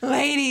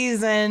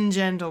Ladies and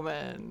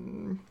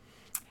gentlemen,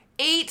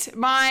 eat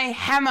my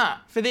hammer,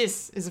 for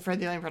this is a Fred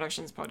the Alien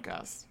Productions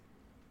podcast.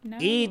 No.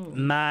 Eat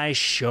my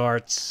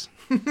shorts.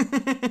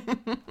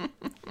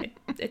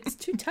 It's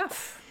too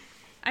tough.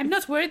 I'm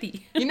not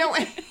worthy. You know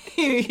what?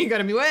 You got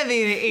to be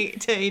worthy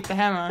to eat the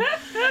hammer.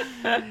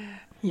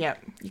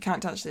 Yep, you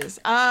can't touch this.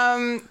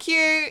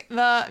 Cue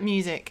the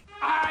music.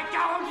 I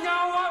don't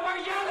know what we're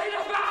yelling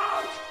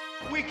about!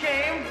 We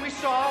came, we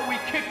saw, we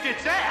kicked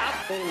its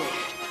ass! Wait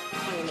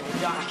a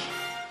minute, Doc.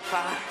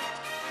 Are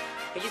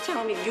you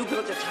telling me you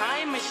built a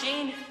time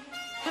machine?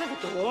 Kind of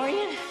a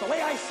DeLorean? The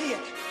way I see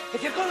it,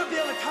 if you're gonna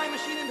build a time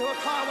machine into a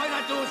car, why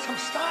not do it some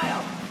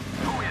style?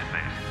 Who is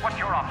this? What's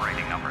your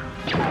operating number?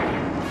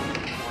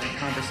 Boring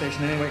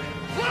conversation anyway.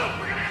 Look,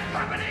 we're gonna have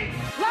company!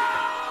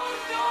 Loud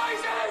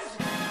noises!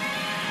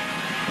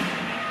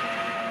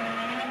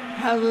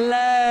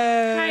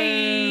 Hello.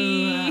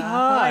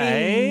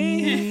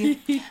 Hi.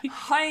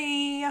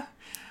 Hi.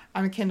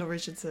 I'm Kendall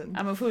Richardson.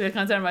 I'm a fool, I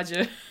can't tell much.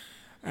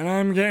 And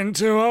I'm getting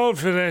too old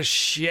for this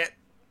shit.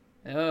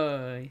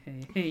 Oh,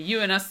 hey,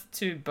 you and us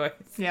too,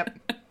 both. Yep.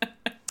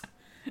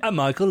 I'm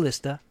Michael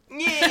Lister.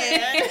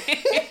 Yeah.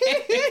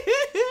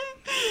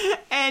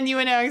 And you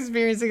are now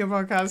experiencing a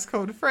podcast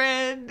called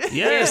Fred.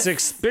 Yes,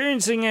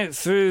 experiencing it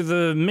through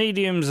the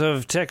mediums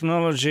of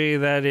technology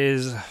that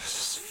is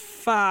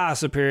far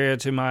superior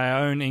to my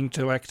own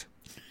intellect.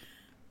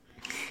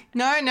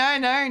 No.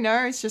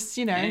 It's just,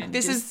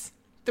 this is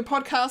the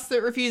podcast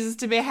that refuses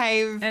to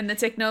behave. And the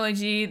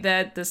technology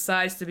that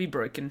decides to be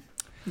broken.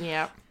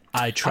 Yeah.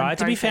 I try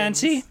to be both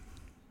fancy,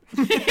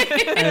 and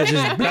it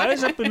just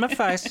blows up in my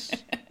face.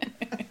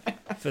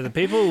 For the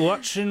people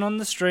watching on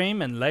the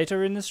stream and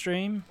later in the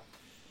stream,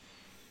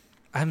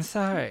 I'm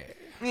sorry.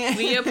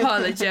 We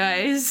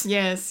apologize.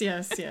 Yes.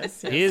 Here's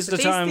the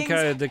These time things-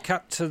 code, the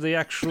cut to the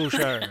actual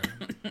show.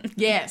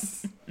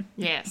 Yes,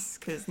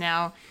 because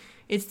now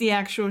it's the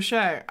actual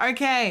show.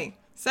 Okay,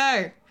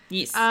 so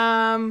Yes.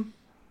 I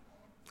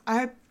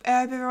hope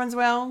everyone's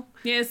well.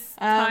 yes.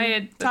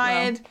 Tired. But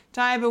well.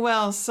 Tired but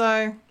well.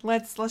 So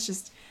let's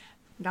just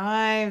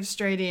dive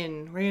straight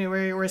in.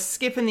 We're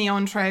skipping the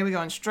entree. We're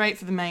going straight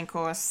for the main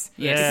course.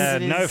 Yeah,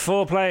 Because it no is-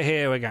 foreplay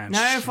here. We're going no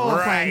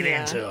foreplay straight here.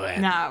 into it.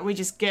 Nah, we're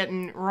just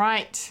getting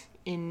right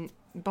in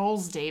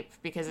balls deep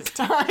because it's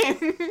time.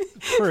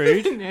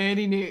 Rude.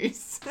 Nerdy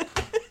news.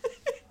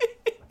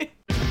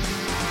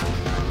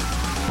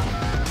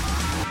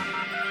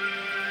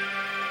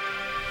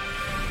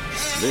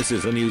 This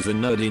is the news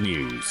in Nerdy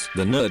News.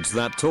 The nerds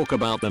that talk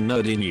about the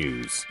nerdy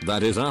news.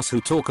 That is us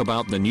who talk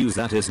about the news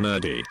that is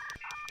nerdy.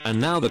 And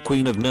now the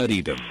queen of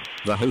nerdydom,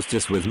 the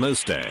hostess with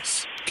most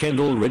S,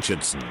 Kendall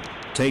Richardson.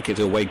 Take it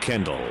away,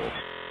 Kendall.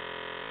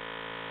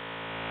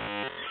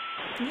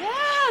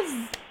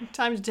 Yes!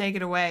 Time to take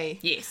it away.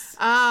 Yes.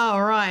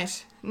 All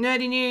right.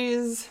 Nerdy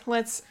news.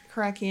 Let's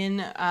crack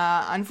in.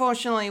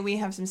 Unfortunately, we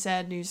have some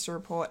sad news to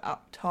report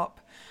up top.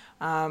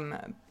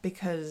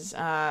 Because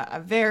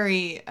a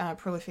very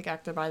prolific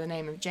actor by the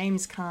name of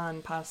James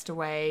Caan passed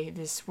away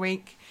this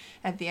week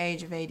at the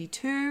age of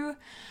 82.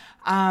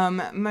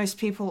 Most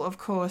people, of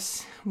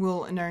course,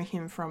 will know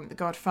him from The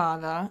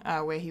Godfather,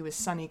 where he was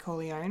Sonny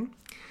Corleone.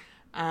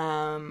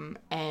 And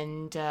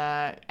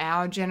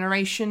our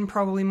generation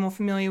probably more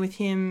familiar with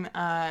him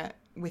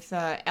with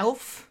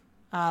Elf.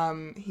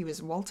 He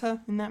was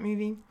Walter in that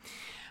movie,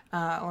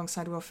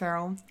 alongside Will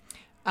Ferrell.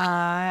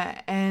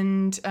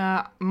 And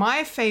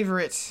my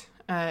favourite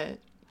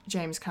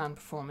James Caan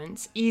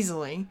performance,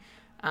 easily,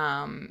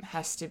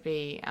 has to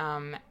be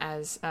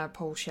as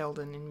Paul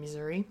Sheldon in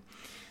Misery.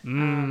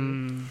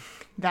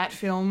 That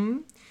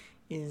film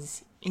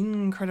is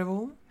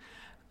incredible.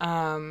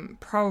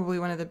 Probably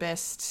one of the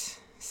best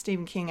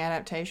Stephen King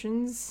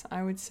adaptations,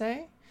 I would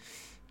say.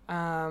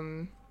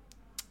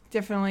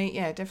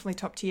 Definitely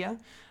top tier.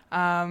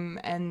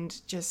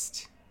 And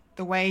just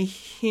the way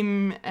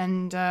him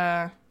and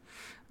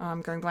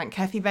I'm going blank,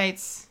 Kathy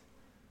Bates,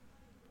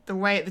 the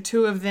way the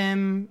two of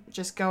them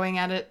just going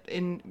at it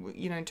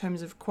in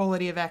terms of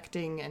quality of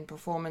acting and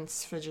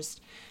performance for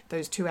just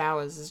those 2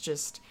 hours is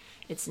just,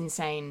 it's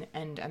insane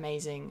and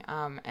amazing.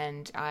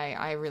 And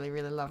I really,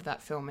 really love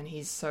that film, and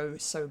he's so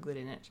good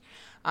in it.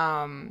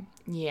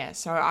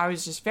 So I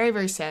was just very,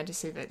 very sad to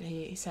see that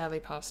he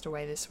sadly passed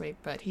away this week,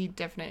 but he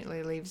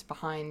definitely leaves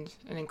behind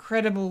an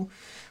incredible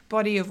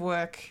body of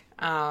work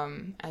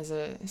as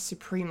a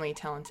supremely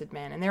talented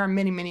man. And there are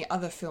many, many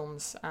other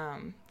films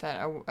that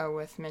are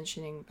worth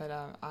mentioning, but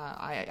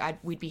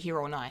we'd be here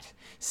all night.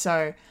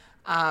 So,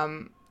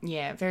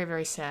 very,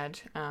 very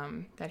sad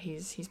that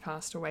he's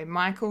passed away.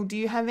 Michael, do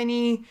you have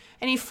any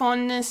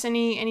fondness,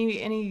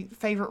 any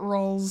favourite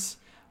roles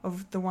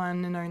of the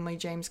one and only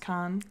James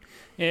Caan?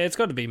 Yeah, it's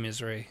got to be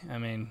Misery. I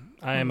mean,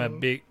 I am a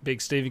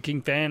big Stephen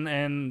King fan,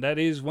 and that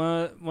is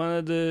one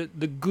of the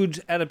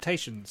good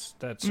adaptations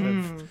that sort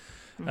of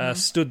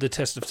stood the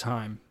test of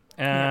time.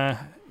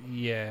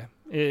 Yeah,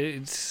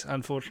 it's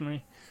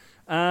unfortunately.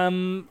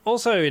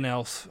 Also in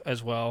Elf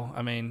as well.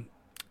 I mean,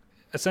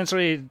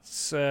 essentially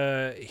it's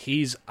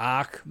his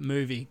arc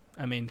movie.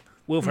 I mean,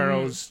 Will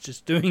Ferrell's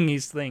just doing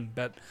his thing,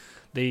 but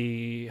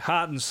the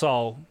heart and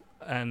soul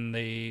and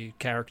the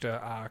character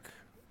arc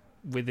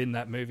within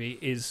that movie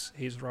is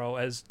his role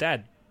as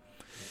dad.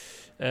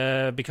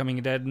 Becoming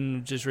a dad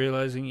and just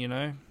realising, you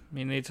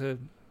need to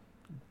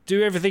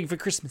do everything for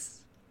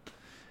Christmas.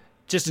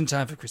 Just in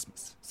time for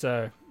Christmas.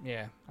 So,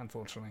 yeah,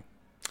 unfortunately.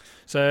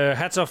 So,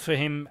 hats off for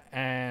him,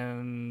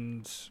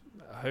 and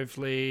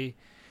hopefully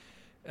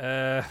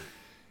Annie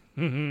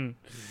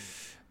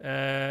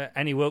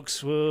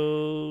Wilkes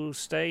will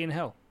stay in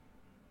hell.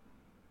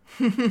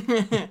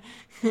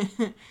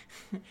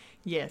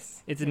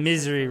 Yes. It's a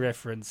Misery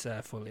reference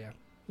for Leo.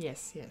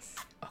 Yes.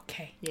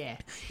 Okay. Yeah.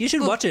 You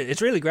should watch it.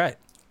 It's really great.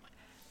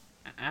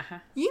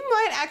 You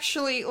might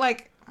actually, I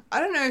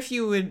don't know if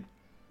you would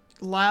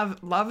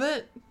love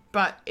it,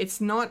 but it's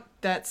not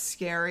that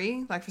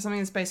scary. Like, for something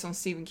that's based on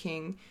Stephen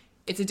King,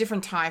 it's a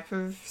different type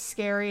of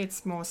scary.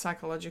 It's more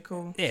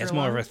psychological. Yeah, it's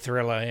thriller. more of a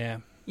thriller, yeah.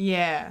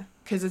 Yeah,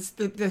 because it's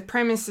the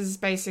premise is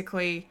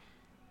basically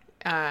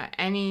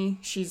Annie,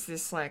 she's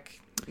this,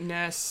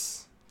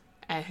 nurse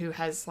who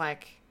has,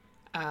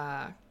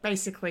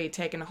 basically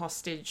taken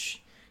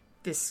hostage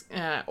this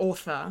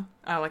author,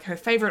 her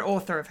favorite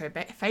author of her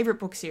favorite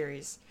book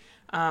series,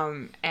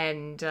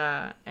 and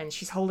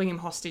she's holding him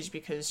hostage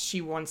because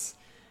she wants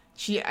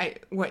he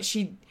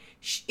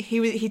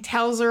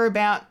tells her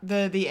about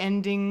the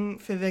ending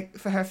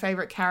for her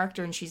favorite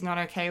character, and she's not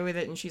okay with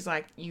it, and she's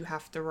like, you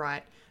have to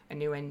write a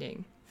new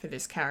ending for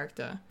this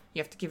character.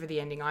 You have to give her the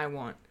ending I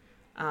want,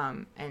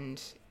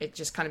 and it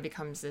just kind of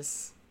becomes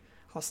this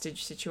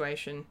hostage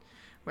situation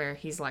where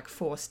he's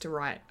forced to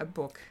write a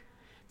book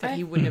that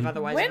he wouldn't have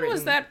otherwise written. When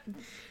was that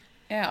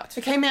out?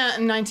 It came out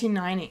in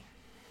 1990.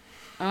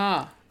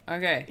 Ah,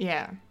 okay.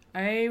 Yeah.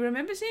 I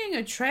remember seeing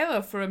a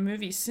trailer for a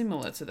movie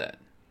similar to that.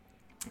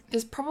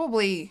 There's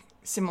probably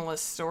similar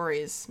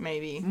stories,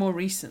 maybe. More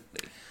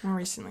recently.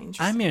 Interesting.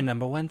 I'm your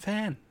number one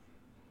fan.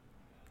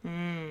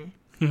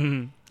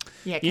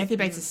 Yeah, Kathy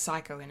Bates is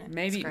Psycho in it.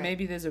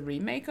 Maybe there's a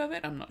remake of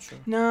it? I'm not sure.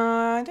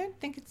 No, I don't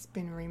think it's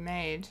been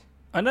remade.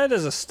 I know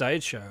there's a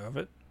stage show of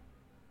it.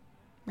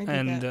 Maybe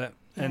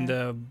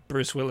and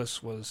Bruce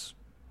Willis was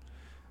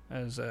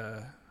as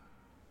the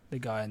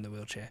guy in the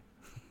wheelchair.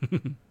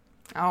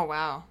 Oh,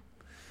 wow.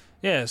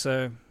 Yeah,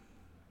 so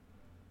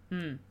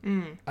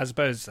I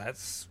suppose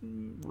that's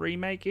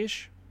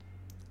remake-ish.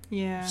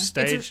 Yeah.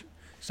 Stage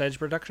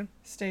production.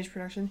 Stage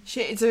production.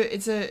 It's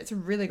a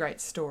really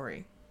great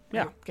story.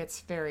 Yeah. It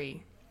gets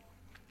very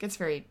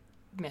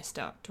messed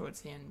up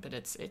towards the end, but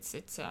it's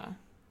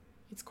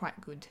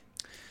quite good.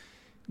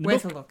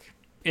 Worth a look.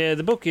 Yeah,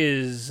 the book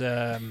is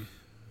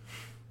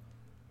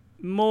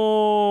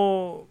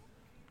more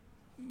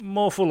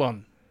full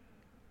on.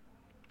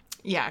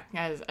 Yeah,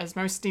 as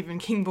most Stephen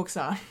King books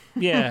are.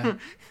 Yeah.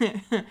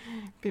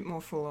 Bit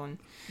more full on.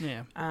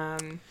 Yeah.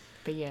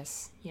 But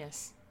yes.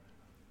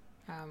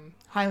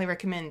 Highly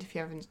recommend if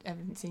you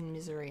haven't seen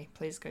Misery.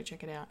 Please go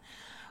check it out.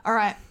 All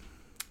right,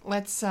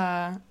 let's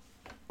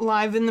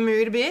liven the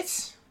mood a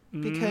bit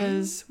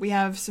because we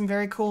have some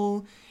very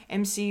cool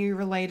MCU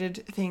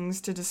related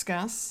things to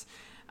discuss.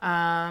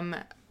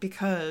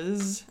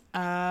 Because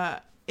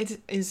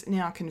it is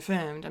now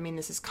confirmed. I mean,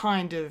 this is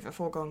kind of a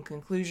foregone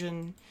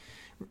conclusion,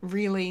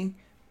 really,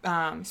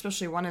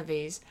 especially one of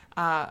these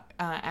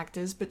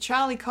actors. But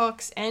Charlie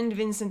Cox and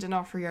Vincent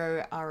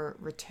D'Onofrio are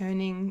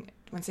returning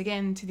once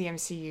again to the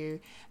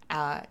MCU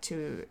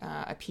to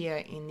appear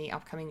in the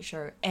upcoming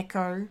show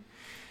Echo,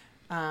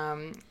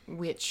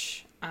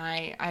 which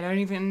I don't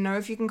even know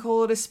if you can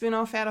call it a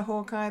spin-off out of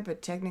Hawkeye,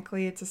 but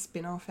technically it's a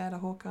spin-off out of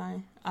Hawkeye.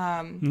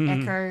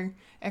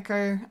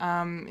 Echo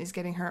is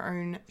getting her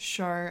own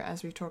show,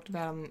 as we've talked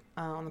about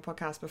on the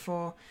podcast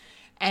before.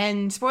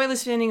 And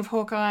spoilers for the ending of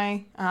Hawkeye,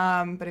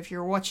 but if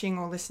you're watching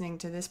or listening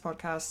to this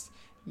podcast,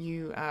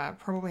 you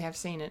probably have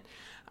seen it.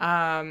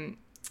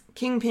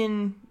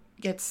 Kingpin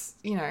gets,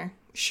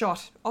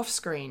 shot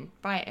off-screen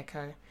by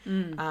Echo.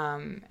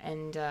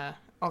 And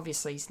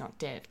obviously he's not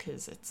dead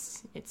because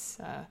it's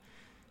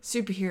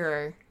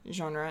superhero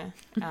genre.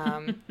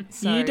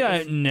 So you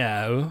don't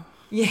know.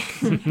 Yeah.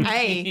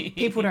 A,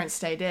 people don't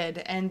stay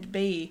dead, and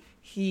B,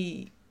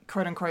 he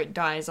quote unquote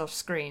dies off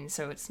screen,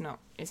 so it's not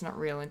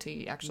real until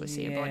you actually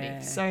see a body.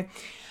 So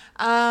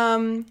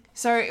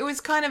it was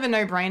kind of a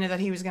no-brainer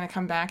that he was going to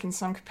come back in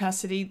some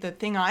capacity. The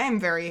thing I am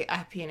very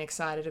happy and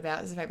excited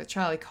about is the fact that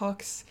Charlie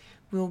Cox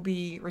will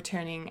be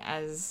returning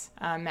as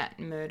Matt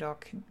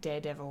Murdock,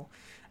 Daredevil,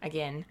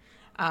 again,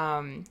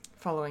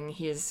 following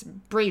his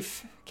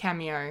brief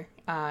cameo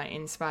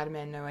in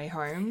Spider-Man No Way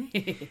Home.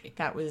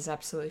 That was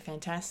absolutely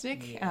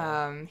fantastic.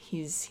 Yeah.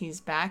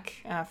 He's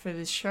back for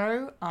this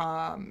show,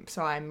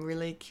 so I'm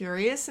really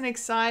curious and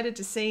excited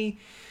to see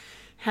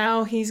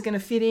how he's going to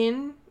fit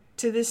in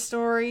to this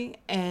story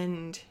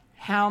and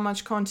how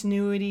much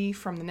continuity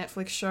from the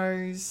Netflix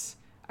shows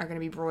are going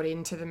to be brought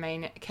into the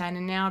main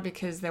canon now,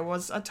 because there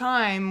was a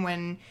time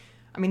when,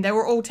 they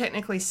were all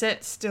technically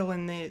set still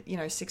in the,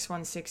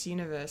 616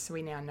 universe,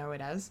 we now know it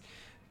as,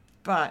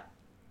 but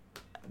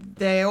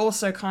they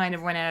also kind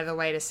of went out of the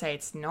way to say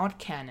it's not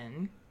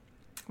canon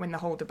when the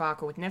whole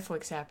debacle with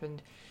Netflix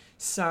happened.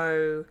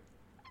 So,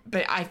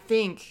 but I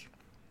think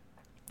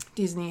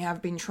Disney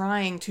have been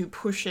trying to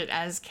push it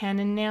as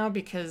canon now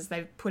because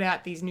they've put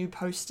out these new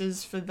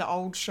posters for the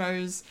old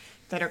shows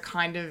that are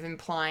kind of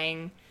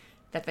implying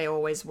that they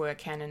always were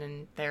canon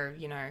and they're,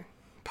 you know,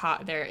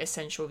 their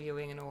essential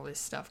viewing and all this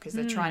stuff because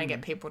they're trying to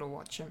get people to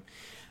watch them.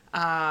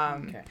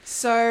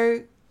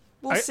 So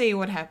we'll see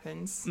what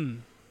happens.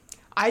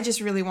 I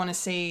just really want to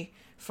see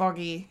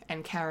Foggy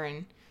and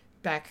Karen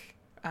back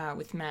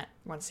with Matt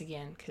once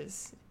again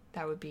because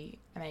that would be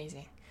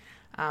amazing.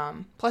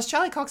 Plus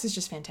Charlie Cox is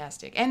just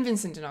fantastic and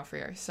Vincent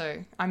D'Onofrio.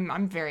 So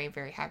I'm very,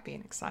 very happy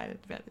and excited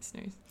about this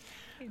news.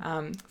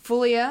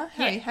 Fulia,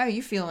 how are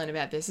you feeling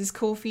about this? Is this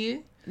cool for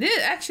you?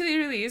 It actually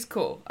really is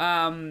cool.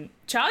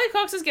 Charlie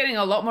Cox is getting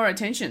a lot more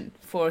attention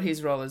for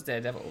his role as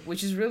Daredevil,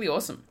 which is really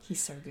awesome.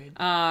 He's so good.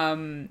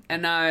 And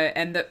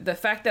the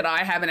fact that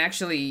I haven't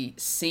actually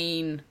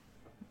seen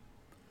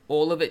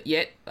all of it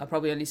yet, I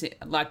probably only seen,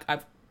 like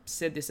I've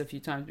said this a few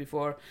times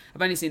before,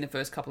 I've only seen the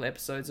first couple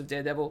episodes of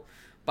Daredevil,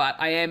 but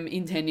I am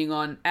intending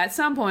on at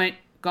some point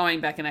going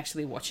back and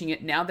actually watching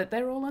it now that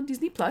they're all on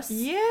Disney Plus.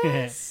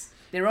 Yes.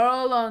 They're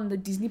all on the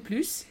Disney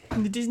Plus.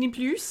 The Disney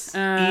Plus.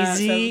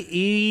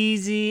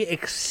 Easy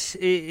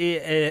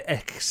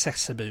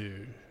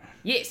accessible.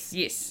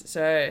 Yes.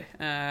 So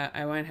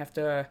I won't have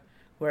to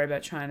worry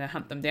about trying to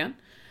hunt them down.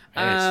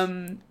 Yes.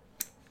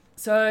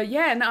 So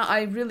yeah, no,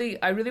 I really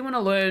want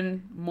to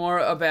learn more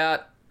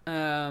about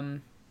Daredevil.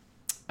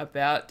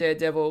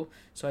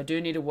 So I do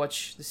need to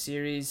watch the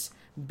series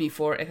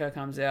before Echo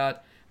comes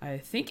out. I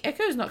think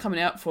Echo's not coming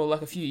out for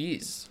like a few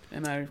years.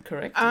 Am I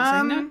correct in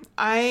saying that?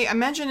 I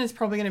imagine it's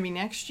probably going to be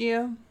next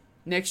year.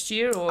 Next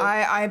year, or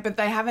but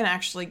they haven't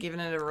actually given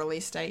it a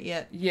release date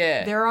yet.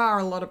 Yeah, there are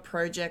a lot of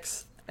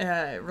projects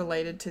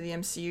related to the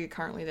MCU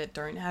currently that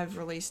don't have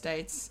release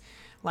dates,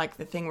 like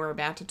the thing we're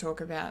about to talk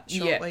about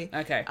shortly. Yeah,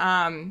 okay.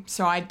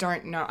 So I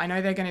don't know. I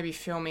know they're going to be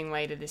filming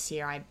later this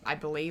year. I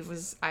believe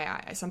was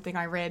something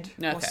I read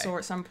or saw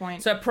at some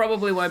point. So it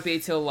probably won't be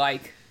till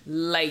like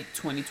late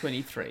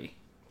 2023.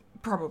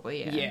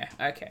 Probably, yeah. Yeah,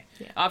 okay.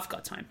 Yeah. I've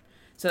got time.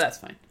 So that's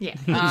fine. Yeah,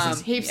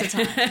 heaps of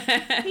time.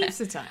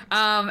 Heaps of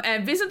time.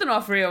 And Vincent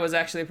D'Onofrio was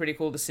actually pretty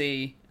cool to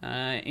see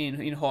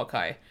in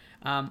Hawkeye.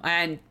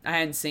 I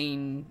hadn't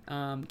seen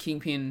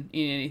Kingpin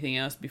in anything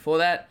else before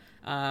that,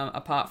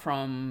 apart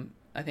from,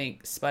 I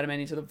think,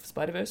 Spider-Man Into the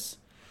Spider-Verse.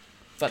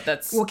 But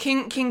that's... Well,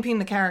 Kingpin,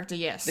 the character,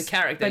 yes. The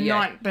character,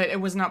 but it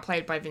was not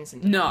played by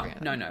Vincent D'Onofrio.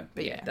 No.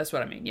 But yeah, that's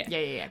what I mean, yeah.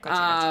 Yeah.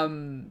 Gotcha.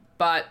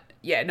 But,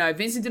 yeah, no,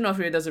 Vincent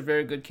D'Onofrio does a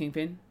very good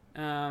Kingpin.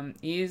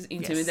 He is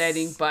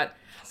intimidating, but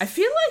I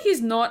feel like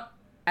he's not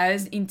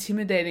as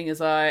intimidating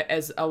as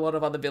a lot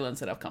of other villains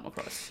that I've come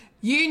across.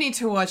 You need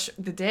to watch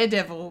the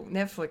Daredevil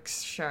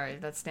Netflix show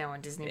that's now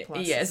on Disney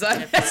Plus. Yes,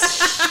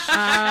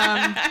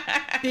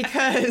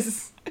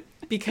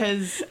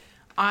 because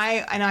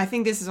I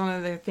think this is one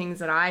of the things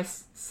that I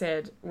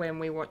said when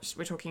we're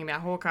talking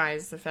about Hawkeye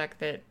is the fact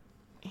that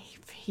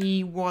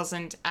he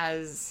wasn't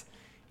as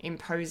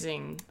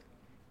imposing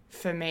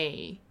for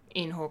me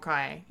in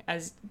Hawkeye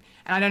and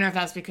I don't know if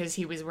that's because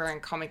he was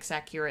wearing comics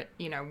accurate,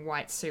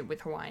 white suit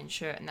with Hawaiian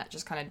shirt and that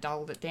just kind of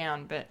dulled it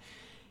down, but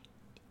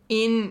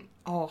in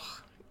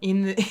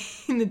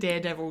the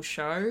Daredevil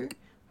show,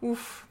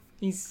 oof,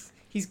 he's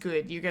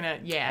good. You're gonna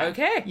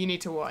okay. You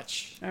need to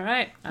watch. All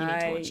right, you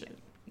need to watch it.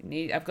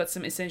 I've got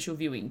some essential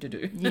viewing to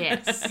do.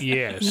 Yes.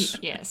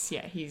 Yes.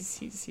 Yeah.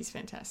 He's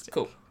fantastic.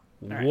 Cool.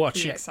 Right,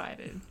 watch it.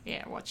 Excited.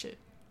 Yeah, watch it.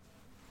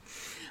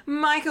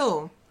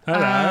 Michael.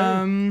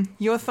 Hello.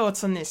 Your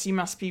thoughts on this? You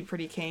must be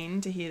pretty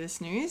keen to hear this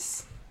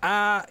news.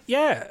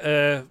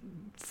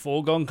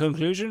 Foregone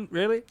conclusion,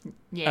 really.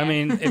 Yeah. I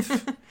mean,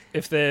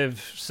 if they've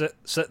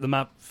set them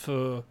up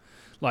for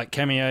like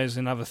cameos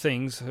and other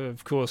things,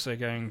 of course they're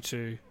going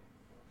to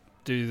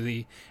do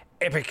the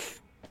epic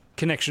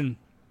connection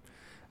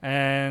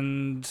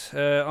and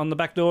on the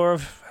back door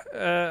of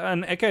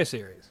an Echo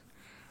series.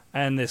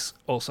 And this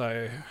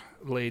also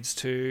leads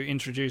to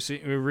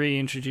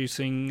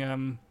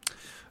reintroducing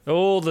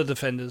all the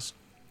Defenders,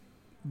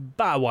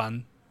 bar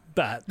one,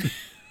 but...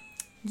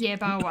 Yeah,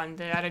 bar one.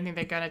 I don't think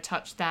they're going to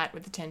touch that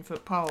with the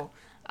 10-foot pole.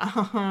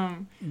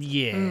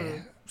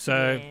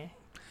 So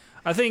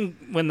I think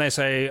when they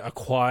say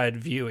acquired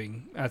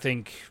viewing, I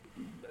think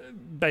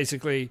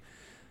basically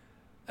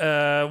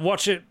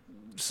watch it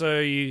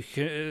so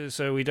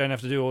we don't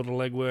have to do all the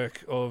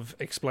legwork of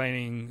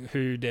explaining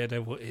who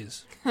Daredevil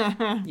is.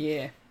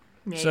 Yeah.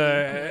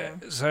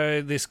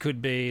 So this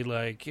could be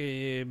like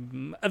a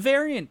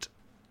variant,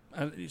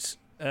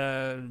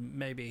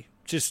 maybe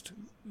just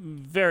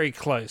very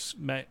close.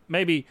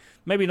 Maybe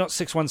not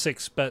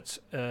 616, but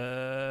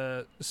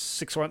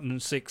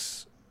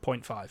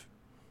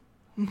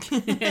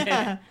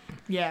 616.5.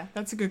 Yeah,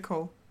 that's a good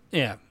call.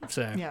 Yeah.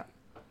 So yeah.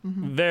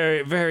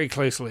 Very, very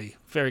closely,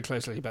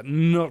 but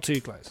not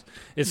too close.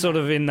 It's sort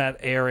of in that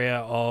area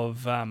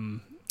of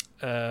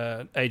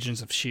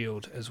Agents of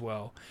S.H.I.E.L.D. as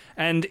well,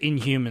 and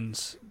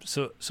Inhumans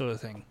sort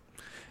of thing.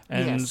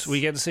 And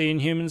we get to see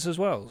Inhumans as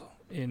well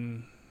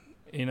in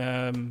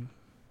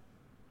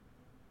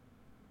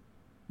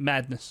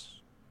Madness.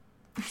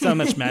 So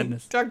much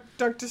madness.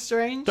 Doctor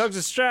Strange.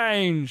 Doctor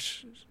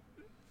Strange.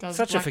 does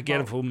Such a Black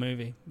forgettable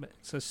movie. But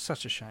it's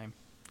such a shame.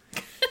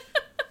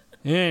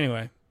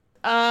 Anyway.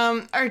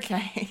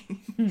 Okay.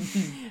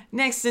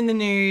 Next in the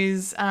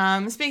news,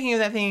 speaking of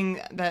that thing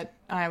that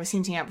I was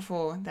hinting at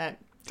before that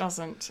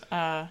doesn't,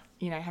 have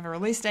a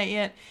release date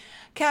yet,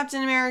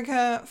 Captain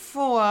America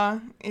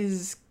 4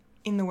 is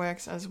in the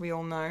works, as we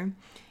all know.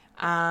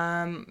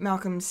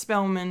 Malcolm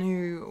Spellman,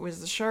 who was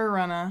the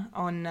showrunner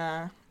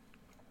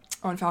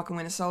on Falcon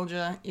Winter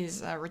Soldier,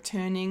 is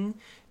returning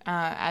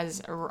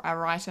as a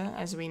writer,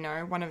 as we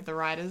know, one of the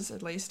writers,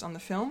 at least, on the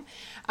film.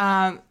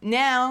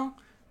 Now,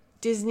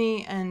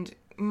 Disney and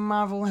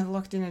Marvel have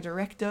locked in a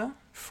director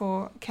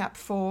for Cap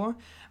 4,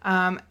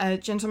 a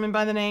gentleman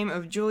by the name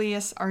of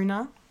Julius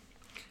Onah,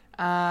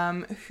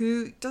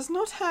 who does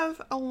not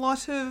have a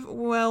lot of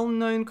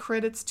well-known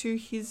credits to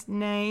his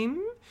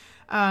name.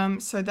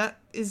 So that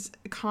is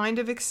kind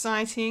of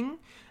exciting.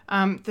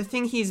 The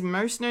thing he's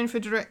most known for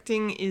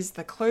directing is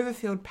the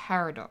Cloverfield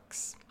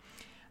Paradox,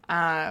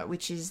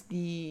 which is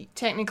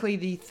technically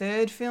the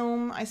third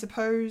film, I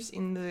suppose,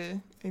 in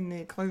the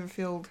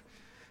Cloverfield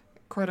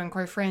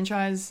quote-unquote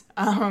franchise,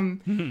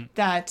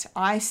 that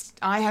I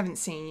haven't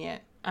seen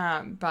yet,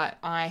 but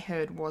I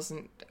heard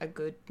wasn't a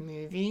good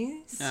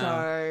movie.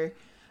 So,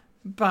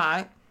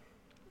 but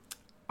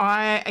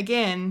I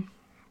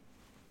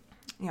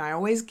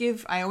always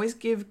give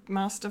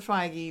Master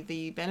Feige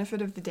the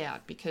benefit of the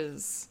doubt,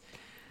 because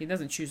he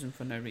doesn't choose them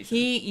for no reason.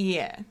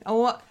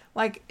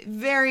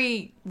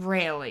 Very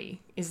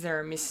rarely is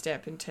there a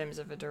misstep in terms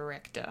of a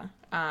director.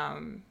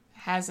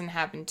 Hasn't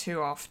happened too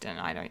often,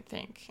 I don't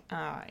think,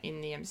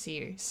 in the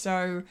MCU.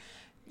 So,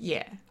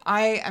 yeah,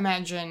 I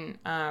imagine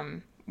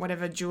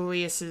whatever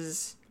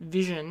Julius's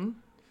vision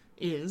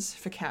is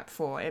for Cap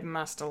 4, it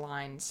must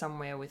align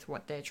somewhere with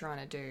what they're trying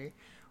to do,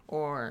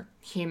 or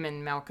him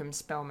and Malcolm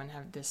Spellman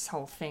have this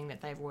whole thing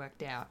that they've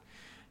worked out.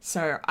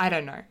 So, I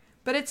don't know.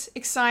 But it's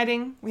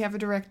exciting. We have a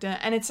director,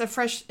 and it's a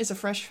fresh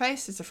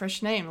face, it's a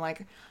fresh name.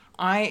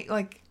 I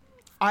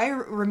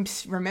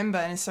remember,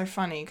 and it's so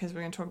funny because we're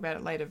going to talk about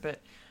it later,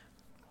 but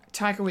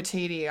Taika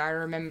Waititi, I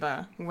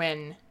remember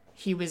when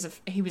he was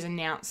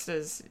announced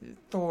as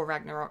Thor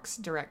Ragnarok's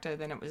director,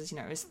 then it was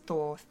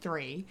Thor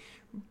 3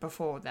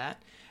 before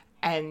that.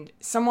 And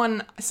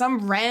some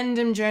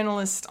random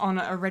journalist on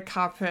a red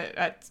carpet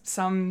at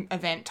some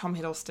event Tom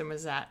Hiddleston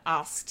was at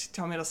asked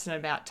Tom Hiddleston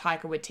about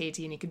Taika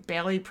Waititi, and he could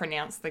barely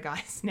pronounce the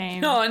guy's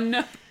name. Oh,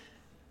 no.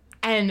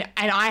 And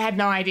I had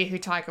no idea who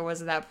Taika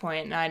was at that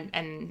point,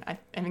 and I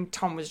think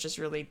Tom was just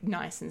really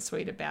nice and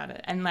sweet about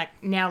it. And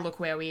now look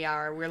where we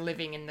are. We're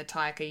living in the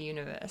Taika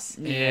universe.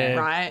 Yeah.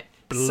 Right?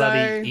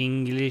 Bloody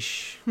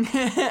English.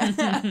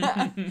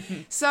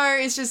 So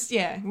it's just,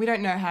 we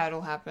don't know how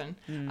it'll happen,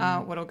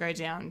 what'll go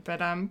down. But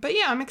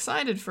yeah, I'm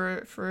excited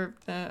for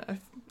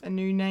a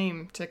new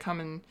name to come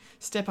and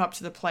step up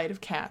to the plate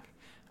of Cap.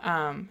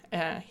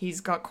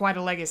 He's got quite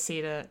a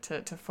legacy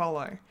to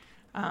follow.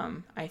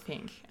 I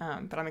think,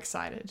 but I'm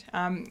excited.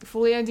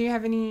 Fulia, do you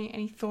have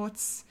any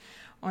thoughts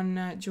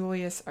on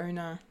Julius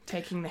Onah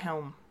taking the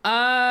helm?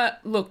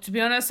 Look, to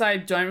be honest, I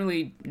don't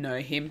really know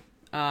him.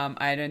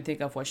 I don't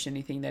think I've watched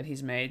anything that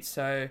he's made,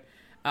 so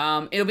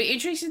it'll be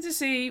interesting to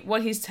see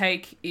what his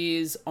take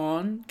is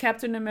on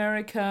Captain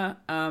America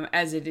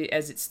as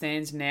it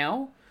stands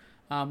now,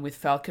 with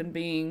Falcon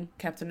being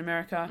Captain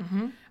America.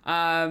 Mm-hmm.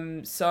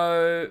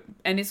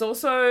 And it's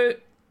also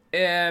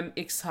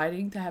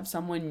exciting to have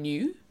someone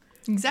new.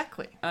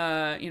 Exactly.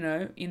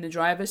 In the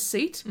driver's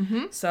seat.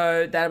 Mm-hmm.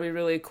 So that'll be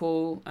really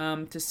cool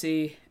to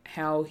see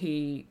how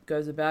he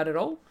goes about it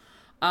all.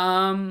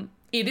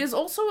 It is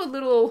also a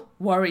little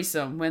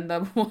worrisome when the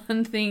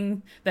one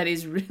thing that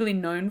he's really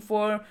known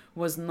for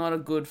was not a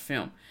good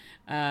film.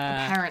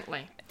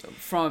 Apparently.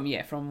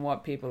 From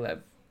what people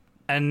have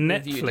A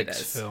reviewed it Netflix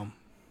as. film.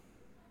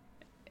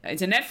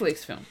 It's a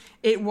Netflix film.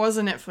 It was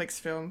a Netflix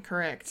film,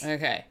 correct.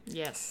 Okay.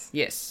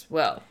 Yes.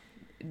 Well,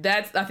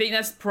 I think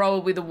that's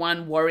probably the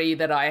one worry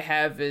that I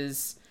have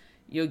is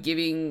you're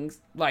giving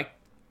you're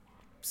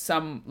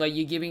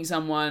giving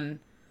someone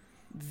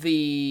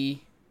the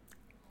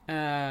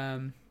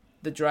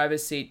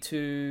driver's seat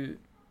to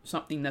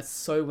something that's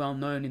so well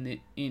known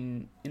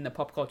in the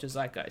pop culture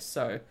zeitgeist.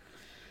 So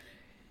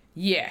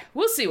yeah,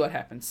 we'll see what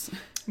happens.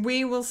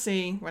 We will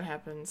see what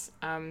happens.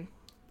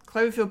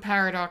 Cloverfield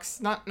Paradox,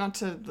 not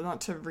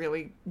to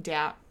really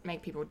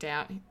make people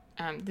doubt.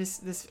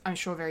 This I'm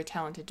sure very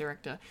talented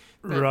director.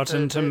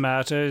 Rotten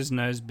Tomatoes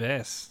knows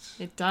best.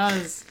 It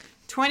does.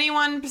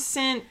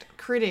 21%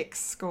 critics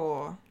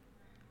score.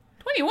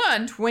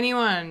 21.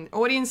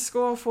 Audience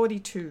score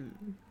 42.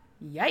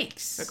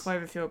 Yikes. For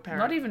Cloverfield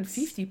Paradox. Not even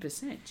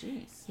 50%.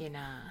 Jeez. Yeah,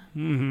 nah.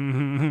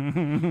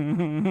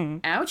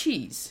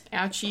 Ouchies.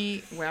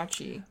 Ouchie,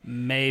 wouchie.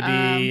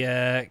 Maybe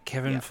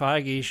Kevin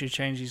Feige should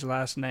change his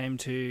last name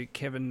to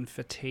Kevin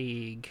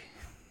Fatigue.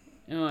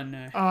 Oh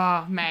no.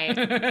 Oh, mate.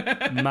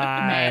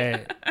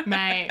 My.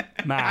 Mate.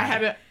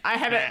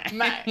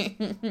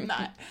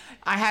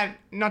 I had,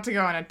 not to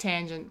go on a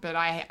tangent, but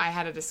I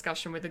had a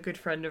discussion with a good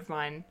friend of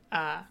mine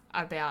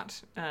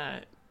about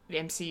the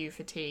MCU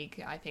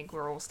fatigue I think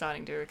we're all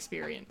starting to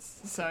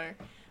experience. So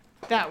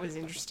that was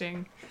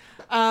interesting.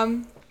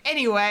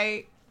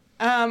 Anyway,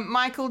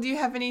 Michael, do you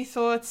have any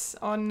thoughts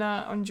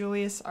on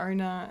Julius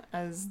Onah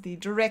as the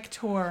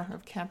director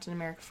of Captain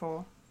America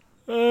 4?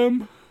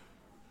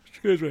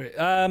 Excuse me.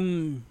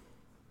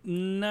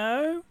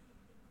 No.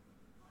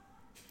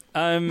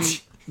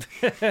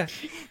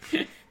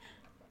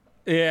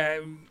 Yeah,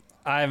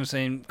 I haven't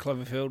seen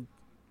Cloverfield,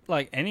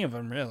 like any of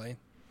them really.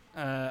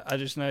 I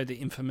just know the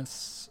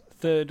infamous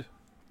third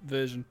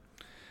version.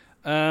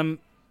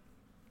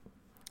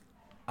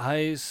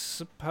 I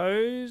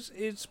suppose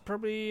it's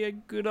probably a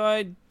good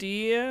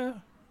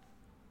idea.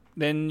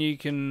 Then you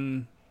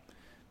can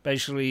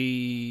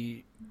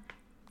basically,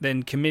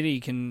 then committee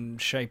can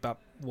shape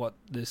up what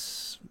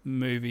this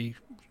movie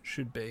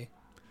should be.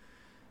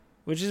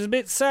 Which is a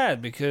bit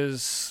sad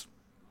because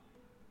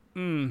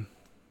it's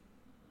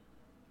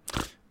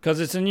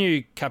a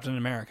new Captain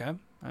America.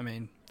 I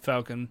mean,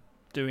 Falcon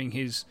doing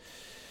his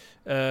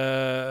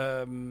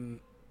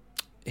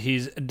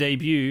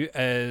debut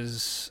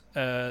as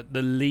the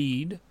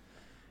lead.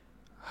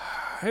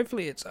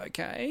 Hopefully it's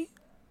okay.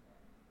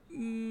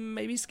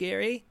 Maybe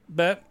scary,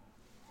 but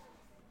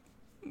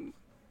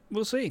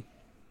we'll see.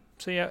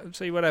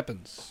 See what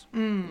happens.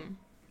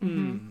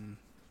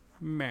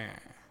 Meh.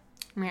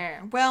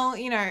 Yeah. Well,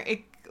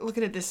 look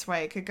at it this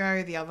way. It could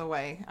go the other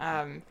way.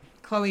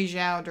 Chloe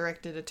Zhao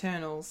directed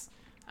Eternals,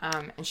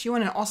 and she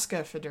won an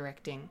Oscar for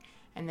directing,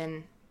 and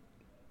then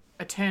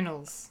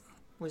Eternals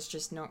was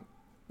just not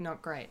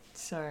great.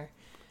 So,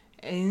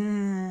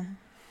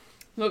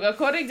 look,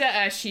 according to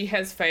Ash, she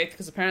has faith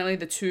because apparently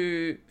the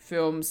two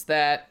films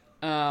that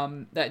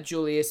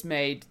Julius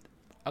made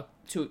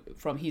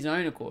from his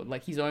own accord,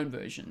 like his own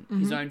version,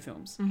 his own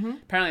films.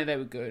 Apparently they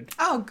were good.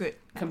 Oh, good.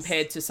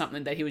 Compared to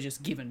something that he was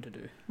just given to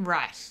do.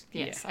 Right.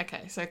 Yes. Yeah.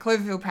 Okay. So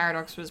Cloverfield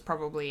Paradox was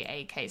probably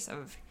a case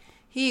of,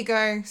 here you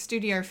go,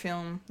 studio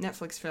film,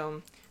 Netflix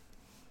film.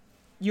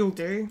 You'll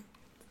do.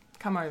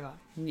 Come over.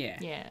 Yeah.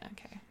 Yeah.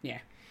 Okay. Yeah.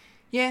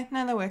 Yeah.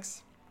 No, that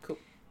works. Cool.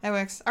 That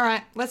works. All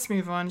right. Let's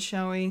move on,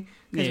 shall we?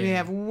 Because we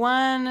have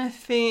one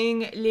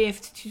thing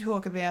left to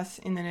talk about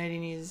in the nerdy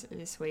news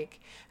this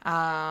week.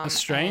 A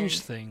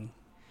strange thing.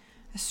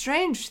 A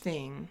strange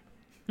thing.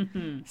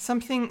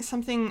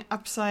 Something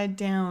upside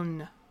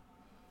down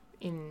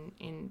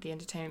in the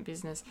entertainment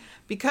business,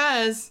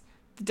 because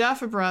the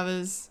Duffer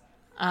Brothers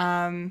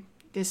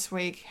this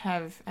week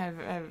have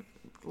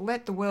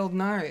let the world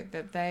know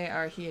that they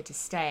are here to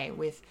stay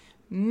with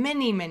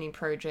many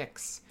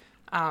projects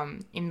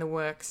in the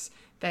works.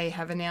 They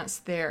have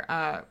announced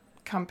their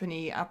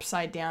company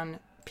Upside Down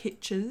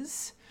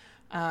Pictures,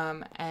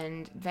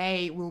 and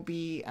they will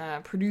be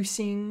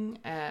producing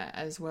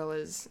as well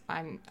as,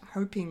 I'm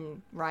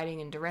hoping,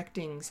 writing and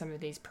directing some of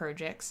these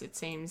projects. It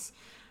seems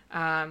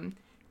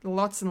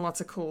lots and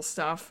lots of cool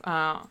stuff.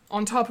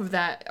 On top of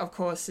that, of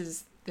course,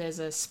 there's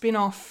a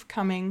spin-off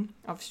coming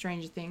of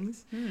Stranger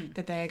Things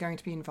that they are going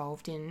to be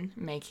involved in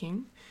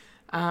making.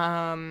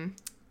 Yeah,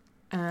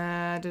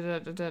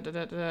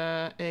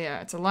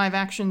 it's a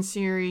live-action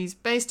series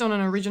based on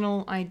an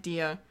original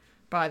idea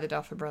by the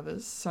Duffer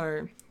Brothers,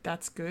 so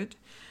that's good.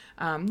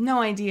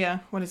 No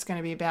idea what it's going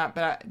to be about,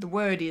 but the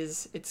word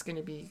is it's going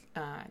to be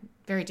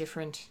very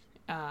different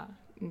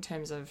in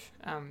terms of,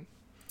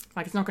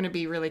 it's not going to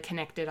be really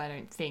connected, I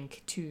don't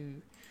think,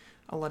 to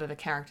a lot of the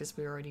characters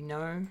we already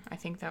know. I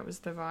think that was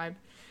the vibe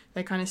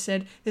they kind of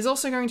said. There's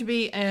also going to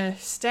be a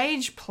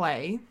stage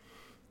play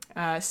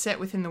set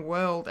within the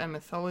world and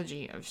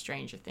mythology of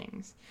Stranger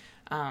Things,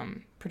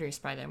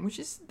 produced by them,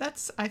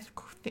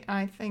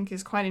 I think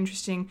is quite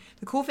interesting.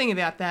 The cool thing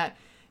about that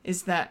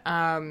is that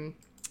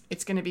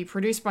it's going to be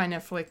produced by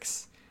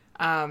Netflix,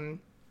 and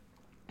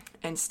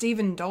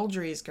Stephen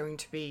Daldry is going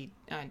to be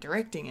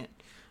directing it.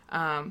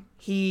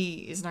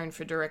 He is known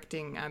for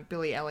directing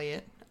Billy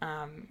Elliot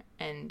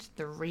and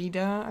The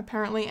Reader,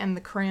 apparently, and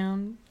The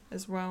Crown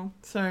as well.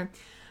 So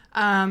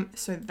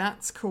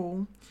that's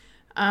cool.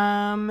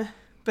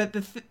 But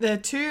the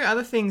two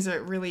other things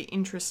that really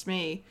interest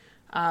me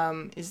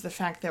is the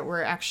fact that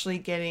we're actually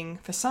getting,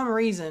 for some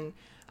reason,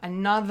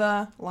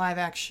 another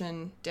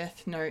live-action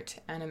Death Note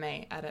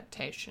anime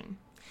adaptation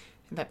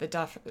that the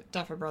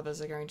Duffer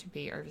Brothers are going to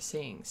be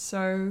overseeing.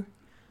 So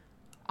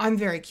I'm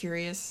very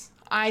curious.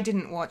 I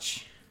didn't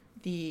watch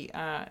the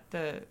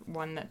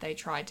one that they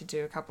tried to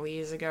do a couple of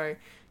years ago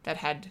that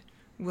had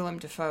Willem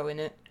Dafoe in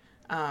it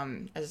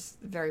as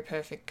a very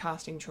perfect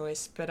casting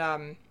choice. But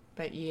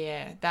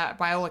yeah, that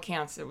by all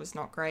accounts it was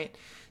not great.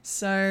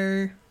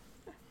 So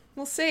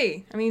we'll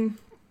see. I mean,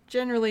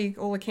 generally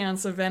all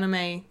accounts of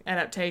anime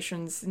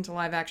adaptations into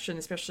live action,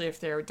 especially if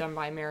they're done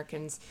by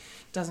Americans,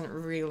 doesn't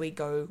really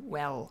go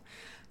well.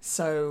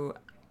 So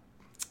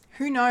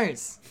who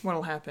knows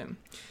what'll happen.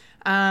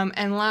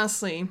 And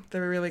lastly,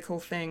 the really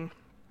cool thing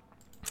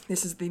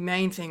this is the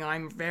main thing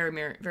I'm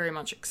very, very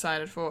much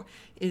excited for,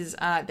 is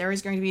there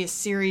is going to be a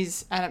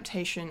series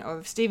adaptation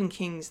of Stephen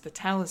King's The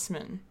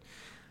Talisman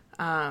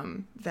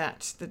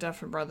that the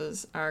Duffer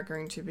Brothers are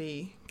going to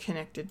be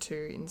connected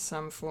to in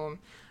some form.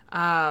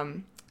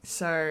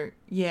 So,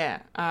 yeah,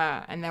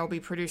 and they'll be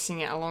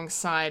producing it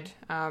alongside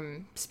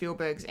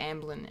Spielberg's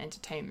Amblin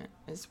Entertainment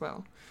as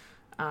well.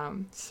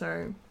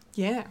 So,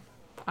 yeah,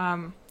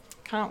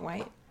 can't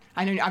wait.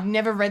 I've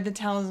never read The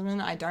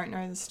Talisman. I don't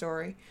know the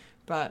story,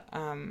 but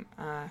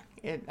another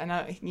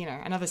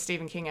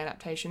Stephen King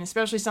adaptation,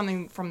 especially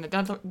something from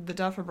the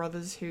Duffer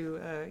Brothers, who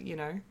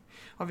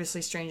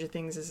obviously Stranger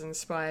Things is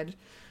inspired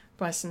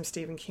by some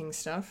Stephen King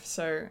stuff.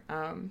 So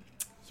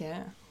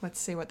yeah, let's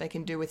see what they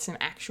can do with some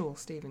actual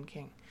Stephen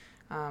King.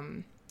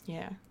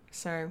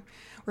 So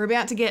we're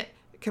about to get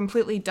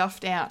completely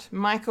duffed out,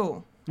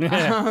 Michael.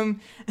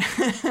 I'm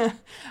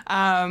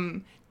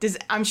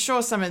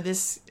sure some of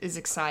this is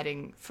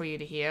exciting for you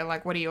to hear.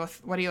 Like, what are your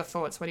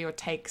thoughts? What are your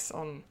takes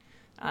on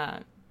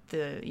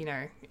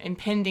the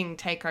impending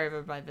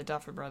takeover by the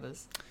Duffer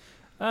Brothers?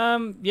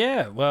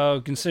 Yeah,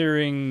 well,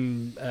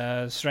 considering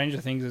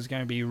Stranger Things is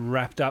going to be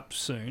wrapped up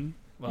soon,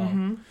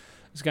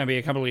 it's going to be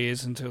a couple of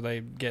years until they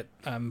get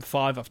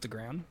 5 off the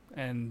ground,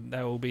 and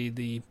that will be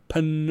the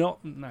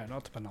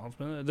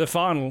the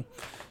final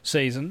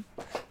season.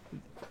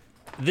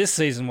 This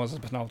season was the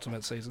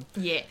penultimate season.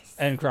 Yes.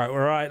 And quite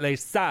rightly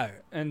so.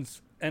 And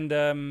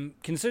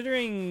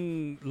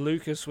considering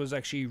Lucas was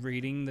actually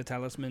reading The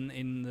Talisman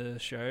in the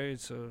show,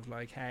 it's sort of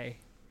like, hey,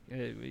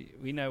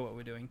 we know what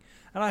we're doing.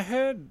 And I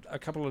heard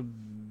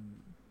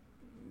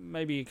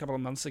maybe a couple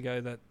of months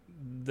ago that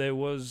there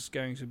was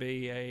going to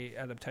be a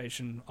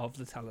adaptation of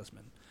The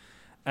Talisman.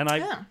 And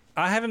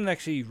I haven't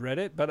actually read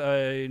it, but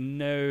I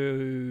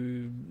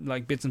know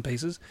like bits and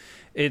pieces.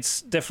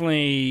 It's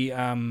definitely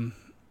something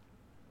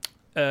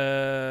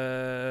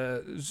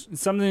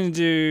to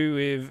do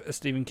with a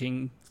Stephen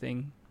King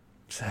thing.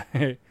 So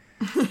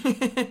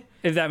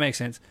if that makes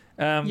sense.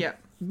 Yeah.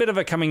 Bit of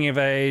a coming of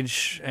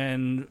age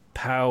and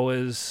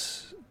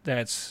powers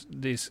that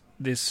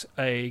this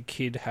a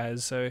kid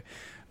has. So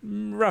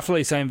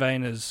roughly same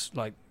vein as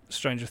like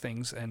Stranger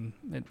Things, and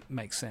it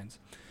makes sense.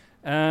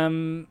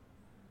 I'm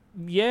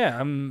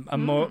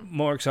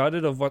more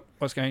excited of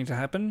what's going to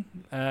happen.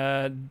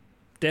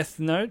 Death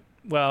Note.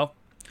 Well,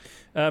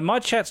 my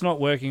chat's not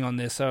working on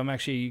this, so I'm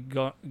actually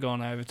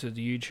gone over to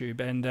the YouTube.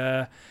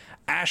 And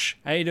Ash,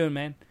 how you doing,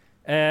 man?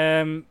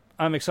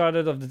 I'm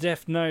excited of the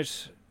Death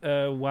Note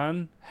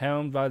 1,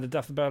 helmed by the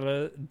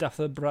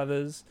Duffer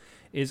Brothers,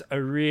 is a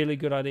really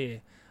good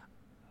idea.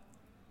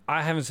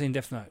 I haven't seen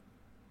Death Note.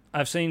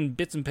 I've seen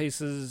bits and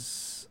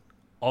pieces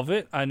of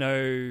it. I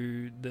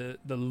know the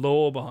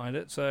lore behind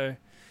it, so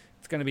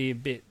it's going to be a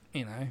bit,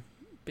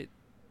 bit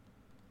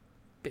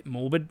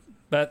morbid.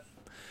 But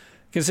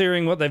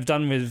considering what they've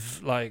done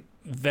with like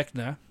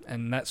Vecna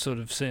and that sort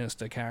of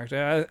sinister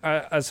character,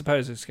 I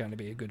suppose it's going to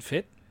be a good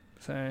fit.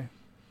 So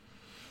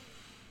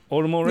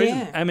all the more reason.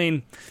 Yeah. I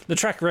mean, the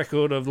track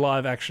record of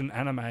live action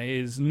anime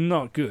is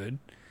not good,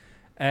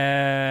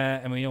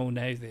 and we all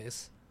know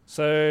this.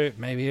 So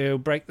maybe it'll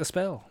break the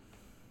spell.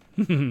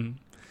 And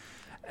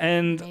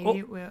maybe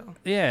it will.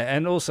 Yeah,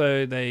 and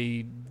also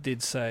they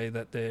did say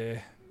that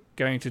they're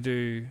going to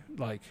do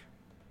like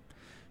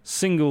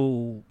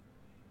single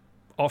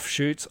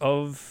offshoots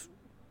of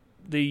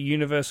the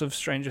universe of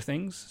Stranger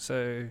Things.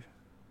 So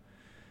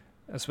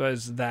I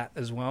suppose that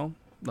as well.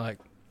 Like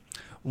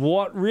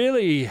what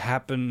really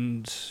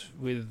happened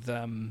with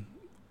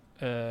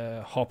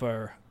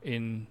Hopper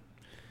in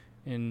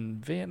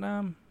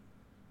Vietnam?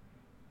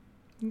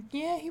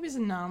 Yeah, he was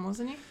in Nam,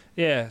 wasn't he?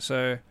 Yeah,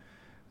 so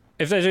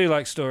if they do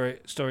like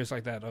stories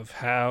like that of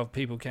how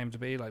people came to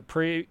be, like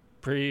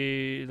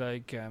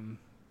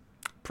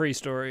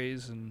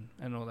pre-stories and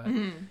all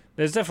that,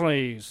 there's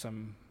definitely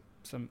some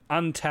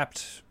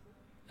untapped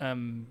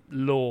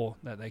lore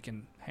that they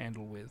can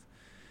handle with.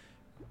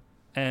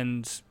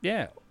 And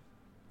yeah,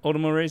 all the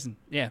more reason.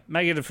 Yeah,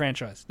 make it a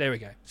franchise. There we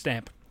go.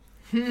 Stamp.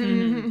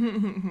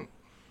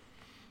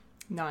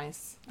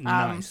 Nice.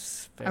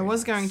 Nice. I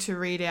was going to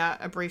read out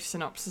a brief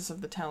synopsis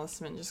of The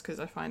Talisman just because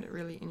I find it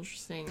really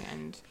interesting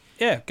and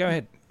yeah, go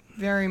ahead.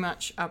 Very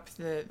much up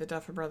the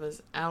Duffer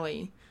Brothers'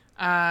 alley.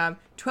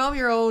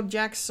 12-year-old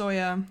Jack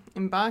Sawyer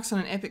embarks on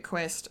an epic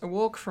quest, a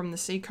walk from the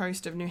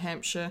seacoast of New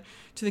Hampshire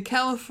to the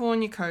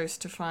California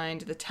coast to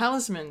find the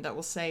talisman that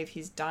will save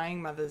his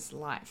dying mother's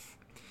life.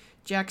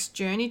 Jack's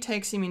journey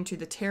takes him into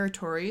the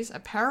Territories, a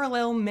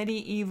parallel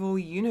medieval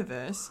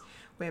universe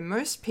where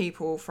most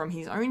people from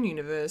his own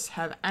universe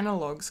have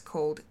analogues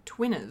called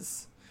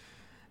twinners.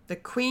 The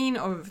Queen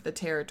of the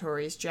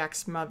Territories,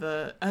 Jack's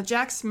mother's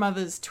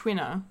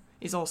twinner,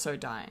 is also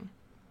dying.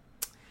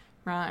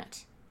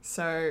 Right.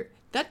 So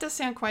that does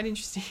sound quite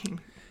interesting.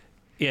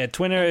 Yeah,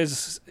 twinner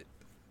is...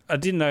 I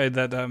didn't know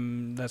that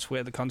that's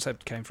where the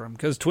concept came from,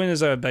 because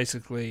twinners are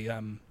basically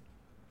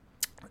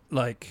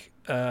like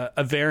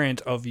a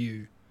variant of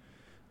you,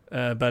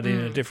 but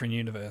in a different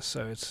universe.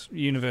 So it's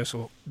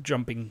universal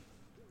jumping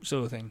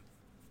sort of thing.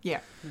 Yeah.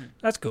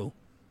 That's cool.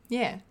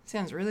 Yeah,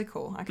 sounds really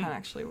cool. I can't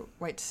actually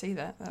wait to see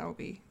that. That'll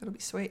be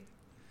sweet.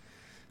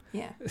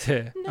 Yeah.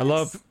 Yeah. A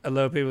lot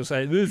of people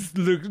say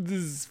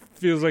this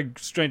feels like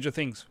Stranger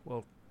Things.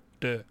 Well,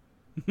 duh.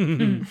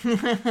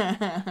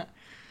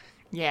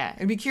 Yeah,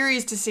 I'd be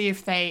curious to see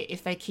if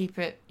they keep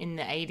it in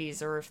the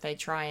 80s or if they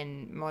try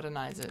and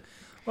modernize it.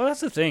 Well,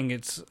 that's the thing.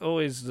 It's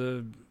always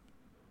the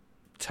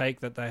take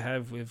that they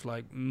have with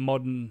like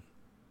modern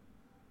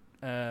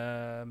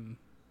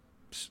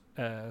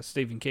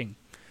Stephen King,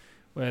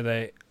 where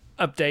they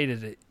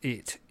updated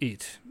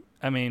it.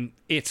 I mean,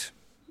 It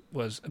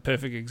was a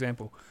perfect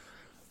example.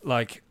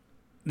 Like,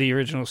 the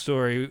original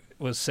story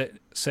was set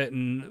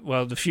in,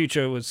 well, the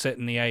future was set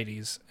in the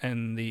 80s,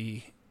 and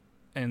the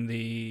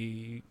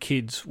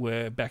kids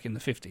were back in the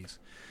 50s.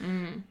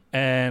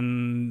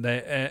 And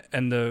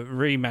the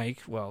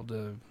remake, well,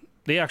 the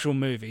actual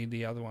movie,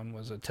 the other one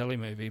was a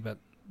telemovie, but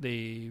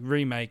the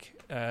remake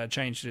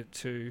changed it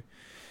to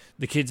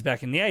the kids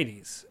back in the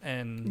 80s,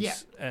 and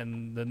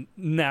the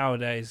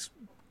nowadays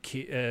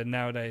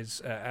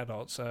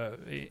adults are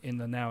in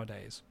the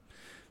nowadays,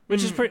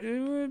 which is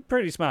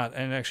pretty smart,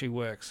 and it actually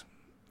works.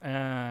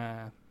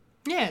 Yeah,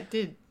 it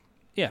did.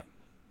 Yeah.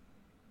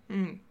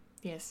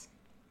 Yes.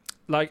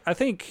 Like, I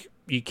think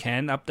you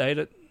can update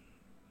it,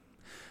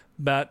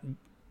 but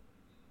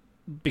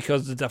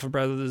because the Duffer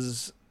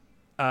Brothers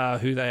are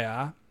who they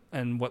are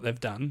and what they've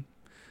done,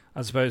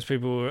 I suppose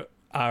people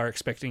are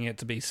expecting it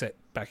to be set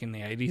back in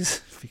the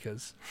 80s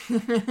because...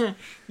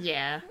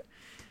 Yeah.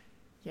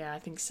 Yeah, I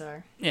think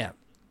so. Yeah.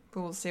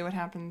 But we'll see what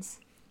happens.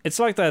 It's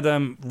like that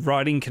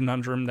writing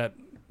conundrum that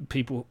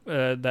people,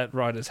 that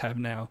writers have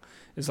now.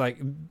 It's like,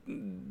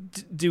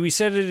 do we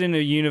set it in a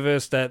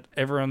universe that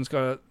everyone's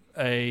got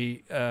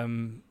a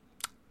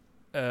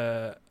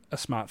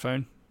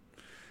smartphone?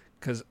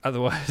 Because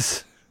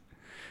otherwise,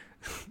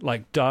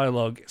 like,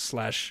 dialogue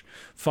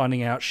 /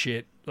 finding out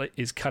shit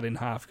is cut in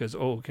half, because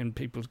all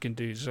people can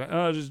do is like,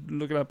 oh, just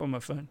look it up on my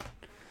phone.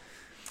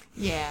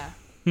 Yeah.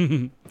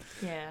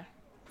 Yeah.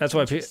 That's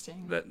why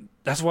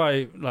that's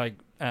why, like,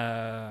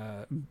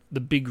 the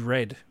Big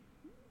Red,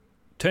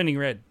 Turning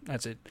Red,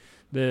 that's it.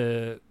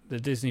 The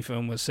Disney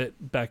film was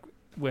set back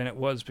when it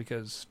was,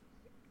 because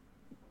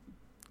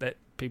that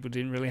people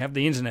didn't really have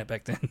the internet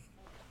back then.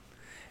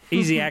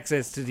 Easy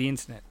access to the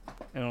internet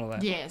and all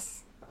that.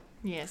 Yes.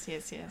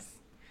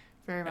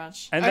 Very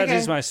much. And that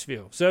is my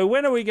spiel. So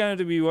when are we going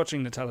to be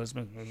watching The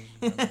Talisman?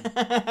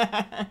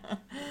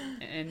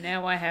 And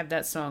now I have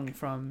that song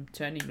from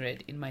Turning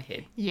Red in my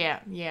head. Yeah.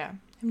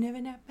 I'm never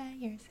not by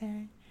your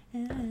side.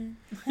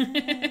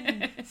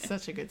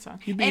 Such a good song.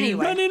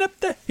 Anyway, running up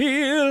the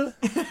hill.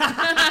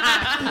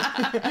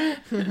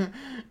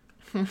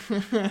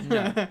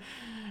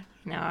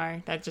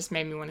 No, that just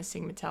made me want to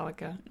sing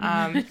Metallica. But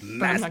I'm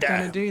not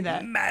going to do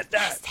that.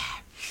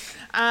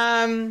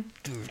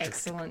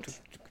 Excellent.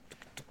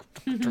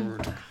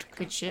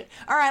 Good shit.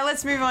 All right,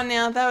 let's move on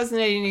now. That was the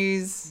Nerdy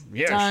News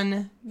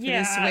done for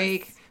this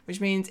week, which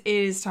means it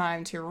is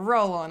time to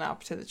roll on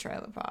up to the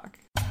trailer park.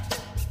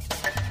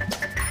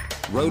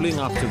 Rolling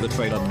up to the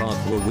trailer park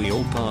where we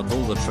all park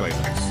all the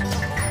trailers.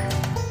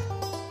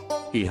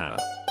 Yeehaw.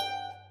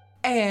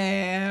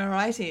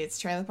 Alrighty, it's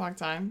trailer park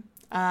time.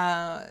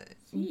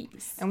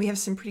 Yes. And we have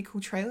some pretty cool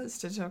trailers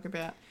to talk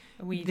about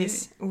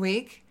this do.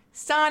 week.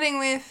 Starting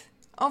with,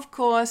 of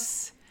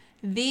course,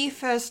 the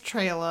first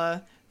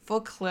trailer for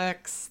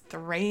Clerks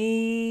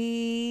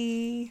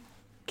 3.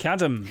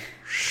 Count 'em.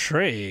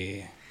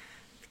 Shri.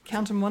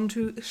 Count 'em 1,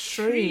 2,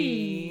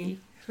 3.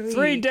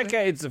 3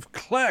 decades of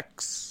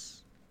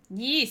Clerks.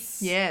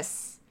 Yes.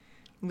 Yes,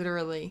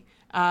 literally.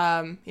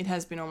 It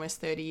has been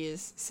almost 30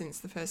 years since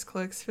the first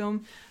Clerks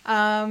film.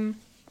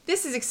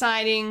 This is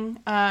exciting.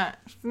 For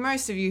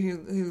most of you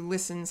who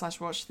listen /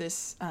 watch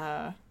this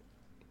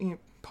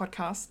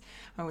podcast,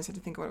 I always had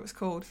to think of what it was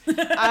called.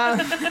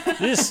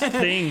 This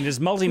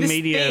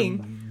multimedia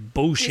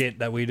bullshit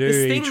that we do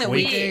each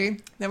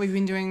week. That we've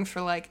been doing for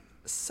like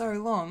so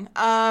long.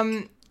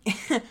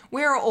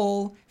 We're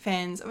all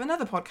fans of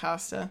another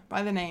podcaster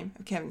by the name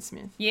of Kevin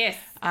Smith. Yes.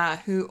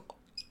 Who,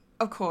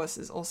 of course,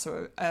 is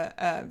also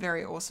a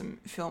very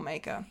awesome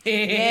filmmaker.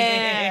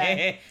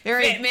 Yeah.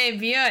 Fat Man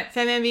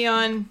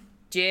Beyond.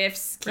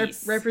 Jeff's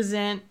Kiss.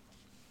 Represent.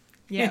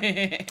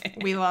 Yeah.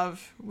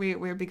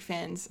 We're big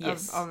fans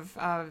of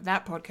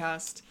that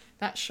podcast,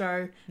 that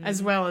show,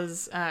 as well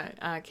as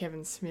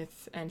Kevin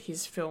Smith and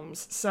his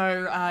films.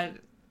 So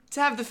to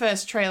have the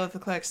first trailer for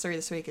Clerks 3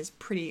 this week is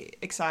pretty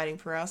exciting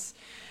for us.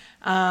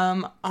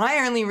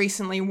 I only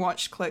recently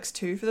watched Clerks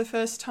 2 for the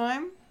first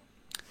time,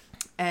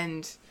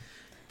 and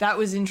that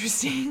was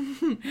interesting.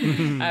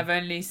 I've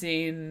only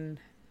seen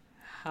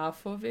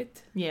half of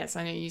it. Yes,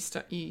 I know you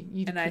stopped.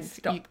 I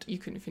stopped. You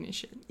couldn't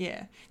finish it.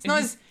 Yeah, it's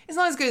not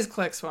as good as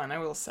Clerks 1, I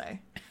will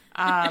say,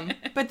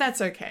 but that's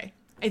okay.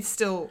 It's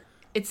still.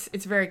 It's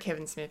very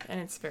Kevin Smith, and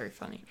it's very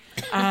funny.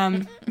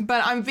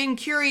 But I've been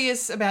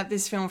curious about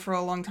this film for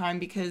a long time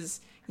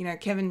because,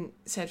 Kevin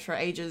said for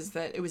ages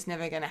that it was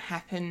never going to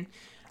happen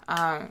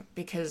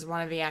because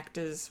one of the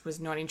actors was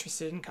not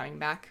interested in coming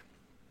back.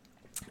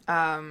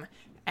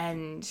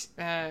 and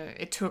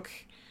it took,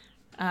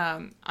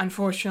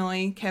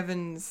 unfortunately,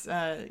 Kevin's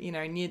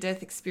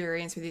near-death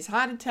experience with his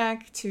heart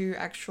attack to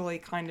actually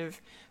kind of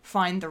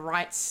find the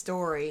right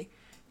story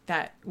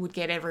that would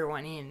get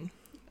everyone in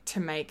to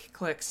make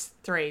Clerks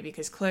 3,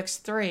 because Clerks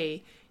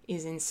 3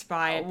 is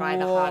inspired by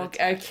the heart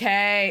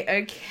attack.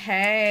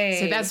 Okay.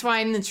 So that's why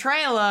in the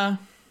trailer,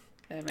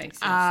 that makes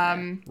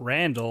sense.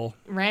 Randall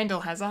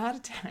has a heart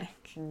attack.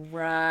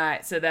 Right.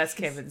 So that's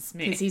Kevin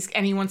Smith.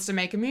 And he wants to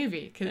make a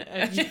movie.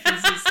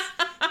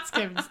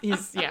 You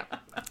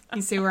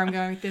see where I'm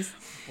going with this?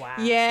 Wow.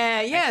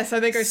 Yeah. So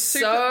they go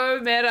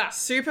so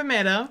super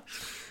meta.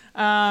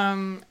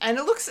 And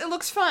it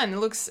looks fun. It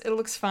looks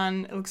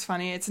fun. It looks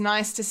funny. It's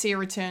nice to see a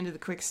return to the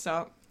quick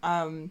stop.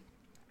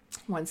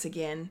 Once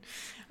again.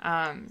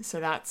 So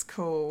that's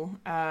cool.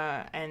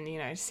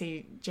 And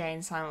see Jay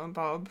and Silent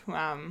Bob,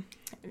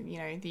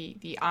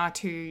 the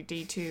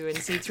R2D2 and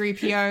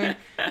C3PO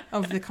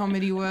of the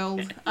comedy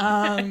world.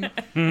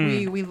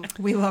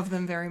 We love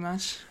them very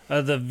much.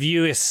 The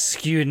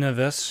View-esque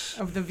universe.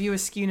 Of the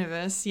View-esque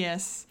universe,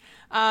 yes.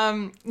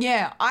 the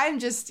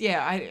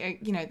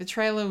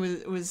trailer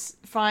was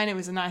fine. It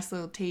was a nice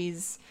little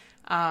tease.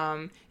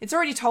 It's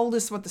already told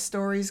us what the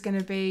story's going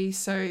to be,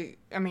 so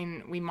I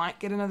mean, we might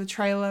get another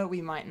trailer,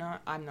 we might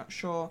not. I'm not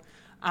sure.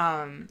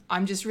 I'm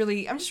just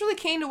really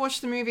keen to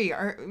watch the movie,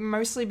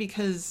 mostly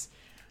because,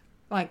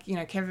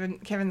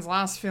 Kevin's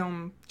last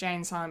film, Jay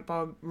and Silent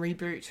Bob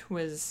Reboot,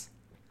 was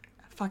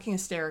fucking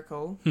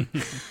hysterical.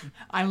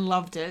 I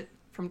loved it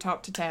from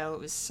top to tail. It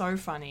was so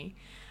funny.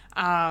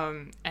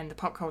 And the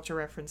pop culture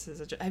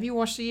references are have you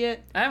watched it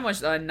yet? I haven't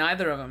watched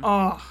neither of them.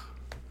 Oh,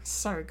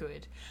 so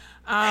good.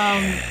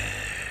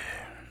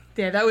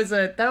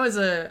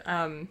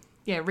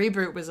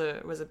 Reboot was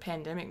a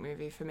pandemic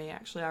movie for me,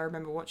 actually. I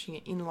remember watching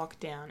it in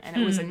lockdown, and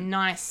it was a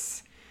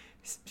nice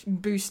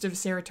boost of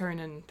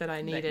serotonin that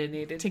I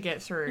needed to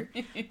get through.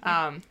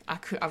 I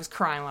was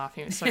crying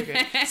laughing. It was so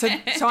good. So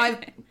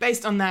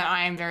based on that,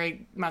 I am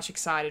very much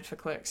excited for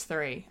Clerks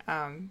 3.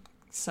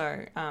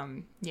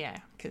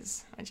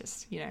 Because I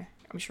just,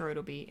 I'm sure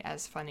it'll be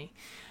as funny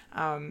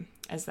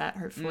as that,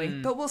 hopefully.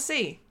 But we'll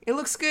see. It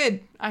looks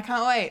good. I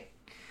can't wait.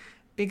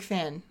 Big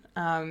fan.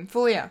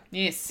 Fulia.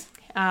 Yes.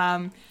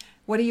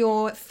 What are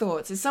your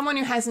thoughts? As someone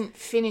who hasn't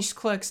finished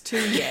Clerks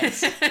 2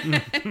 yet,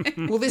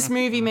 will this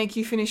movie make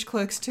you finish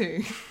Clerks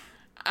 2?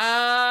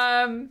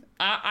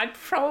 I'd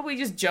probably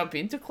just jump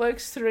into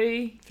Clerks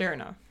 3. Fair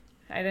enough.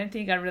 I don't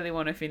think I really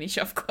want to finish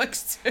off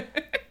Clerks 2.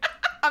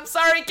 I'm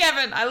sorry,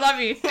 Kevin. I love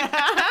you.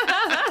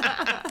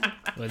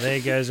 Well, there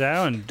goes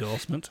our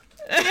endorsement.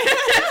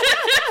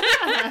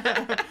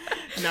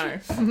 No.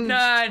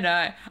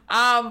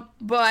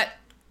 But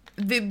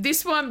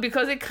this one,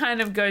 because it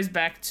kind of goes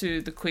back to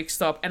the quick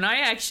stop, and I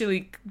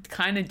actually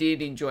kind of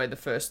did enjoy the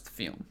first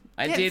film.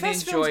 I did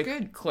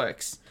enjoy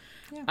Clerks.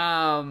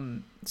 Yeah.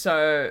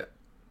 So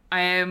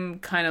I am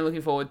kind of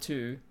looking forward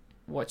to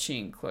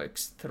watching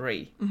Clerks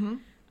 3. Mm-hmm.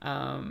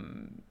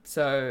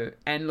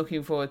 And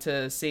looking forward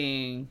to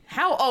seeing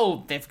how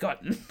old they've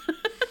gotten.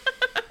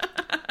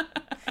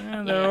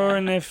 They're all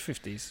in their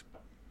 50s.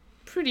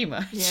 Pretty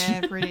much.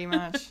 Yeah, pretty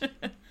much.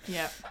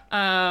 Yeah.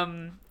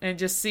 And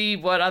just see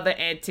what other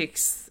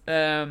antics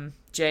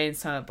Jay and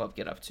Silent Bob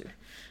get up to.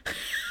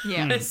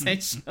 Yeah.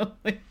 Essentially.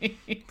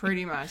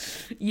 Pretty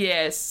much.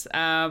 Yes.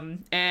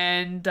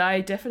 And I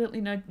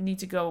definitely need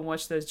to go and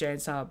watch those Jay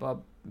and Silent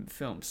Bob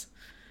films.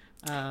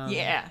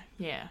 Yeah.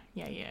 They're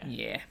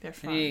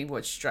fun. I need to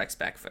watch Strikes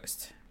Back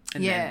first.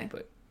 And then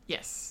Reboot.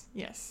 Yes.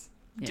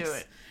 Do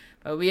it.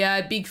 But we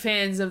are big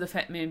fans of the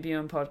Fat Man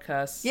Beyond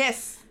podcast.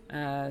 Yes.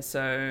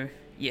 So,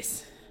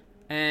 yes.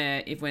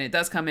 If when it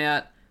does come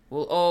out,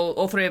 we'll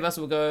all three of us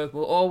will go.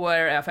 We'll all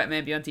wear our Fat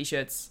Man Beyond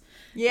t-shirts.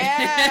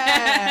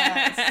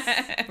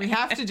 Yes. We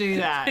have to do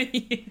that.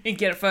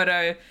 Get a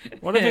photo.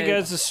 What if it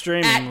goes to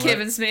streaming? At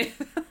Kevin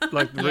Smith.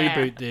 Like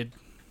Reboot did.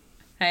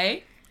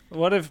 Hey?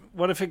 What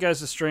if it goes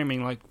to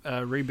streaming like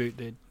Reboot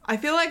did? I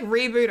feel like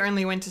Reboot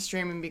only went to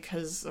streaming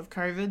because of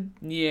COVID.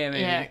 Yeah,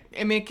 maybe. Yeah,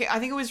 I mean, I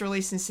think it was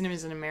released in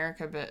cinemas in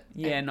America, but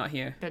not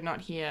here. But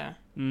not here.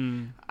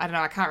 Mm. I don't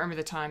know. I can't remember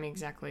the timing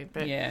exactly,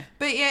 but yeah.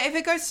 But yeah, if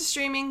it goes to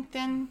streaming,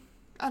 then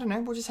I don't know.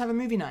 We'll just have a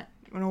movie night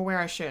and we'll wear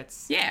our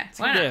shirts. Yeah,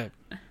 why not? Yeah.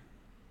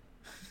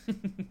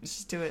 Let's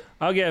just do it.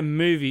 I'll get a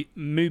movie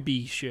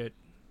shirt.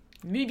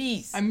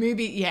 Movies. A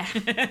movie, yeah.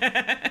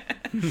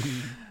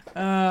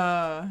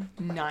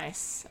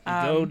 Nice.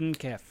 Golden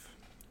calf.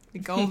 The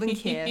golden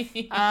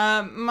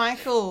calf.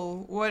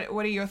 Michael,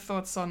 what are your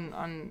thoughts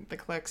on the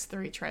Clerks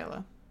 3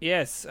 trailer?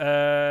 Yes,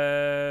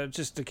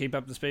 just to keep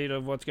up the speed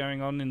of what's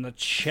going on in the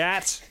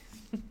chat.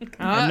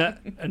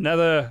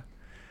 Another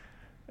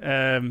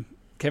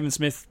Kevin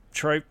Smith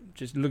trope,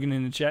 just looking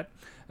in the chat.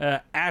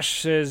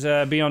 Ash says,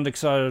 beyond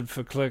excited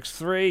for Clerks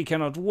 3,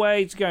 cannot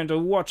wait, going to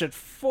watch it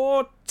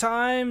 4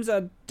 times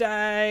a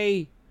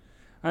day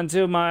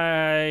until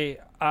my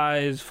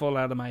eyes fall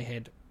out of my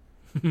head.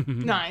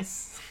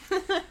 Nice.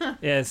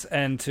 Yes,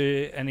 and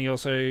he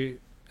also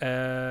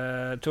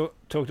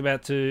talked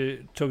about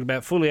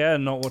Fulia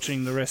and not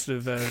watching the rest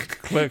of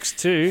Clerks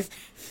 2.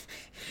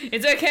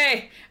 It's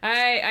okay.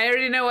 I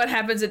already know what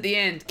happens at the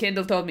end.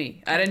 Kendall told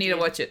me. I don't need to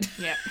watch it.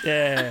 Yeah.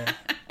 Yeah.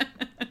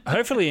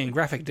 Hopefully in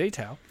graphic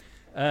detail.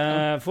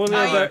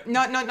 Fulia,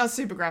 Not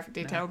super graphic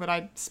detail, but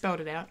I spelled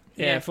it out.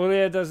 yeah,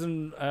 Fulia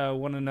doesn't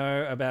want to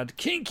know about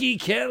Kinky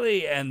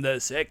Kelly and the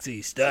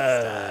sexy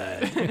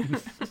stud.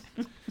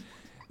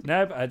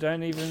 Nope, I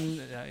don't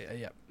even.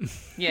 Yeah.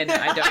 Yeah, no,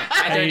 I don't.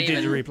 I don't You did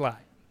even. reply.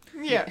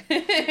 Yeah.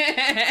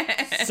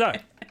 So,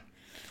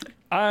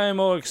 I'm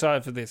all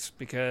excited for this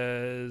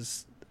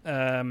because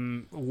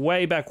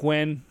way back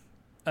when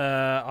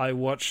I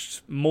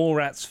watched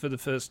Mallrats for the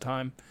first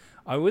time,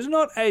 I was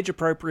not age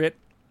appropriate.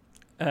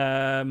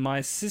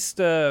 My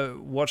sister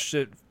watched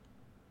it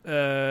at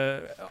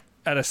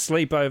a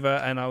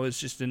sleepover, and I was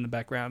just in the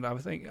background. I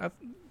think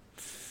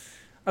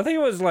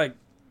it was like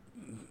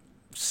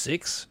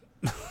 6,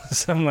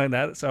 something like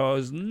that. So I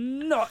was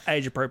not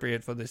age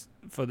appropriate for this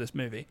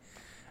movie.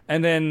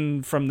 And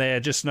then from there,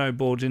 just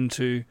snowballed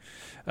into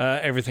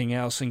everything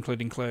else,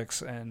 including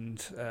Clerks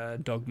and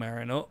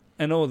Dogma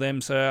and all them.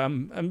 So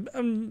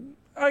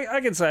I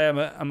can say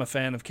I'm a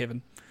fan of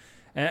Kevin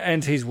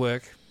and his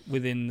work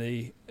within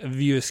the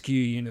View Askew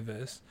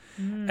universe.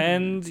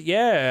 And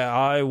yeah,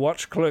 I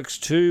watched Clerks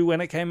 2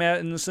 when it came out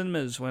in the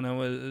cinemas when I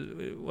was,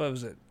 what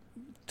was it,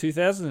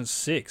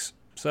 2006.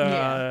 So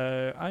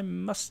Yeah. I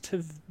must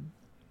have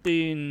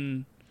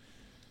been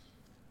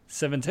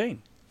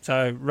 17.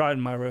 So right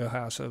in my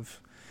wheelhouse of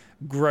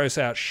gross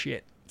out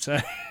shit. So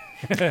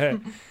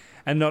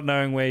and not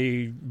knowing where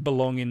you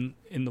belong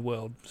in the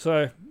world.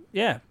 So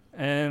yeah,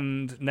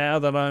 and now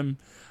that I'm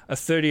a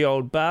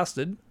 30-year-old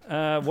bastard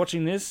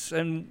watching this,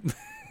 and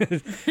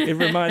it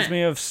reminds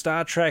me of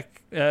Star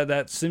Trek,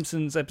 that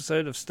Simpsons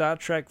episode of Star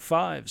Trek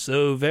 5.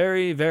 So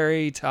very,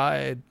 very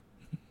tired.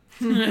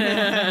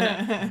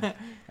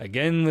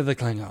 Again with the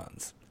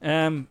Klingons.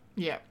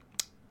 Yeah.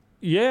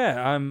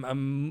 Yeah,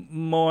 I'm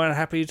more than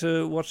happy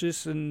to watch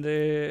this, and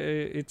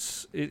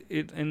it's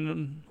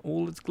in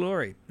all its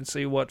glory, and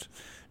see what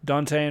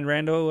Dante and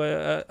Randall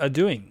are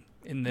doing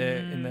in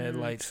their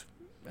late.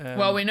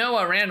 Well, we know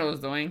what Randall's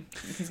doing.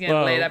 He's getting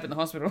laid up in the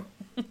hospital.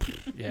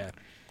 Yeah,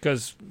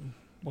 because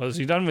what has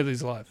he done with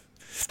his life?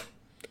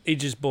 He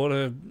just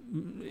bought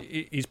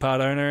he's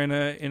part owner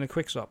in a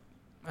Quick Stop,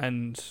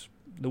 and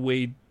the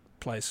weed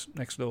place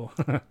next door.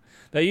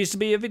 There used to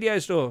be a video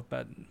store,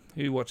 but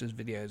who watches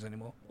videos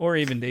anymore, or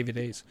even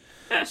DVDs?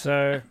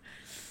 So,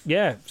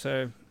 yeah.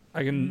 So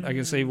I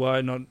can see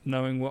why not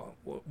knowing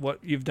what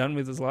you've done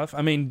with his life.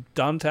 I mean,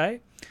 Dante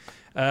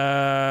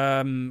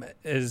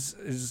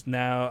is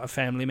now a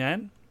family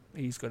man.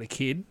 He's got a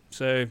kid,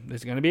 so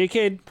there's going to be a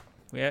kid.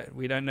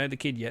 We don't know the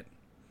kid yet.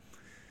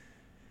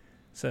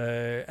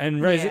 So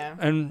and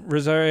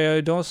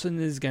Rosario Dawson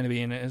is going to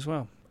be in it as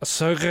well.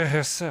 Ahsoka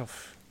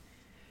herself.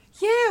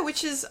 Yeah,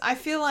 which is, I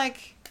feel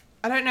like,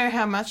 I don't know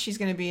how much she's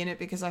going to be in it,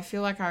 because I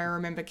feel like I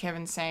remember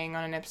Kevin saying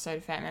on an episode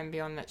of Fat Man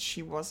Beyond that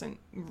she wasn't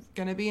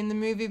going to be in the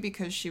movie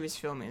because she was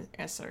filming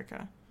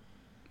Ahsoka.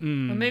 Well,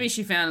 maybe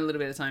she found a little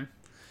bit of time.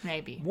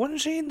 Maybe.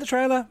 Wasn't she in the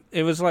trailer?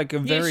 It was like a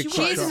very she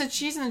quick was. shot.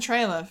 She's in the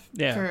trailer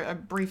Yeah. for a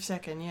brief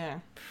second, yeah.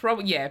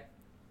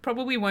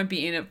 Probably won't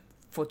be in it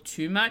for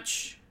too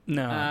much.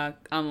 No.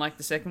 Unlike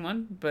the second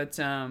one, but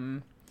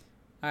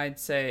I'd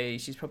say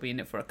she's probably in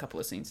it for a couple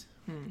of scenes.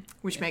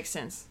 Which makes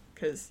sense,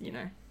 because, you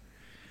know,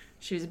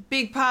 she was a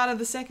big part of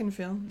the second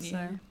film,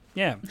 so...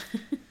 Yeah,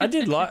 I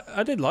did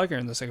like her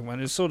in the second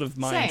one. It's sort of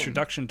my Same.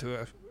 introduction to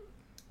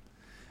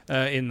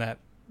her. In that,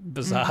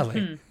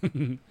 bizarrely,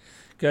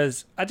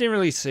 because I didn't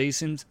really see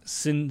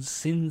Sin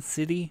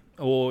City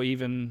or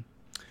even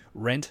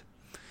Rent,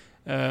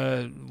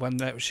 one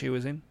that she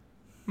was in.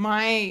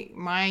 My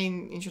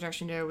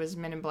introduction to her was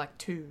Men in Black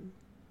 2.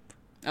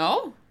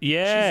 Oh?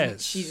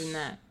 Yes, She's in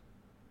that.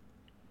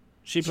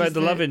 She played she's the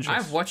the- love interest.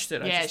 I've watched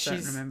it. I Yeah, just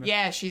don't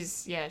remember.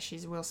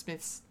 she's Will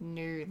Smith's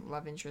new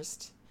love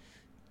interest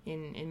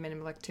in Men in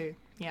Black 2.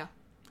 Yeah.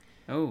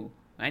 Oh,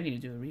 I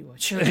need to do a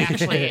rewatch.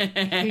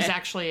 Who's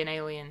actually an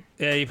alien.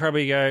 Yeah, you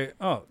probably go,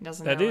 oh,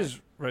 Doesn't that know is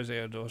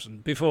Rosario Dawson,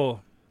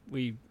 before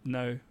we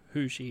know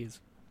who she is.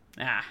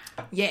 Ah.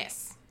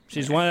 Yes.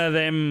 She's one of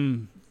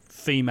them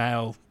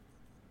female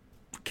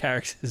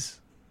characters.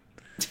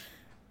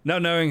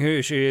 Not knowing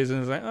who she is, and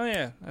it's like, oh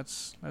yeah,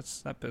 that's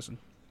that person.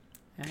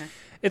 Uh-huh.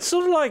 It's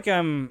sort of like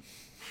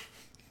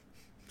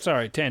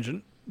sorry,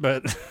 tangent,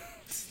 but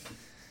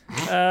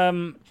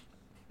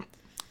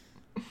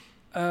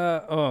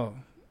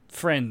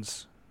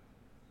Friends,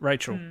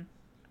 Rachel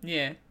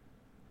Yeah.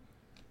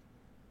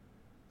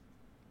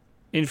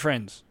 in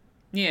Friends,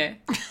 Yeah.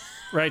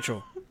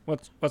 Rachel.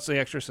 What's the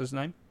actress's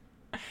name?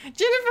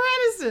 Jennifer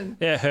Aniston.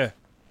 Yeah, her.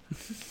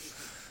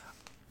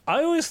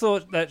 I always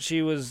thought that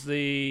she was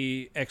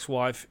the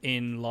ex-wife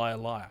in Liar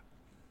Liar.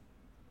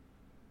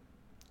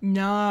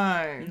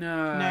 No,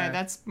 No.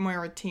 that's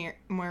Moira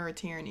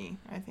Tierney.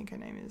 I think her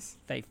name is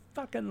They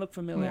fucking look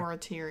familiar. Moira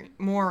Tierney.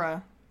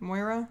 Moira.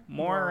 Moira.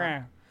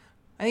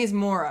 I think it's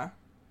Mora.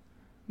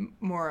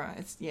 Mora.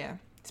 It's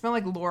Spelled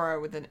like Laura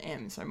with an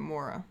M, so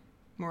Maura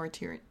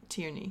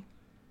Tierney.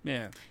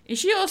 Yeah. Is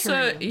she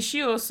also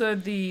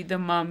Tyrion. the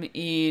mum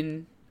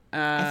in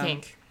I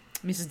think.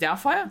 Mrs.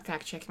 Doubtfire?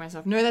 Fact checking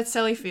myself. No, that's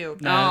Sally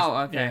Field. Oh,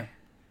 okay. Yeah.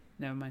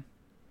 Never mind.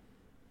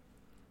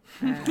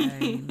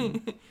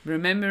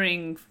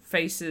 Remembering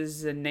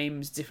faces and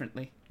names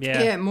differently.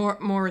 Yeah,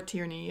 Maura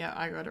Tierney. Yeah,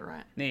 I got it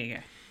right. There you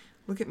go.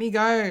 Look at me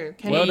go.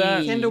 Well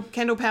done.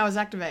 Kendall powers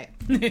activate.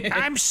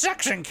 I'm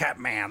Suction Cup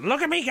Man.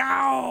 Look at me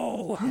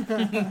go.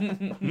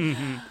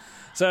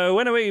 So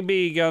when are we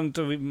be going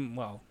to?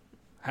 Well,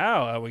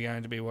 how are we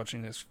going to be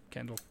watching this,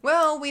 Kendall?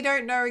 Well, we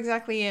don't know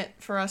exactly yet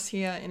for us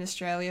here in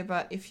Australia,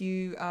 but if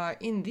you are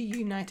in the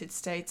United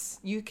States,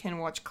 you can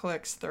watch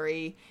Clerks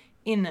 3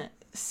 in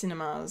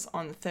cinemas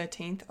on the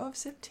 13th of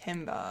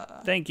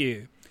September. Thank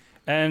you.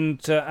 And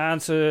to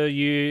answer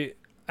you,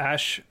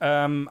 Ash,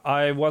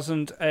 I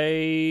wasn't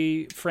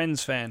a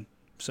Friends fan,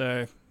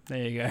 so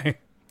there you go.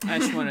 I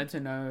just wanted to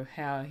know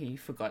how he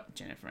forgot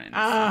Jennifer Aniston.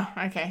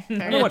 Ah, okay.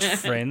 Fair I enough. watch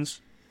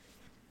Friends.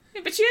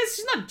 Yeah, but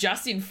she's not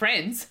just in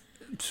Friends.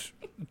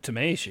 To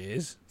me, she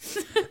is.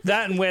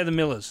 That and We're the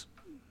Millers.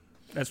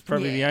 That's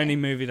probably the Yeah. only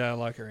movie that I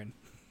like her in.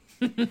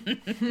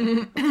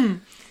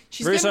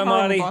 She's Bruce getting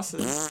horrible Almighty.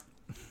 bosses.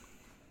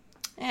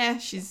 Yeah,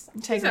 she's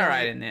She's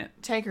alright in there.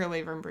 Take her or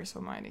leave her in Bruce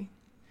Almighty.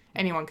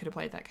 Anyone could have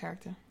played that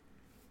character.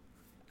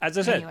 As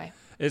I said, Anyway.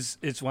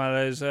 it's one of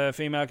those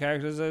female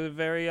characters that are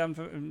very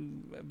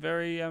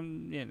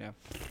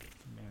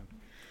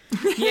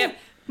Yep.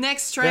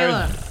 Next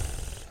trailer.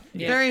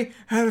 Yeah. Very.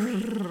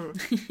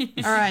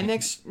 All right.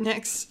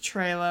 Next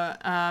trailer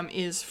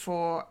is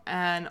for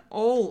an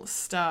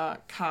all-star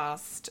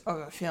cast of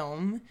a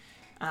film,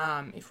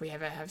 if we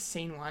ever have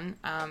seen one,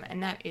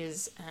 and that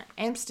is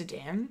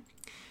Amsterdam.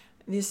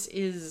 This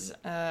is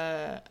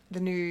the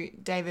new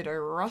David O.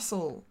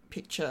 Russell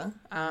picture,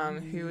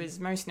 who is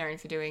most known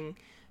for doing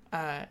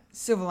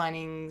Silver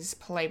Linings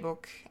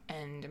Playbook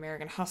and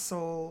American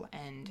Hustle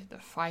and The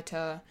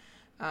Fighter.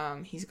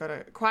 He's got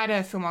quite a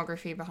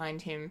filmography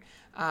behind him,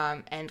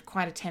 and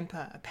quite a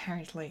temper,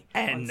 apparently.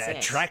 and on a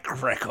set.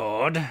 track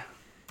record.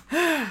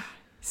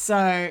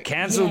 So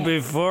Cancelled yeah.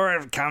 before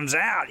it comes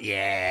out.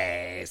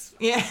 Yes.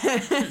 Yeah.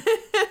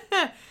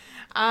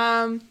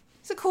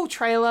 It's a cool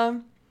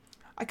trailer.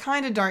 I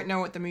kind of don't know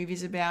what the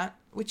movie's about,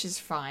 which is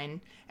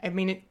fine. I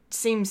mean, it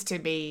seems to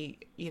be,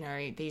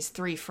 these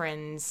three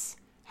friends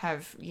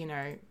have,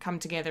 come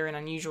together in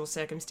unusual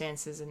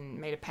circumstances and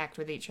made a pact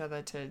with each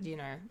other to,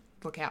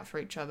 look out for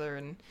each other,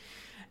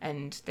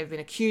 and they've been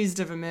accused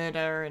of a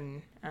murder,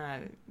 and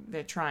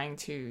they're trying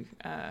to,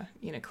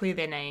 clear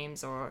their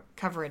names or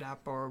cover it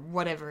up or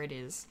whatever it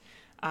is.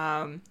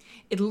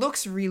 It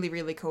looks really,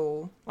 really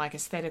cool, like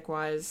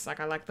aesthetic-wise.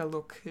 Like, I like the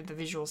look, the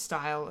visual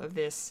style of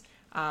this.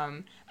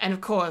 And of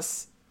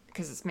course,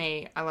 because it's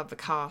me, I love the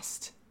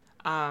cast.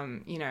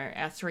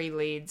 Our three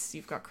leads,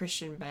 you've got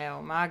Christian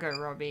Bale, Margot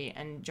Robbie,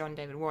 and John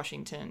David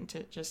Washington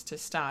to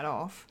start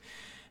off.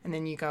 And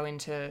then you go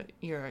into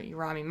your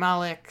Rami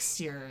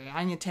Maleks, your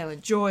Anya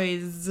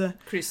Taylor-Joys,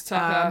 Chris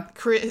Tucker.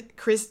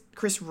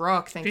 Chris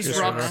Rock. Thank you Chris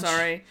very Rock, much.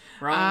 sorry.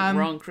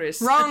 Wrong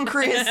Chris. Wrong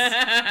Chris.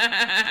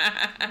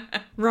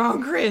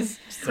 Wrong Chris.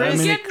 many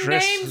You get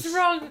Chris's. names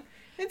wrong.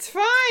 It's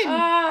fine.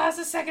 That's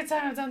the second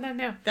time I've done that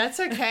now. That's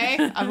okay.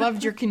 I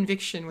loved your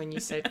conviction when you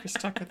said Chris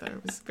Tucker, though.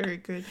 It was very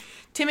good.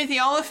 Timothy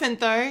Oliphant,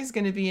 though, is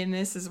going to be in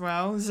this as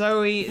well.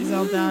 Zoe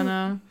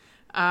Saldana,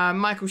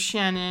 Michael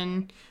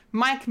Shannon,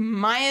 Mike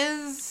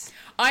Myers.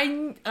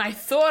 I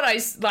thought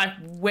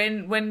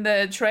when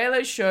the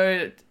trailer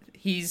showed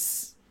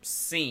his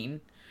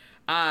scene,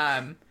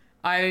 when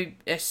I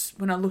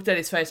looked at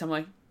his face, I'm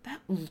like, that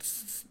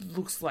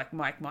looks like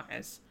Mike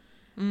Myers.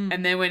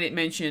 And then when it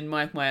mentioned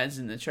Mike Myers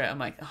in the trailer, I'm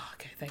like, oh,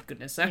 okay, thank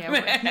goodness.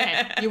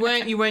 You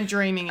weren't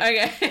dreaming it.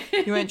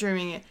 Okay. You weren't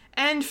dreaming it.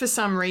 And for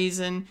some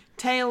reason,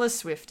 Taylor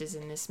Swift is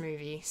in this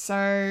movie.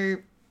 So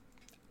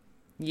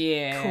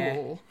Yeah.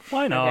 cool.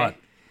 Why not? Okay.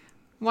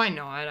 Why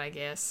not, I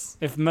guess.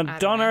 If I don't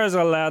Madonna know. is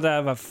allowed to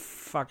have a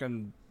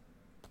fucking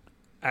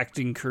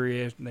acting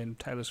career, then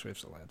Taylor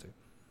Swift's allowed to.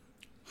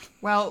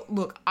 Well,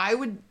 look, I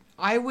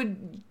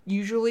would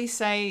usually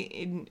say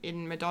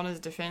in Madonna's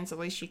defense, at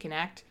least she can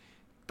act,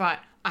 but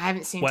I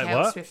haven't seen Wait,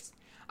 Taylor what? Swift.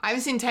 I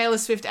haven't seen Taylor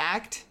Swift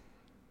act,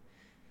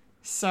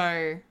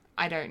 so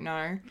I don't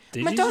know.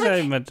 Did Madonna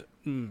you say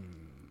can-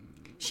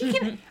 she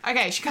can?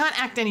 Okay, she can't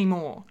act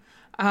anymore.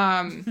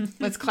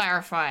 Let's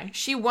clarify.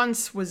 She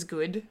once was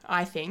good,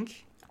 I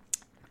think.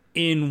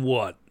 in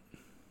what?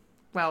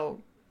 Well,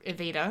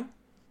 Evita.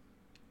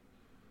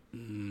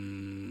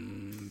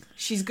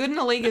 She's good in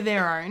A League of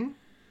Their Own.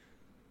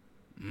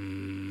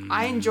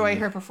 I enjoy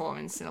her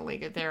performance in A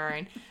League of Their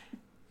Own.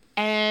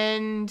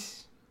 And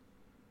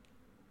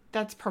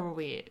that's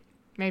probably it.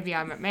 Maybe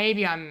I'm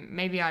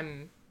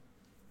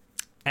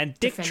And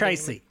Dick Defending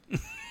Tracy.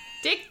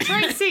 Dick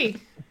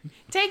Tracy.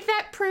 Take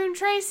that, Prune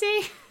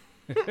Tracy.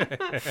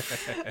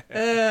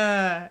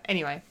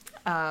 Anyway,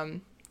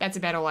 that's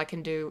about all I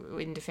can do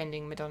in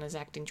defending Madonna's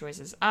acting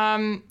choices.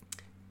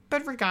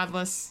 But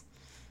regardless,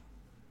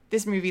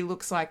 this movie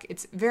looks like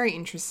it's very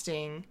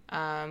interesting,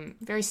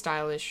 very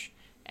stylish,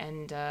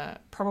 and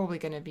probably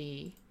going to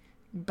be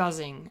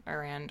buzzing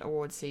around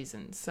award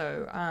season.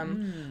 So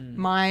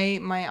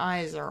my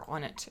eyes are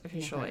on it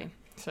officially. Okay.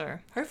 So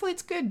hopefully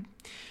it's good.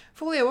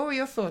 Fulia, what were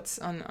your thoughts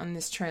on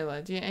this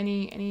trailer? Do you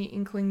any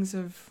inklings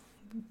of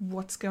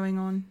what's going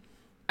on?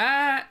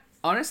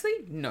 Honestly,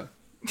 no.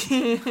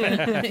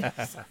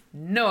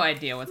 No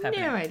idea what's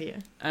happening. No idea.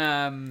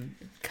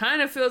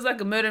 Kind of feels like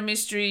a murder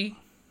mystery.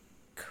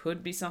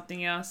 Could be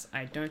something else.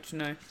 I don't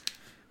know.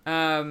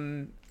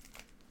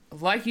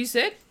 Like you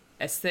said,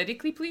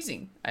 aesthetically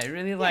pleasing. I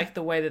really like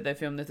the way that they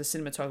filmed it. The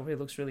cinematography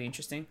looks really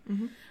interesting.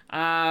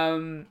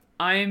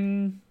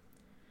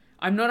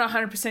 I'm not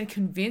 100%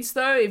 convinced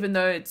though, even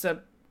though it's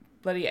a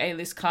bloody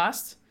A-list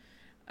cast.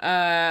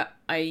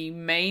 I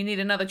may need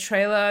another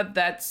trailer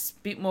that's a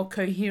bit more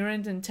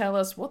coherent and tell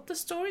us what the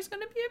story's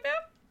going to be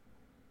about.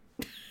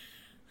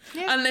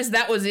 Yeah. Unless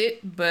that was it,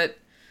 but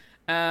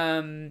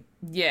but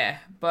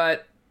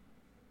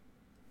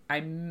I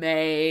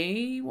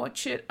may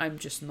watch it. I'm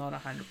just not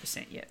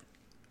 100% yet.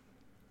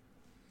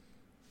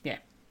 Yeah,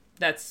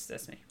 that's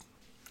me.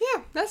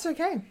 Yeah, that's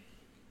okay.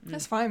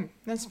 That's fine.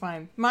 That's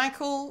fine.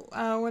 Michael,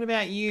 what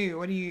about you?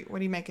 What do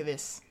you make of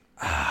this?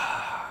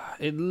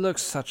 It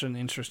looks such an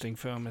interesting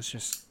film. It's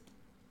just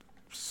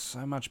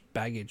so much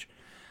baggage.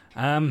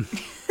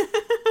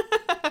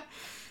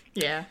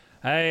 Yeah.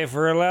 Hey, if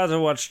we're allowed to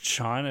watch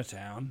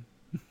Chinatown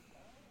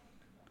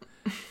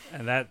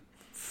and that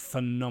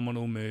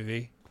phenomenal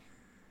movie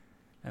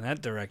and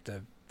that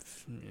director,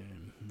 I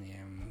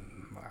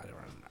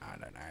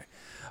don't know.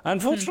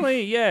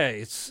 Unfortunately,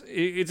 it's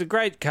a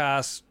great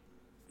cast.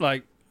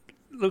 Like,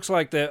 looks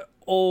like they're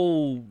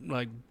all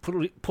like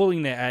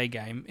pulling their A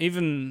game.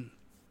 Even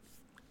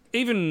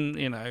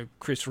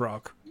Chris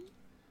Rock,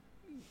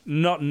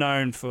 not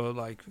known for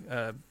like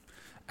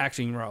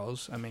acting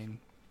roles. I mean,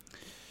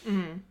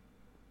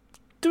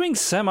 doing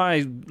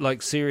semi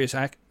like serious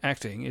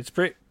acting. It's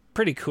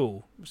pretty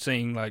cool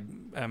seeing like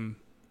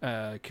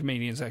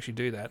comedians actually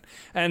do that,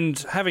 and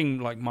having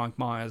like Mike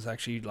Myers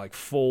actually like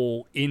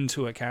fall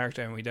into a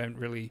character, and we don't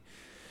really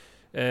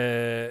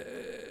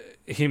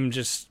him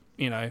just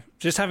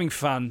having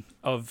fun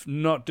of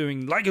not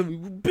doing like a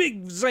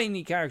big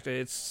zany character.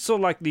 It's sort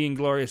of like the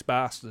Inglourious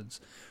Bastards,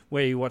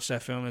 where you watch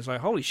that film and it's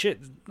like, holy shit,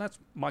 that's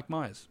Mike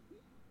Myers.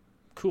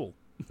 Cool.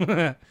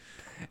 That's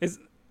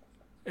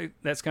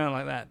kind of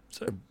like that.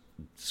 So,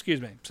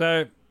 excuse me.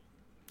 So,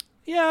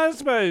 yeah, I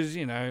suppose,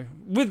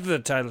 with the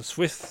Taylor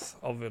Swift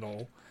of it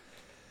all,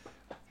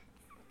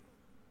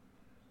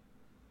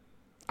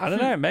 I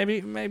don't know.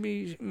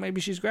 Maybe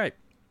she's great.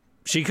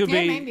 She could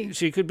be. Maybe.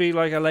 She could be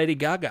like a Lady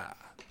Gaga.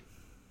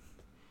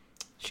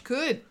 She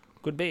could.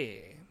 Could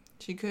be.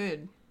 She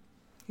could.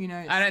 Who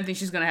knows? I don't think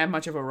she's going to have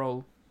much of a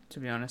role, to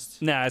be honest.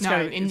 No, it's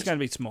going to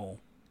be small.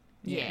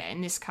 Yeah,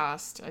 in this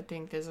cast, I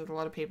think there's a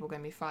lot of people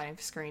going to be fighting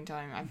for screen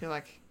time. I feel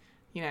like,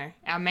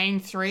 our main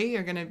three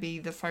are going to be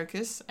the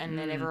focus, and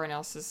then everyone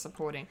else is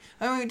supporting.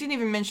 Oh, we didn't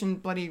even mention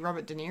bloody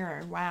Robert De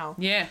Niro. Wow.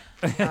 Yeah.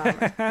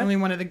 Only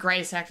one of the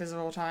greatest actors of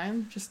all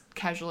time. Just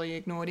casually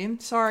ignored him.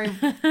 Sorry,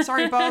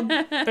 Bob.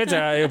 It's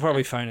he'll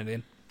probably phone it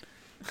in.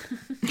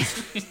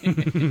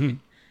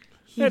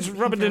 It's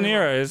Robert De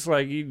Niro. It's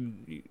like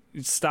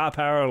star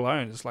power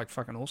alone. It's like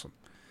fucking awesome.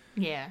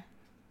 Yeah.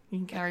 You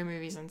can carry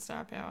movies on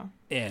star power.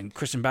 Yeah, and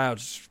Christian Bale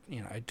just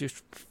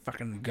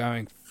fucking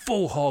going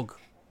full hog.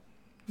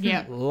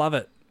 Yeah. Love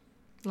it.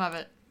 Love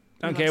it.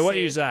 Don't care what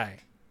you say.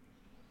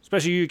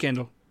 Especially you,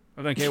 Kendall.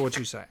 I don't care what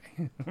you say.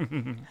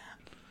 I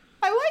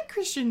like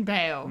Christian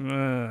Bale.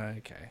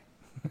 Okay.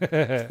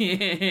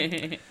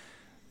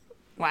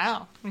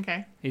 Wow.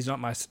 Okay. He's not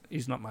my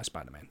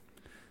Spider-Man.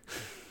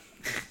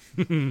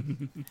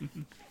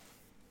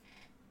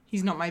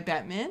 He's not my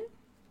Batman?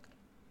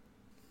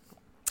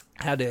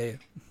 How dare you?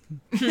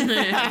 You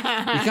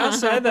can't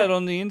say that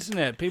on the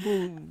internet.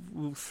 People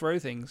will throw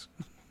things.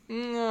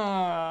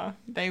 No,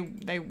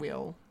 they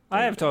will.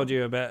 I have told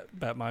you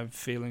about my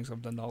feelings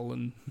of the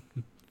Nolan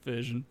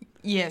version.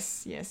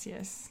 Yes.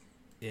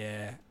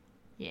 Yeah.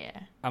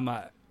 Yeah.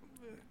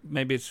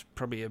 Maybe it's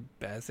probably a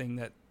bad thing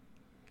that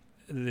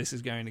this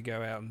is going to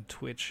go out on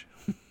Twitch.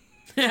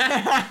 He's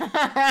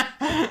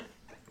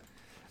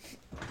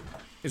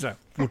like,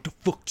 what the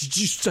fuck did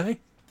you say?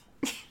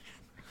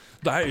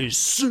 That is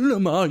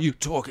cinema you're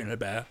talking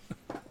about.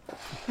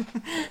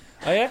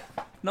 Oh yeah?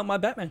 Not my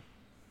Batman.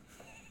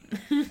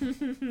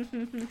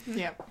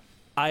 Yep.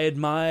 I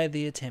admire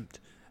the attempt.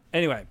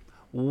 Anyway,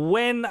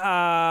 when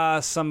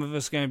are some of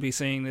us going to be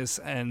seeing this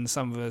and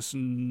some of us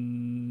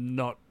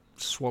not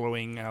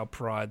swallowing our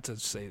pride to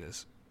see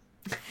this?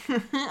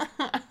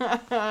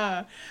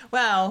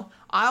 Well,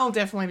 I'll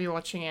definitely be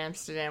watching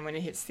Amsterdam when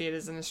it hits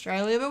theatres in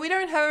Australia, but we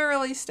don't have a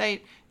release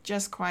date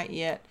just quite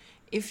yet.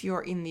 If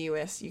you're in the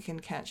US, you can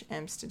catch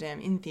Amsterdam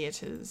in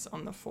theatres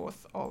on the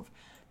 4th of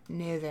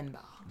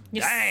November.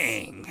 Yes.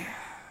 Dang! Yes.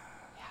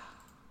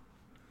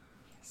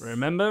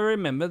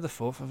 Remember the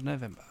 4th of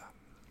November.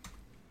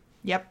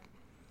 Yep.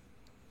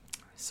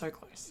 So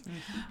close.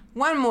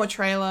 One more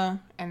trailer,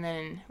 and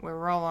then we'll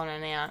roll on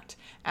and out.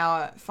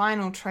 Our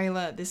final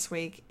trailer this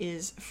week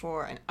is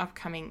for an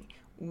upcoming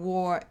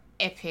war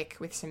epic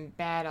with some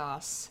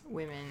badass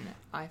women,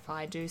 if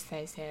I do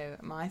say so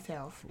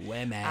myself.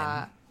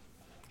 Women.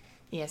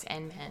 Yes,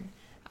 and men.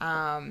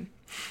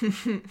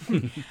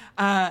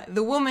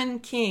 The Woman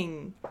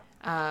King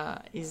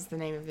is the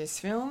name of this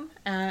film.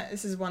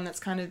 This is one that's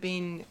kind of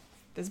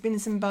there's been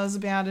some buzz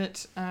about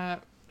it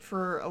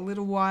for a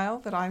little while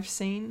that I've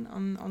seen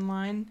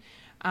online,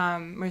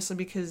 mostly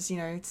because,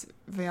 it's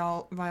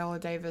Viola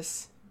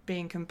Davis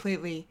being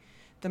completely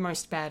the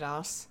most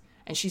badass,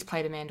 and she's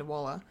played Amanda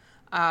Waller.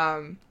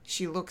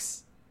 She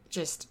looks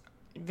just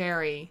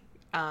very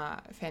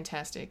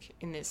fantastic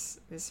in this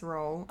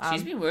role.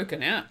 She's been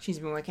working out. She's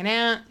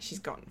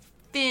gotten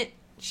fit.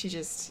 She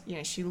just,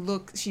 she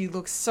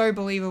looks so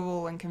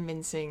believable and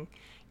convincing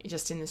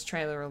just in this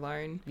trailer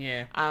alone.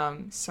 Yeah.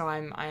 So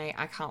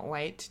I can't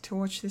wait to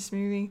watch this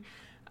movie.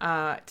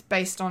 It's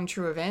based on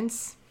true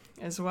events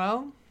as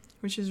well,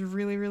 which is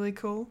really, really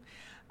cool.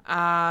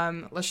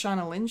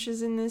 Lashana Lynch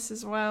is in this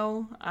as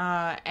well.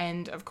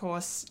 And of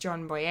course,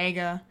 John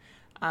Boyega.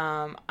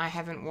 I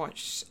hadn't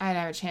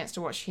had a chance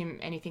to watch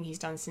anything he's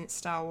done since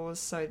Star Wars,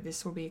 so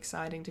this will be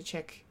exciting to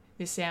check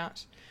this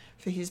out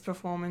for his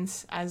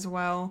performance as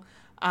well.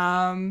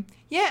 And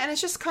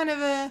it's just kind of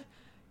a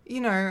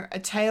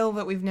tale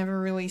that we've never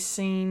really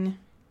seen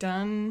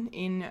done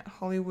in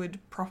Hollywood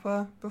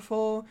proper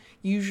before.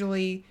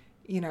 Usually,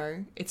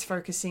 it's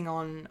focusing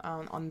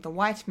on the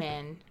white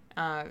man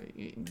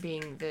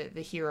being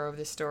the hero of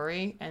the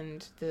story,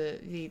 and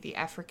the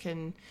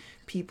African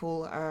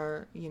people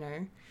are,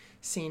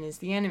 seen as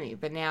the enemy.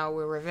 But now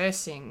we're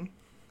reversing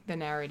the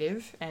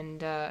narrative and,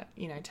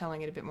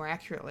 telling it a bit more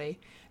accurately.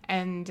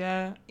 And,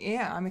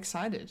 I'm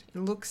excited. It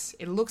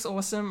looks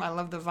awesome. I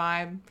love the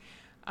vibe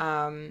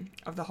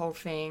of the whole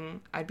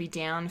thing. I'd be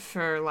down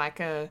for like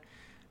a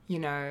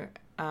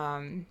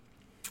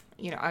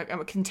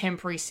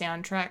contemporary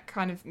soundtrack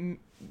kind of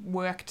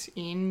worked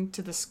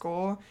into the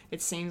score.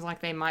 It seems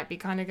like they might be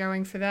kind of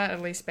going for that,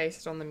 at least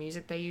based on the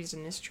music they used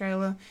in this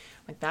trailer.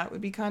 Like, that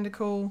would be kind of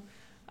cool.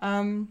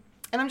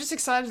 And I'm just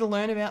excited to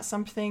learn about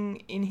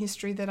something in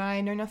history that I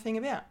know nothing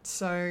about.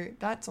 So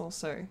that's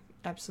also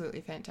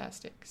absolutely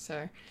fantastic.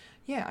 So,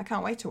 yeah, I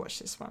can't wait to watch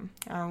this one.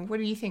 What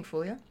do you think,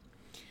 Fulia?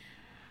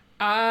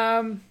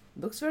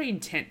 Looks very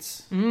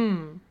intense.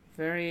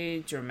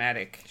 Very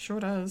dramatic.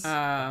 Sure does.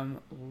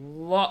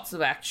 Lots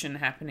of action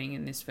happening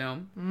in this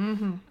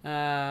film.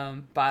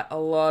 But a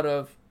lot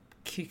of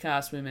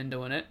kick-ass women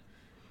doing it.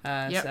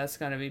 So that's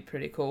going to be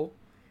pretty cool.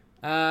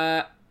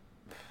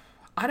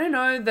 I don't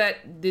know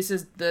that this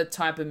is the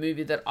type of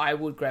movie that I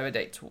would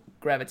gravitate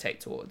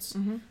towards.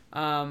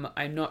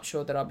 I'm not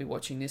sure that I'll be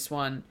watching this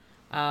one,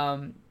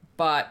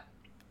 but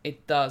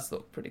it does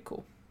look pretty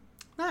cool.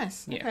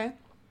 Nice. Yeah. Okay.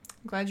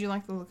 I'm glad you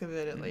like the look of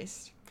it at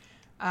least.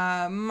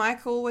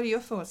 Michael, what are your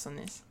thoughts on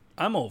this?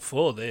 I'm all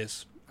for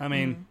this. I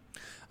mean,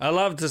 I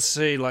love to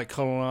see like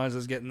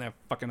colonizers getting their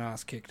fucking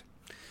ass kicked.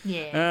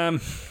 Yeah.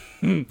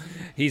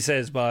 He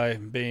says by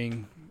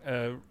being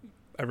a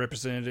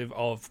representative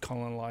of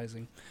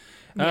colonizing.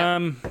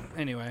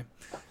 Anyway,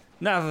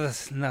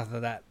 enough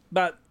of that.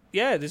 But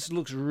yeah, this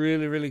looks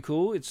really, really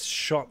cool. It's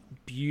shot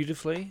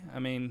beautifully. I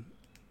mean,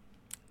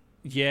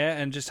 yeah,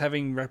 and just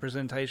having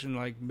representation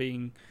like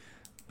being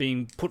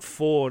put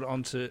forward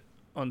onto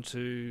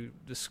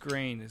the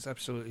screen is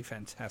absolutely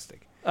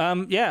fantastic.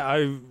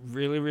 I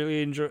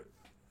really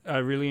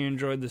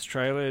enjoyed this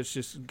trailer. It's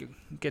just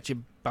get your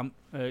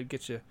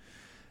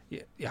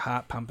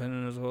heart pumping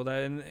and all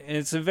that, and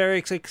it's a very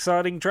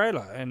exciting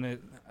trailer, and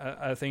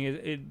I think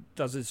it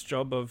does its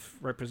job of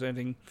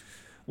representing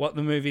what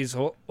the movie is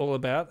all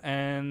about,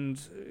 and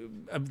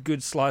a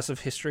good slice of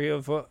history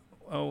of what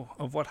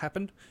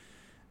happened,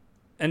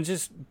 and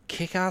just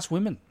kick-ass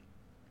women.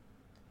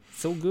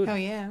 It's all good. Hell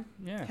yeah.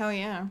 Yeah. Hell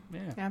yeah.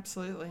 Yeah.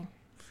 Absolutely.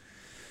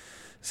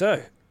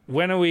 So,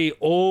 when are we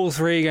all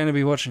three going to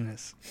be watching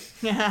this?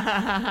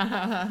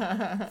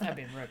 I've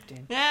been roped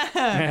in.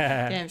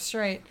 Damn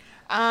straight.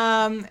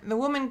 The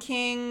Woman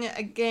King,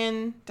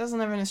 again, doesn't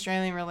have an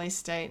Australian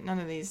release date. None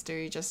of these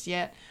do just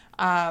yet.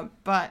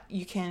 But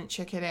you can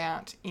check it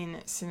out in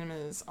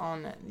cinemas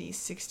on the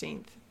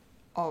 16th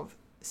of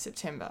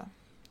September.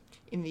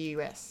 In the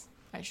US,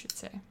 I should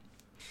say.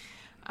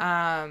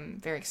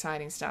 Very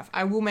exciting stuff.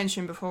 I will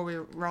mention before we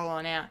roll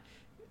on out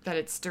that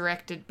it's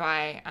directed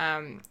by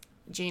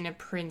Gina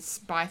Prince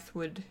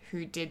Bythewood,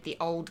 who did The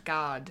Old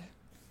Guard.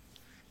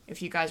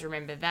 If you guys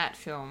remember that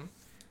film,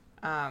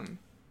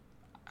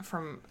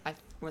 from I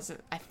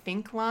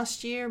think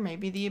last year,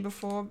 maybe the year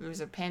before. It was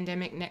a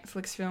pandemic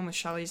Netflix film with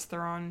Charlize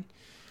Theron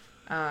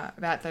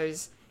about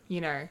those,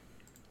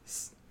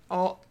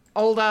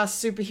 old ass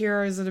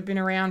superheroes that have been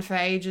around for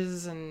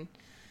ages and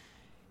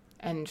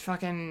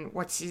fucking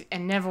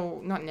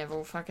not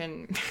Neville,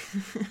 fucking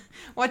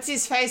what's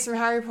his face from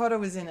Harry Potter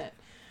was in it.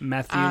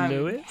 Matthew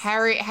Lewis?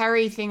 Harry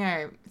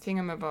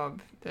Thingamabob,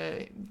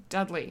 the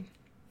Dudley.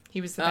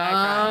 He was the bad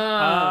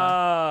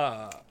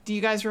guy. Do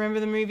you guys remember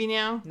the movie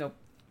now? Nope.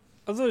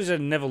 I thought you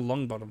said Neville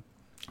Longbottom.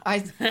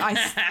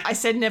 I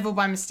said Neville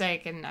by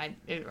mistake, and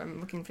I'm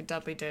looking for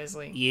Dudley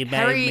Dursley. You made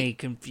Harry, me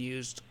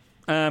confused.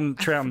 I've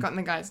Troughton. forgotten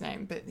the guy's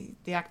name, but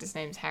the actor's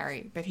name's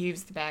Harry. But he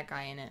was the bad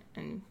guy in it,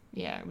 and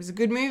yeah, it was a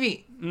good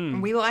movie.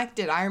 And we liked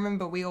it. I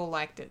remember we all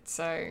liked it.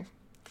 So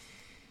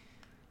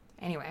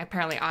anyway,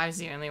 apparently I was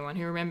the only one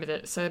who remembered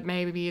it. So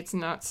maybe it's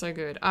not so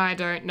good. I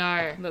don't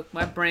know. Look,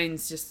 my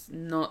brain's just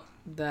not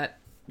that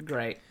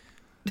great.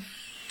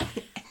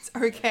 It's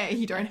okay.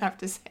 You don't have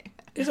to say that.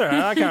 It's alright.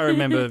 I can't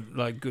remember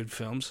like good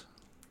films.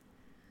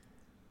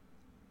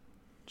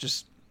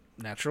 Just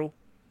natural.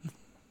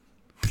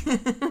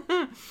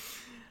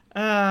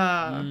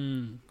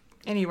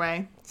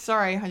 Anyway,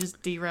 sorry, I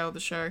just derailed the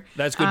show.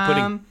 That's good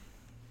pudding.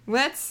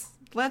 Let's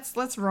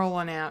roll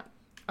on out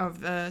of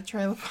the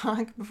trailer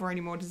park before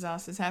any more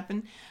disasters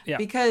happen. Yeah.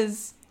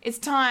 Because it's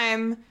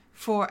time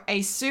for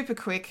a super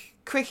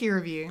quickie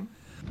review.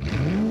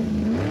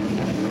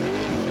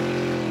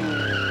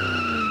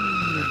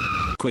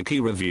 Quickie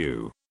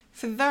review.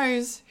 For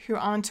those who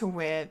aren't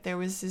aware, there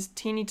was this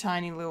teeny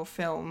tiny little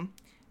film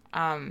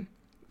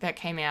that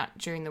came out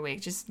during the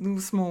week. Just a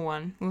little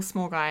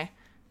small guy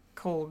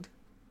called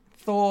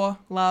Thor,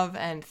 Love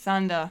and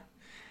Thunder.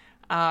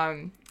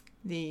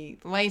 The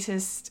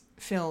latest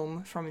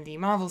film from the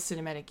Marvel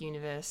Cinematic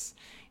Universe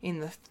in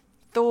the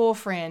Thor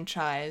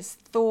franchise,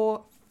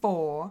 Thor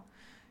 4,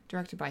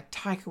 directed by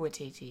Taika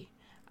Waititi.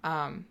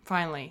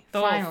 Finally.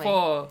 Thor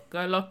 4,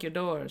 go lock your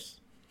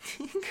doors.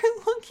 Go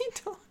lock your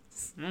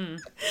doors. I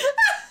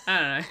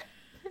don't know.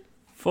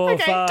 4,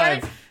 Okay, 5.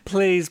 don't-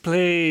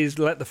 Please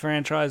let the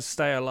franchise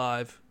stay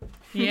alive.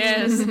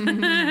 Yes.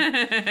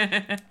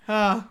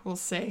 We'll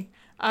see.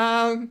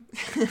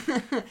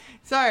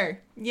 So,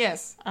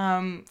 yes,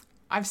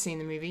 I've seen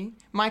the movie.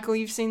 Michael,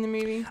 you've seen the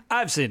movie?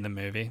 I've seen the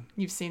movie.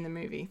 You've seen the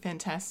movie.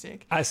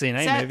 Fantastic. I've seen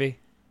a So- movie.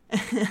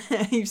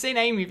 You've seen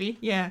a movie,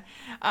 yeah.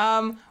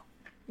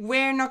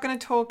 We're not going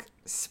to talk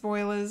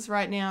spoilers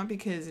right now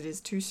because it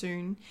is too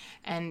soon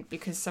and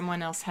because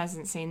someone else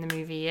hasn't seen the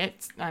movie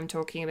yet. I'm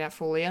talking about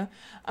Folia.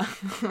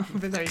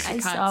 For those who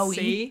can't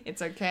see,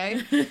 it's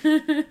okay.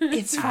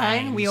 It's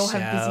fine. We all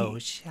have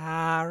busy...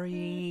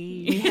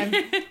 sorry.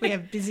 We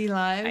have busy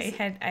lives.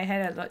 I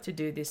had a lot to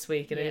do this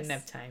week and I Yes. didn't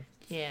have time.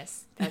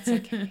 Yes, that's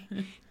okay.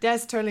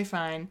 That's totally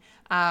fine.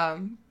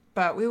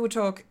 But we will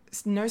talk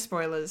no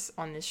spoilers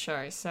on this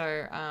show.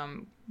 So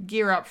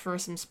gear up for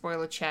some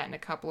spoiler chat in a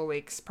couple of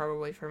weeks,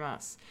 probably from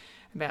us,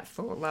 about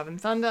Thor, Love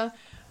and Thunder.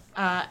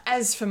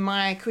 As for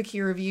my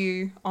quickie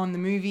review on the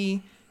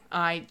movie,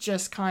 I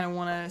just kind of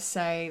want to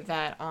say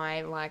that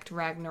I liked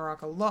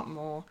Ragnarok a lot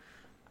more.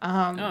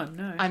 Oh,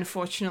 no.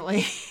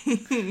 Unfortunately.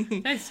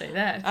 Don't say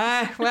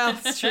that. Well,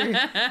 it's true.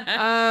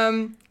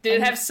 Did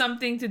it have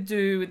something to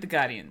do with the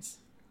Guardians?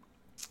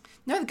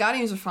 No, the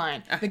Guardians were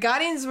fine. The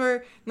Guardians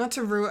were, not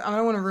to ruin, I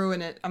don't want to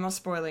ruin it. I'm not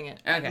spoiling it.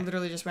 Okay. I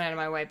literally just went out of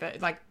my way.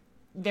 But, like,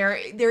 they're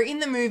in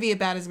the movie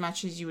about as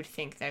much as you would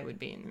think they would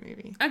be in the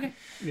movie. Okay.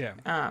 Yeah.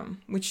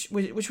 Which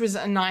was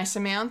a nice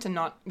amount and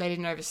they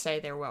didn't overstay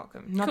their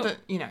welcome. Not Cool.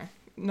 that,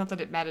 not that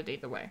it mattered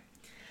either way.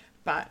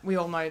 But we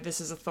all know this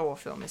is a Thor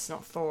film. It's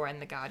not Thor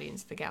and the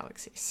Guardians of the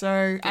Galaxy.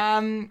 So,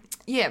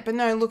 but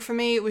no, look, for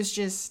me, it was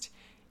just,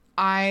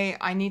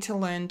 I need to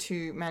learn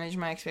to manage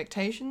my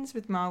expectations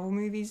with Marvel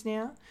movies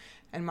now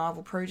and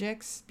Marvel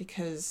projects,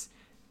 because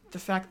the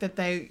fact that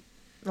the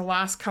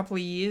last couple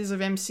of years of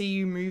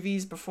MCU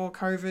movies before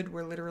COVID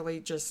were literally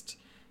just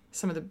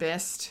some of the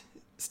best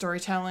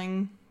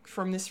storytelling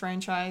from this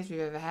franchise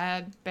we've ever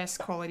had, best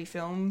quality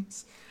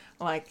films.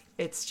 Like,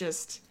 it's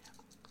just,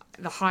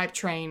 the hype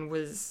train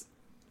was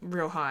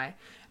real high.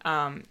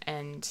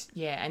 And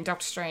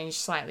Doctor Strange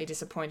slightly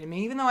disappointed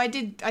me, even though I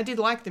did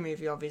like the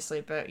movie,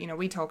 obviously, but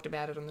we talked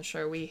about it on the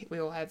show. We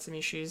all had some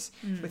issues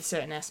with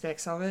certain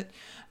aspects of it.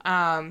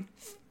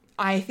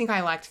 I think I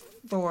liked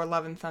Thor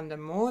Love and Thunder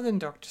more than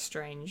Doctor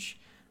Strange,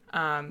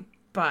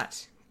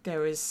 but there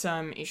was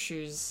some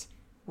issues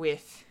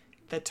with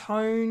the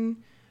tone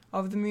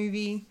of the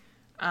movie,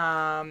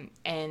 and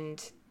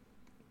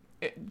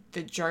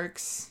the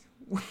jokes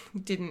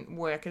didn't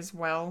work as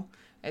well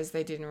as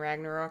they did in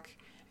Ragnarok,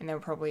 and they were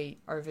probably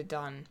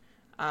overdone,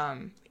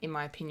 in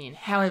my opinion.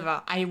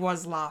 However, I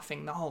was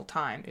laughing the whole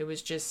time. There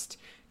was just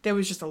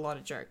a lot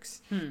of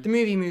jokes. The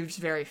movie moves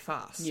very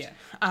fast. Yeah.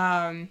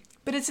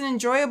 But it's an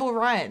enjoyable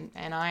ride,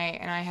 and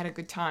I had a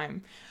good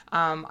time.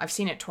 I've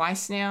seen it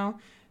twice now.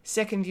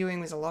 Second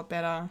viewing was a lot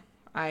better.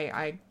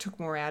 I took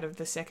more out of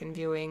the second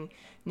viewing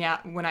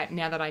now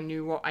that I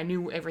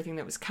knew everything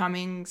that was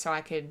coming, so I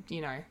could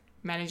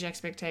manage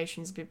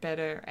expectations a bit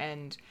better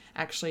and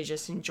actually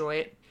just enjoy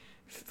it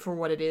for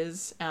what it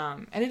is.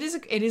 And it is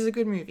a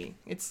good movie.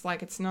 It's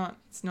not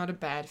a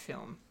bad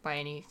film by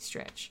any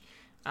stretch.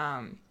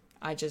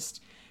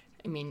 It's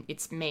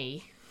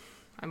me.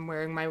 I'm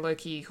wearing my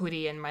Loki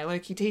hoodie and my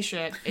Loki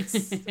t-shirt.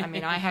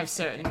 I have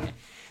certain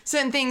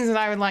things that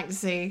I would like to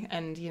see,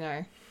 and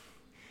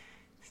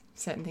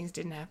certain things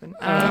didn't happen.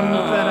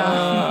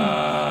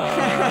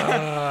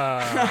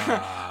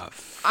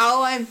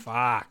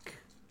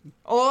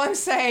 All I'm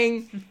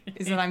saying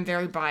is that I'm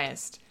very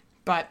biased.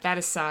 But that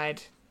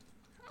aside,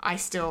 I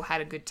still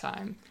had a good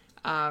time.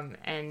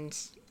 And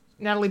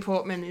Natalie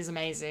Portman is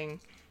amazing.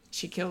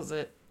 She kills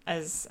it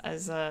as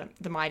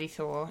the mighty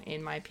Thor,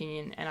 in my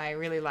opinion. And I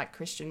really like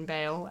Christian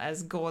Bale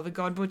as Gore the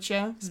God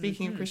Butcher.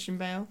 Speaking of Christian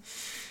Bale,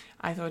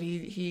 I thought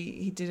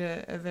he did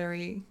a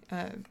very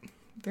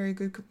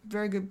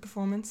good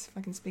performance, if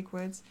I can speak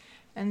words.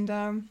 And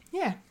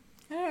yeah,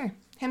 I don't know.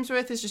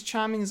 Hemsworth is just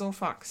charming as all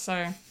fuck.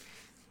 So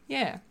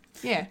yeah,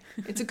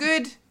 it's a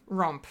good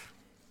romp.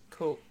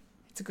 Cool.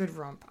 It's a good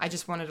romp. I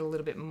just wanted a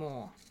little bit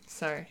more.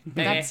 So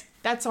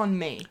that's on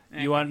me.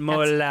 You want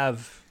more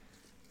love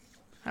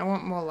I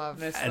want more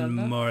love. and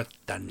more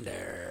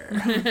thunder.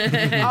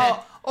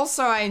 Oh,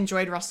 also I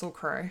enjoyed Russell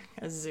Crowe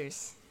as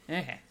Zeus.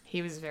 Okay.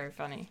 He was very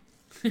funny.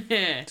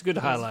 It's a good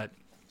highlight.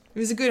 It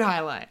was a good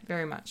highlight,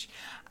 very much.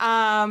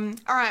 All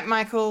right,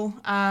 Michael.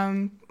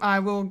 I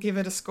will give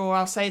it a score.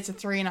 I'll say it's a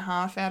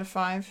 3.5 out of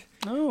 5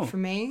 for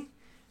me.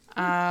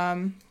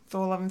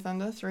 Thor: Love and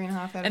Thunder, 3.5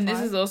 out of 5. And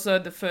this is also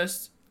the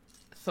first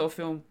Thor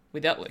film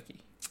without Loki.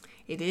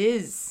 It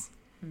is.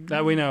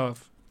 That we know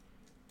of.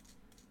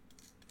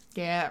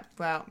 Yeah.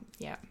 Well,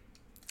 yeah.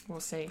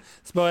 We'll see.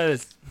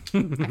 Spoilers.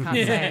 I can't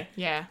say.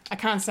 Yeah, I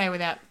can't say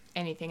without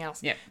anything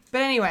else. Yeah.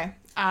 But anyway,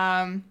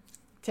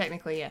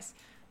 technically yes.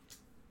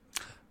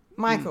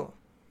 Michael.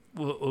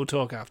 We'll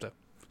talk after.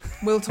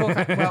 We'll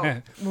talk.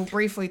 Well, we'll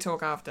briefly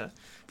talk after.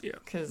 Yeah.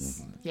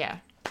 Because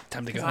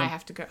Time to go I home.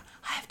 have to go.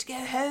 I have to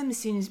go home as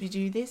soon as we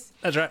do this.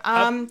 That's right.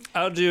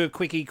 I'll do a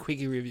quickie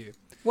review.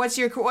 What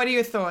are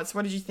your thoughts?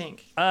 What did you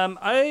think?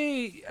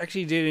 I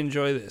actually did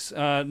enjoy this.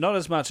 Not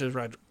as much as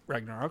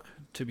Ragnarok,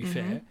 to be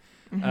fair.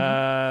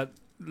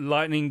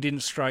 Lightning didn't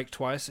strike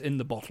twice in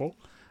the bottle.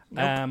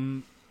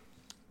 Nope.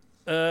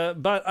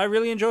 But I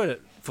really enjoyed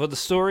it. For the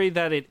story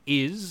that it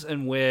is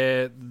and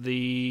where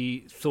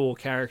the Thor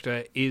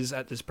character is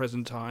at this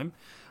present time,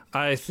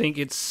 I think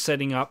it's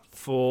setting up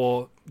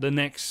for the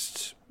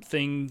next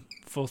thing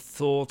for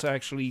Thor to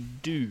actually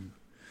do.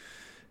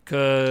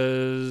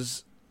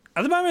 Because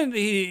at the moment,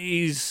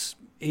 his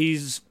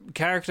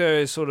character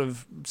is sort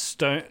of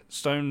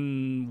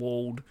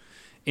stonewalled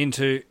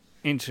into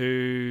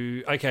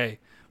okay,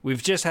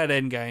 we've just had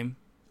Endgame,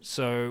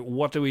 so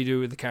what do we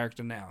do with the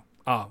character now?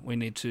 We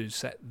need to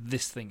set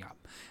this thing up.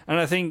 And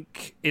I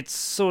think it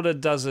sort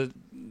of does it.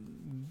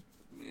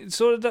 It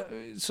sort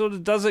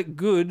of does it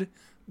good,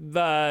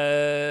 but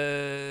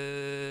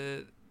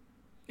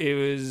it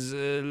was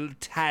a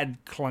tad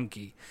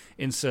clunky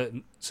in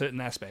certain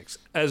aspects,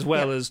 as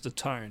well as the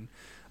tone.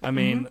 I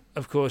mean,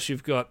 of course,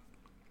 you've got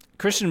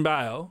Christian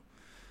Bale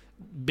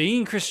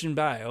being Christian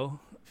Bale,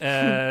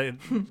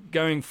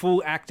 going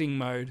full acting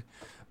mode.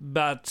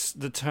 But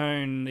the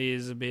tone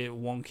is a bit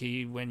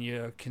wonky when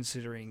you're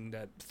considering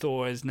that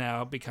Thor has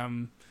now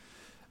become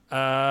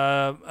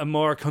a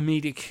more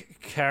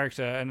comedic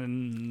character,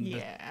 and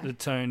the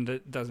tone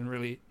that doesn't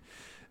really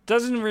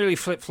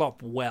flip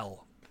flop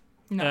well.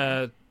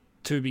 No.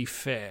 To be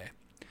fair,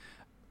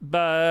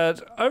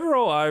 but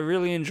overall, I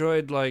really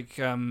enjoyed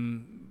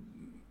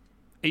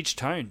each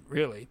tone.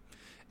 Really,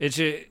 it's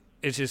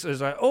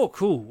like, oh,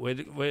 cool.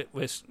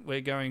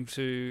 We're going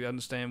to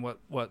understand what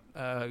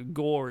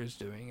Gore is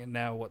doing, and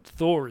now what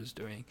Thor is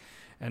doing,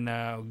 and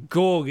now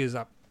Gorg is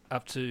up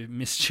to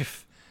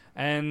mischief,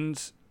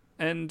 and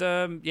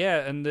the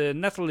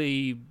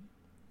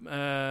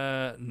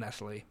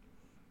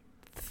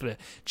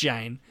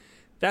Jane,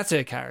 that's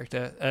her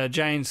character.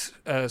 Jane's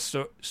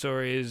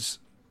story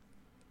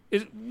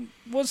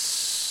was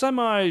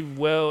semi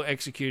well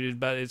executed,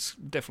 but it's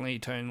definitely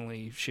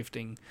tonally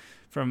shifting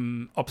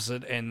from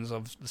opposite ends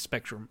of the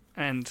spectrum,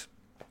 and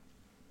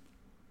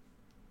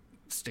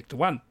stick to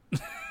one.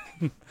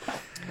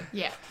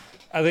 Yeah.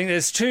 I think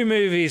there's two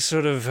movies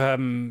sort of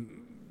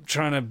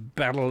trying to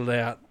battle it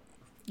out,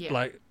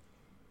 like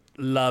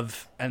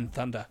Love and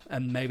Thunder,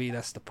 and maybe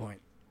that's the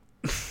point.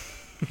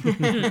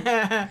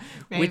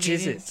 Which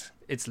is it?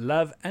 It's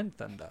Love and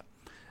Thunder.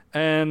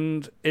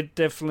 And it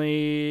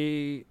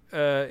definitely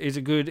is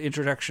a good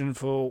introduction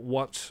for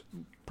what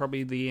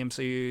probably the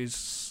MCU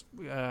is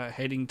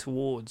heading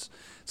towards.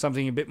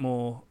 Something a bit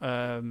more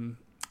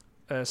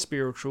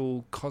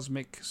spiritual,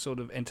 cosmic sort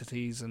of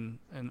entities and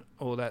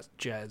all that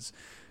jazz.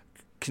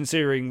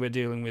 Considering we're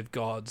dealing with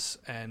gods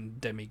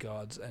and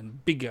demigods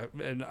and bigger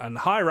and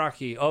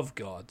hierarchy of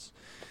gods.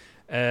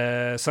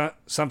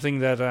 Something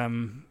that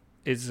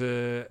is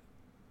a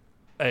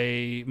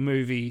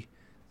movie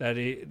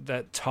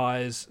that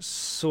ties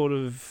sort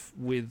of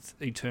with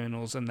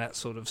Eternals and that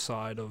sort of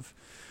side of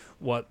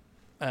what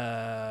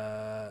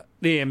the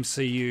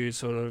MCU is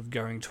sort of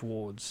going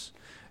towards.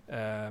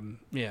 Not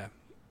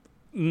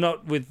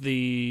with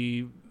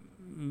the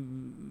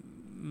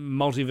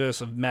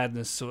multiverse of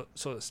madness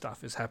sort of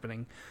stuff is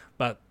happening,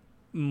 but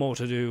more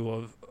to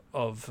do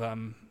of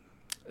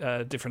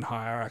different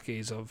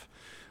hierarchies of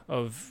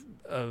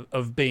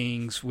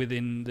beings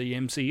within the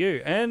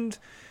MCU. And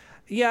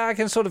yeah, I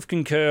can sort of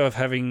concur of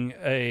having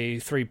a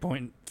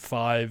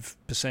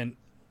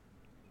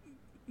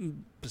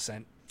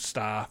 3.5%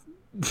 star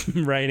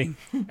rating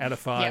out of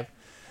 5. Yep.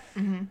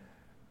 Mm-hmm.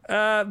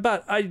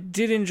 But I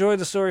did enjoy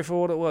the story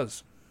for what it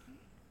was.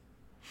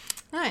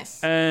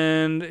 Nice.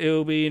 And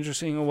it'll be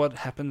interesting on what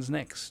happens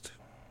next.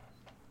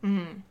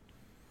 Mm.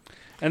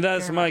 And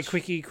that's Very my much.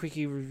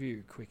 quickie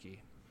review.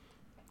 Quickie.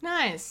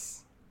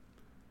 Nice.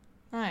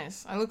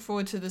 Nice. I look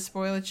forward to the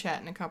spoiler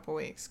chat in a couple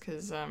weeks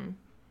because,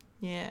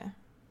 yeah,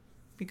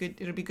 be good.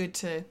 It'll be good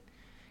to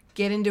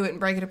get into it and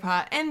break it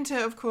apart, and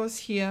to, of course,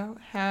 hear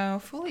how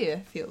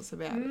Fulia feels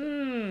about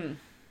it.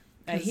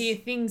 I hear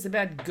things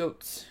about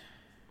goats.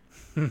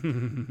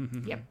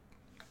 Yep,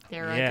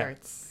 there are Yeah.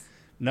 goats.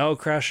 No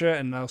Crusher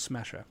and no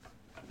Smasher.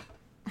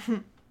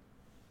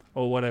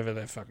 Or whatever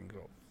they're fucking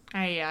called.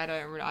 Yeah, I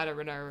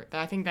don't know.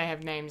 I think they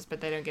have names,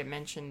 but they don't get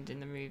mentioned in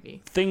the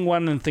movie. Thing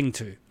 1 and Thing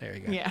 2. There you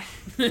go. Yeah.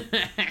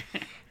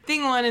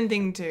 Thing 1 and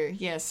Thing 2.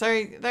 Yeah,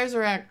 so those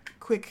are our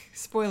quick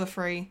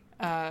spoiler-free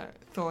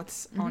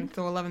thoughts on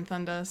Thor: Love and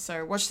Thunder.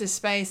 So watch this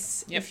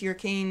space. Yep. If you're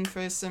keen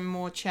for some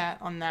more chat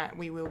on that,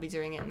 we will be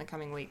doing it in the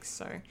coming weeks.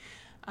 So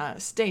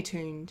stay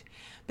tuned.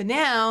 But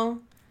now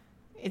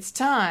it's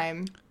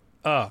time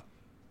Oh.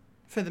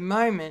 for the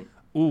moment,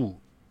 Ooh.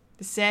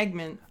 the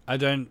segment, I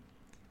don't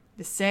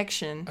the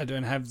section,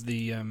 have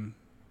the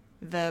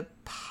the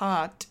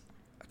part,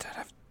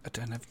 I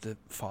don't have the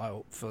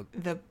file for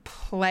the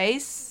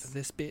place,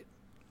 this bit.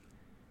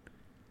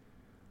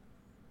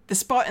 the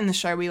spot in the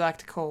show we like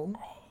to call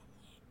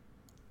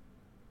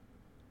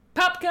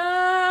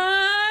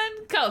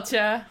Popcorn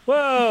culture.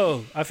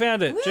 Whoa! I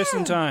found it just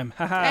in time.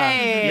 Haha!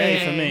 Hey.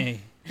 Yay for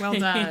me. Well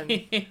done.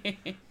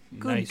 Good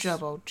Nice.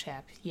 job, old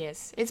chap.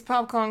 Yes, it's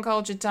popcorn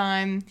culture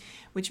time,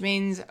 which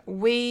means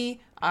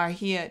we are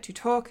here to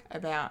talk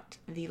about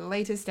the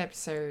latest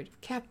episode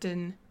of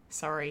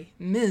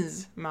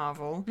Ms.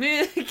 Marvel.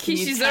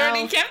 She's tell-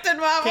 already Captain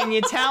Marvel. Can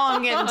you tell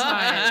I'm getting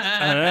tired?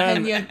 Can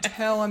Um, you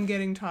tell I'm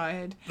getting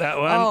tired? that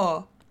one.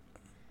 Oh,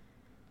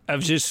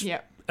 I've just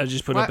yep.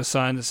 put What? up a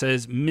sign that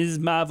says Ms.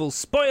 Marvel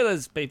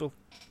spoilers, people.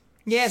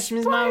 Yes,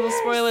 Ms. Marvel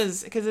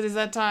spoilers, because it is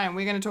that time.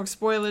 We're going to talk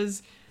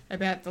spoilers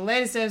about the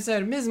latest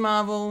episode of Ms.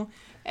 Marvel,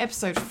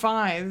 episode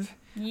 5,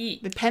 Yeah.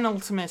 the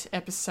penultimate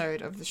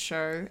episode of the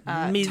show,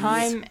 Ms.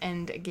 Time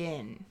and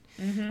Again.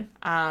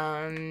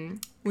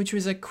 Which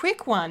was a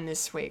quick one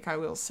this week, I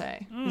will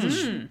say. It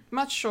was a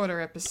much shorter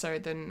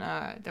episode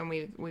than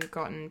we've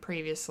gotten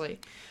previously.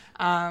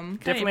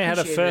 Definitely had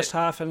a appreciate first it.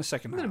 half and a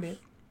second half. bit.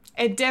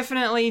 It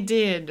definitely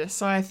did.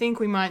 So I think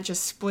we might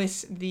just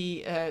split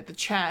the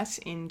chat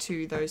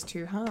into those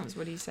two halves.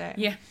 What do you say?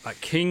 Yeah.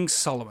 Like King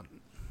Solomon.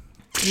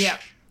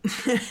 Yep.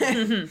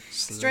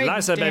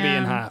 Slice a baby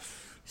in down.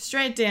 half.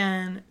 Straight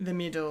down the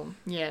middle.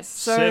 Yes.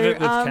 So, Serve it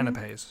with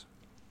canapes.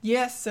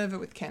 Yes, serve it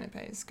with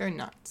canapes. Go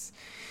nuts.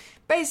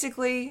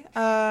 Basically,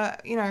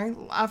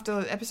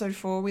 after episode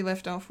 4, we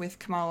left off with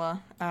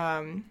Kamala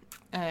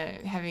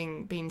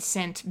having been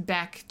sent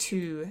back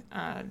to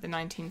the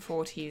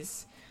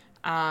 1940s,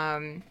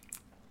 by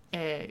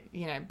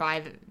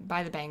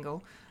the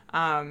Bengal.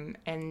 And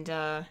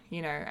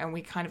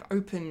we kind of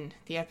open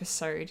the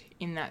episode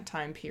in that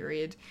time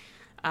period.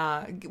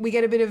 We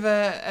get a bit of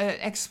a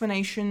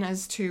explanation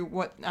as to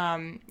what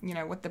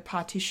what the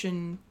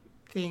partition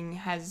thing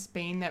has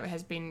been, that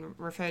has been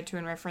referred to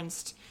and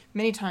referenced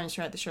many times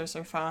throughout the show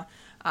so far,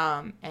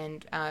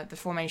 and the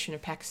formation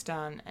of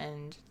Pakistan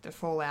and the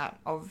fallout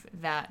of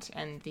that,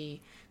 and the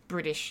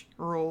British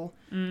rule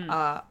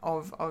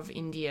of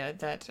India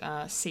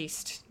that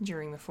ceased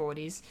during the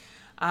 40s.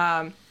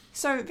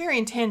 So very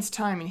intense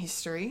time in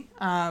history.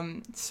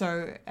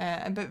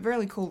 But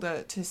really cool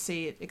to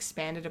see it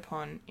expanded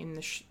upon in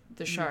the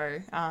show,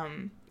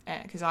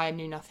 because I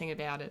knew nothing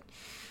about it.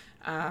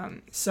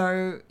 And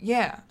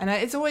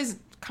it's always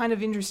kind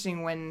of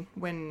interesting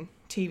when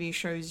TV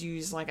shows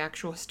use like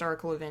actual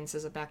historical events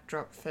as a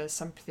backdrop for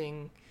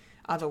something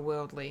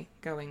otherworldly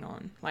going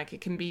on. Like,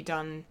 it can be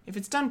done, if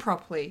it's done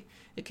properly,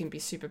 it can be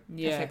super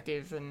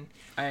effective and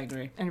I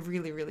agree. and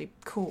really, really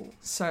cool.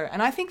 So,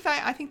 and I think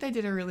they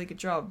did a really good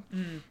job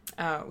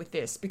with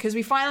this, because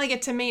we finally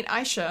get to meet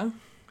Aisha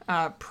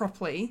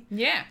properly.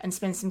 Yeah. And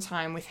spend some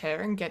time with her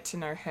and get to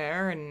know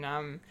her, and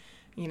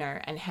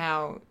and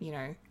how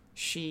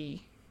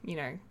she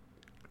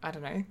I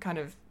don't know, kind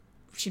of,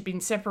 she'd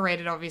been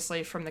separated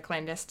obviously from the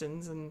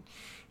clandestines, and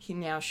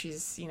now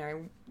she's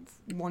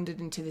wandered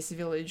into this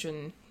village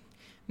and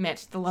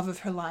met the love of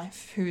her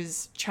life, who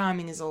is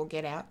charming as all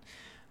get out.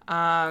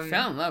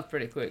 Fell in love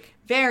pretty quick.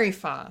 Very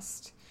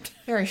fast.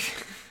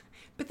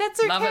 But that's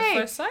okay. Love at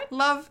first sight?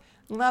 Love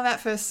at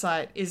first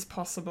sight is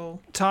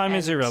possible. Time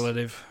is And-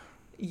 irrelative.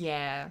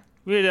 Yeah.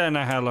 We don't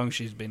know how long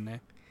she's been there.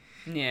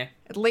 Yeah.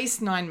 At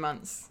least 9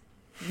 months.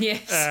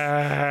 Yes.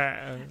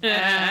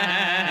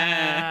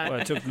 Well,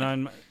 it took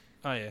 9 months.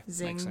 Oh, yeah.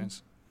 Zing. Makes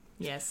sense.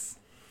 Yes.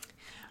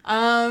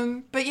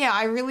 But yeah,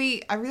 I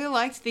really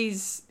liked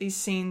these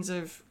scenes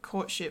of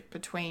courtship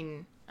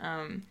between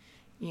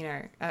who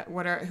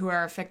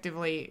are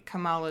effectively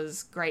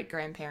Kamala's great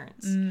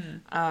grandparents.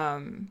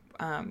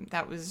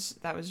 That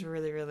was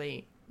really,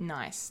 really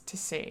nice to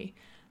see.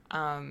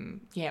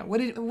 What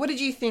did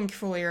you think,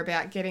 Fulia,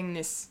 about getting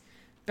this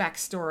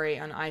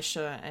backstory on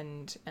Aisha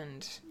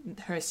and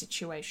her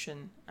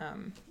situation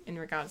in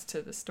regards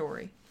to the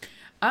story?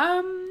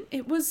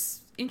 It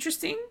was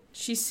interesting.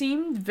 She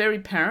seemed very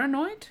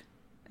paranoid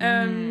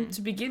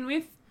to begin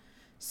with.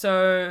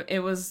 So it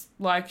was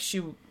like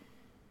she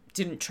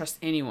didn't trust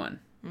anyone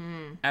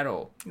at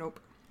all. Nope.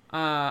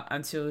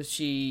 Until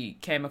she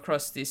came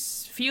across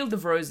this field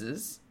of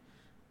roses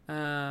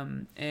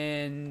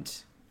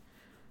and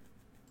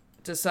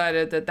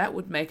decided that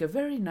would make a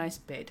very nice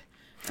bed.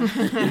 And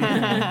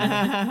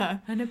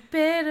a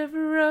bed of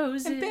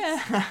roses. Did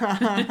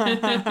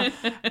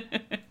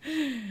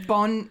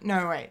Bon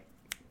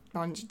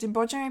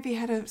Jovi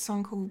had a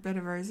song called Bed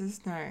of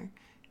Roses? No.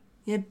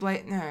 He had no.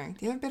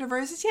 Do you have a Bed of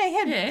Roses? Yeah, he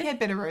had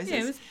Bed of Roses.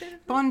 Yeah, it was Bed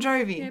of Bon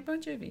Jovi. Yeah,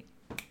 Bon Jovi.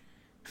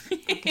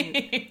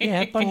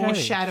 Yeah, Bon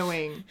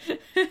Jovi.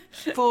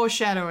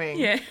 Foreshadowing.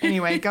 Yeah.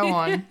 Anyway, go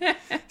on.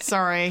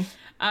 Sorry.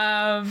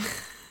 Um,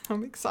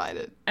 I'm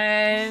excited.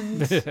 and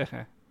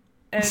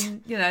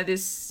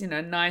this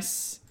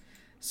nice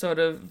sort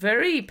of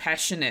very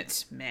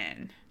passionate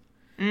man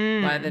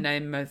by the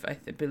name of, I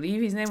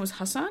believe his name was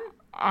Hassan.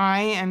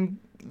 I am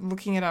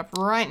looking it up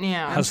right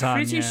now. Hassan,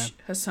 British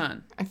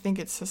Hassan. I think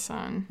it's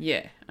Hassan.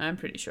 Yeah, I'm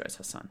pretty sure it's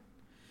Hassan.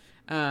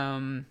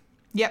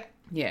 Yep.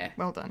 Yeah.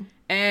 Well done.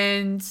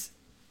 And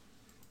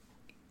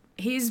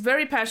he's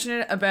very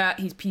passionate about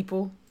his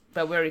people,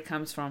 about where he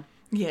comes from.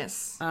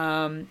 Yes.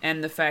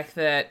 And the fact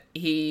that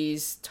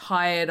he's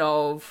tired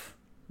of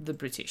the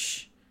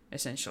British,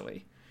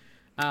 essentially.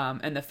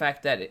 And the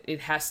fact that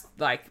it has,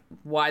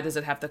 why does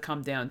it have to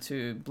come down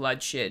to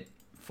bloodshed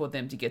for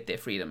them to get their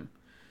freedom?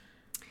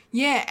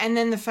 Yeah, and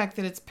then the fact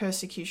that it's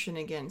persecution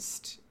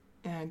against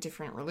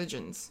different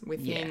religions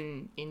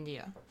within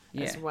India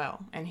as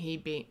well. And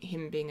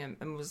him being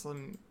a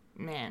Muslim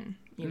man,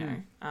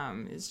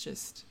 is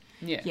just...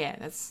 Yeah,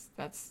 that's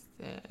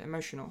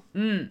emotional.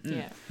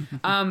 Yeah.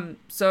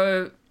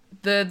 So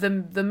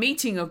the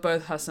meeting of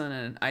both Hassan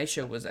and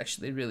Aisha was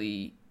actually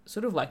really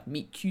sort of like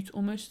meet cute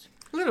almost.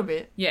 A little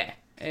bit. Yeah,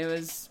 it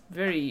was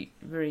very,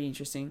 very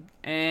interesting.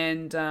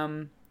 And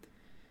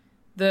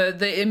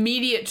the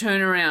immediate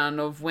turnaround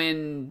of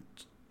when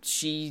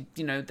she,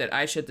 that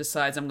Aisha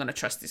decides I'm going to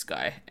trust this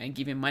guy and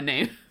give him my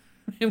name,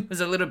 it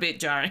was a little bit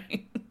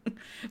jarring.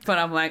 But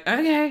I'm like,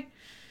 okay,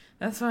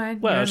 that's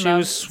fine. Well, she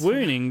was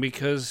swooning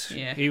because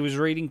he was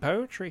reading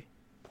poetry.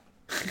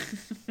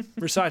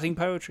 Reciting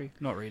poetry.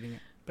 Not reading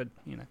it, but,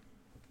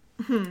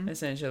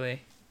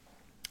 Essentially.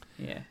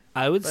 Yeah.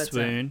 I would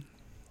swoon.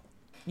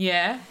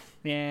 Yeah?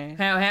 Yeah.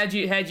 How'd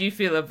you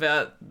feel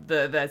about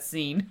that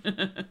scene?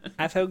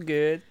 I felt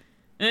good.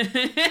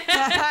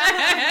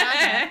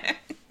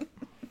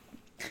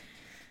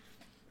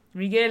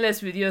 Regale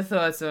us with your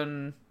thoughts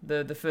on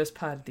the first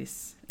part of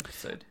this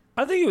episode.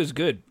 I think it was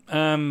good.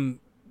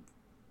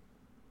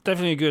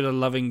 Definitely a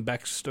loving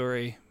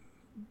backstory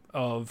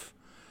of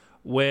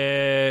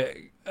where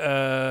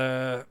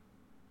her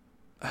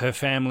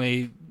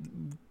family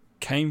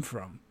came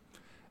from.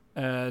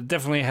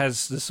 Definitely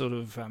has this sort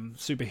of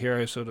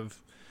superhero sort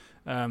of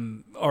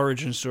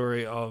origin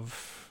story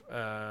of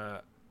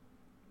a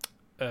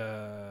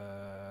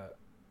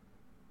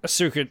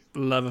secret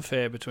love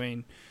affair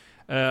between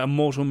a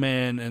mortal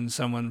man and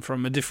someone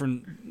from a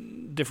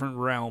different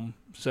realm.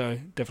 So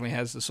definitely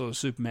has the sort of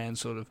Superman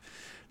sort of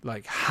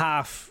like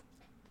half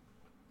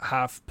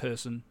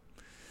person.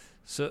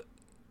 So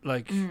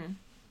like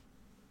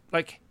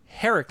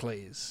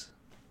Heracles.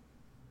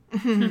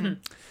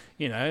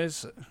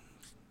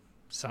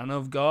 Son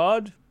of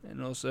God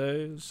and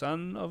also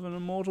son of an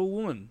immortal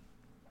woman.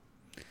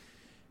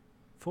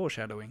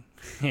 Foreshadowing.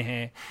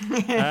 It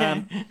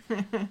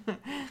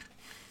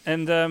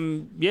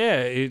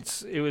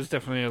was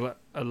definitely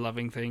a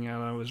loving thing,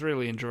 and I was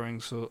really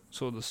enjoying sort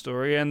of the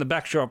story and the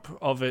backdrop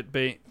of it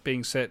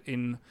being set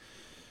in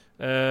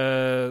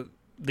the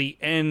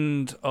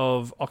end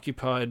of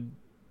occupied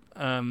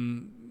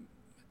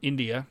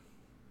India,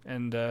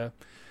 and the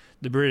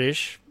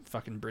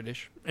fucking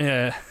British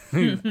are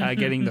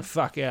getting the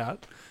fuck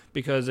out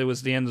because it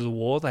was the end of the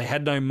war. They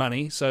had no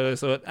money, so they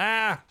thought,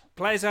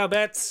 place our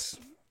bets.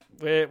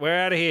 We're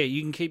out of here.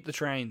 You can keep the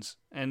trains.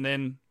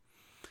 And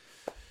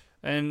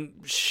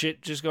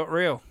shit just got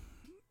real.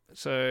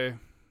 So,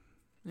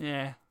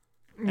 yeah.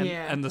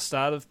 And the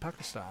start of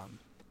Pakistan.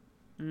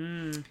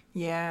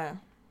 Yeah.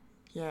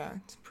 Yeah,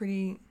 it's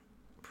pretty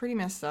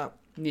messed up.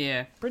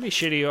 Yeah. Pretty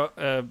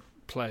shitty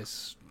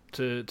place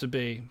to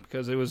be,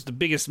 because it was the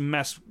biggest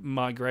mass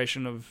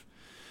migration of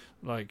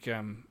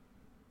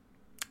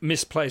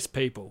misplaced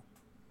people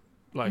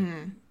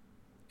in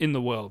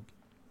the world.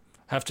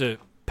 Have to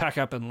pack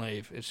up and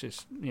leave. It's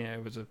just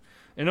it was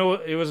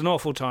an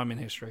awful time in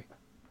history.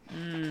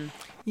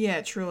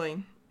 Yeah,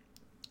 truly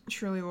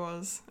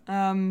was.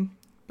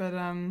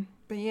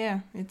 But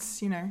yeah,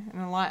 it's and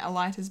a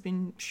light has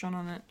been shone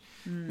on it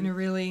in a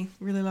really,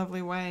 really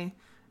lovely way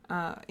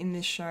in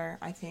this show,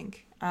 I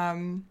think.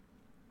 The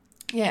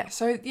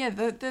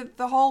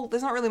whole,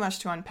 there's not really much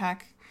to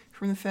unpack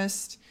from the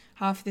first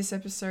half of this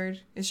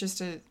episode. It's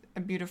just a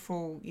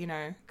beautiful,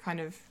 kind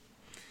of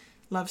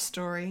love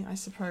story, I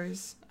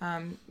suppose,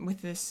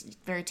 with this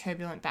very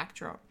turbulent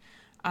backdrop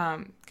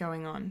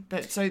going on.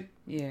 But so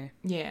yeah,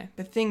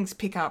 but things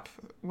pick up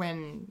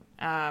when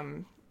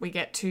we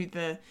get to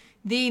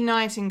the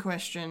night in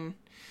question,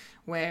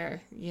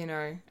 where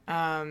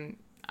Aisha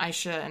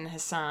and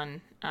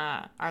Hassan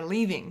are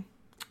leaving,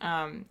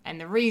 and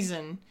the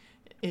reason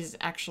is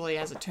actually,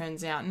 as it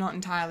turns out, not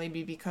entirely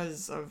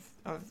because of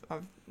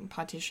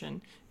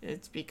partition.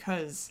 It's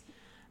because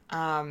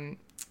I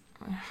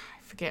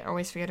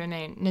always forget her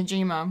name.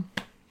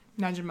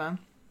 Najima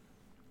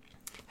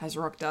has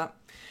rocked up,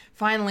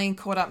 finally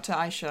caught up to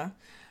Aisha,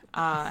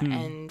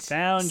 and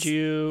found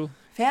you.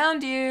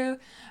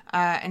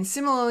 And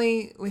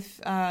similarly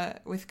with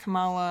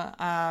Kamala,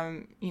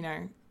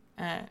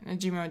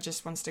 Najima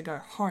just wants to go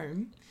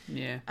home.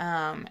 Yeah.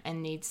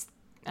 And needs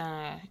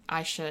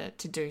Aisha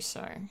to do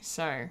so.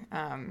 So,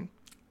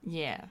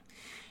 yeah.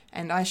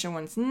 And Aisha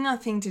wants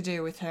nothing to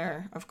do with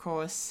her, of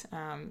course,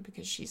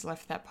 because she's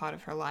left that part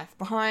of her life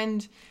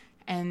behind.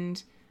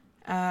 And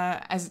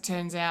as it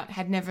turns out,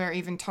 had never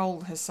even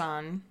told her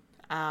son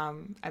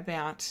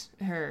about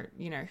her,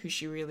 who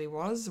she really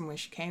was and where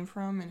she came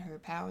from and her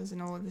powers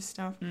and all of this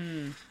stuff.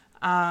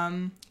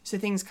 So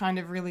things kind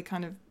of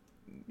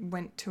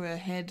went to a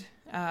head,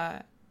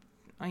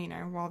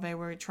 while they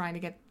were trying to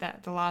get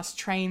the last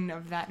train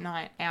of that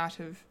night out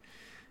of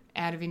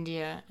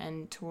India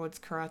and towards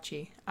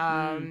Karachi.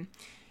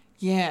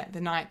 Yeah,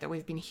 the night that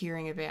we've been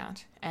hearing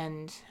about.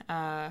 And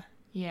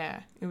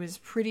it was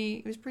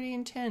pretty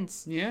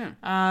intense. Yeah.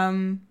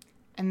 And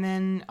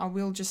then I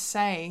will just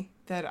say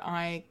that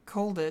I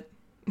called it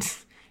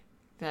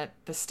that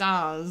the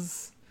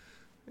stars,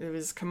 it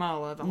was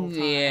Kamala the whole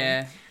time.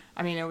 Yeah.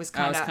 I mean, it was I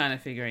kind was of... kind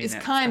of figuring It's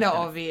that. kind of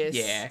obvious.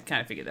 Yeah,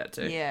 kind of figured that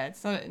too. Yeah,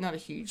 it's not a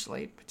huge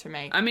leap to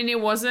make. I mean, it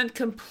wasn't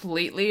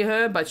completely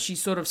her, but she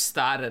sort of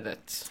started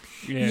it.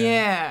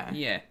 Yeah.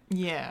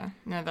 Yeah.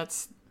 No,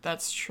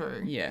 that's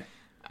true. Yeah.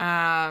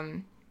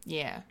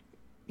 Yeah,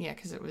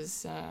 because it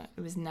was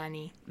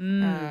Nani,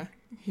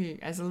 who,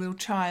 as a little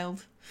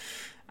child,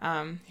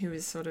 who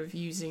was sort of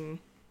using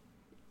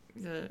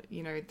the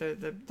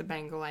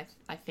bangle, I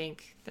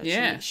think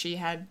that she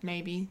had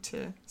maybe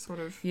to sort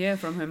of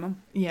from her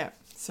mum. Yeah,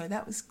 so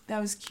that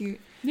was cute.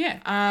 Yeah.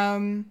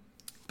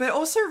 But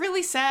also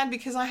really sad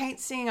because I hate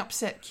seeing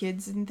upset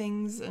kids and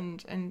things,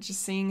 and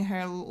just seeing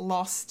her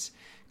lost,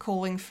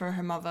 calling for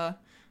her mother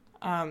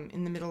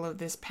in the middle of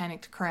this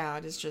panicked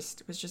crowd was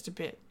just a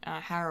bit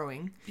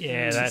harrowing.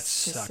 Yeah, that To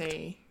sucked.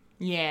 see.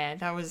 Yeah,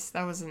 that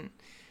wasn't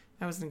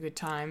a good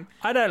time.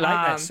 I don't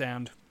like that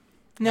sound.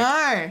 No,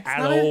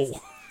 At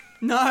all.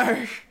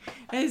 No,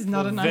 it is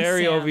not a nice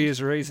very sound. obvious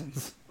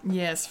reasons.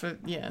 Yes,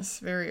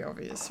 very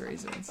obvious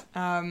reasons.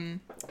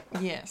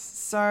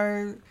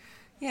 So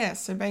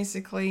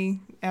basically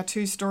our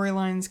two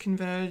storylines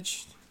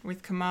converge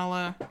with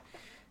Kamala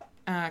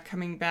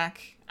coming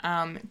back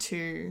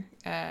to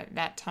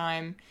that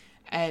time,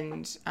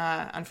 and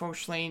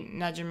unfortunately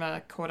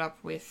Najima caught up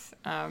with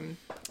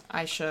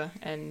Aisha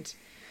and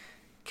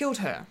killed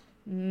her.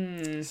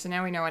 So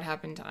now we know what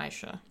happened to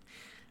Aisha.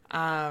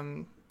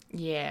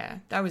 Yeah,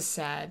 that was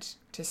sad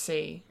to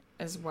see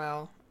as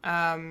well.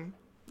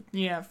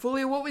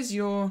 Fulia, what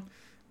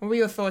were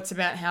your thoughts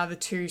about how the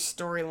two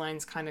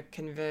storylines kind of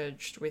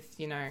converged with,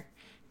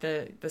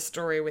 the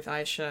story with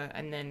Aisha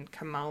and then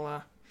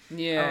Kamala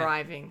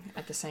arriving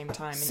at the same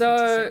time and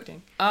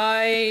intersecting?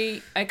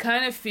 I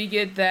kind of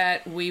figured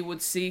that we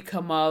would see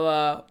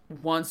Kamala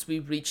once we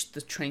reached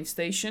the train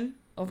station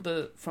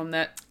from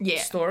that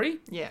story.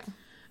 Yeah.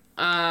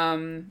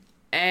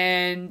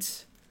 And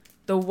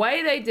the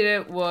way they did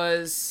it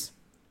was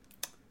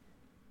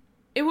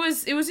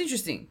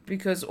interesting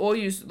because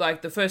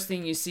the first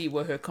thing you see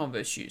were her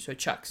Converse shoes, her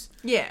Chucks.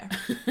 Yeah.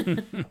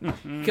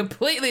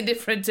 Completely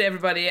different to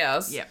everybody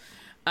else. Yeah.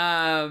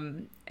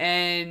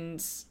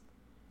 And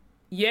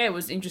yeah, it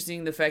was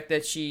interesting the fact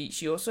that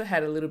she also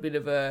had a little bit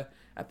of a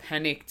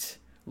panicked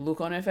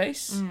look on her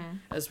face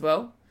as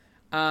well.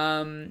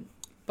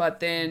 But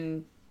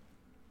then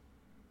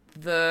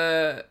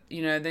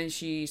then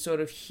she sort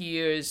of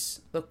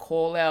hears the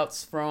call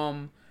outs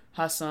from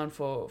Hassan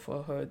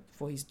for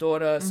his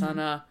daughter,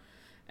 Sana,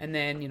 and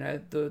then,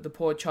 the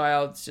poor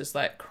child's just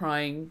like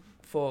crying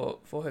for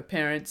her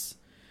parents.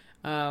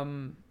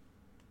 And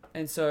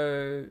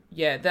so,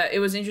 it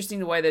was interesting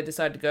the way they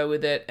decided to go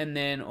with it. And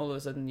then all of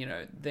a sudden,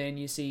 then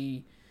you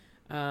see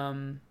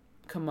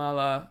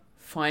Kamala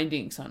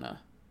finding Sana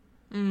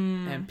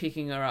and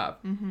picking her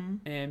up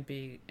and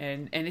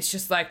it's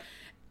just like,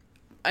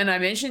 and I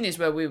mentioned this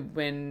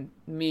when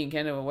me and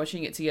Kendall were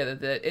watching it together,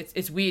 that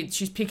it's weird.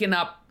 She's picking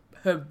up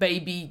her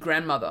baby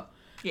grandmother.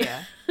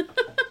 Yeah.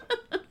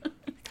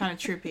 Kind of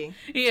trippy.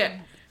 Yeah.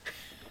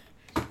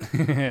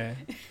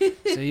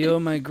 So you're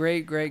my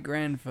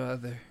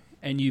great-great-grandfather,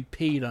 and you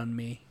peed on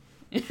me.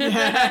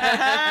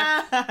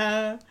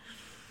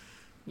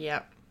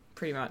 Yep,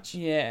 pretty much.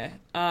 Yeah.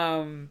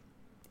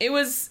 It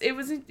was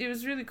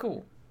really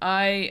cool.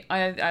 I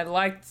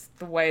liked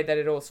the way that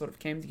it all sort of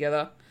came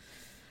together.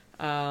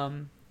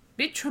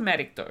 Bit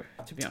traumatic though,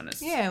 to be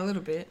honest. Yeah, a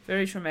little bit.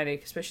 Very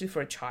traumatic, especially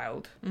for a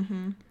child.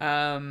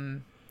 Mm-hmm.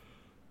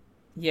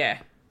 Yeah,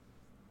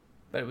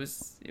 but it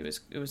was cool.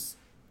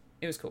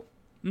 It was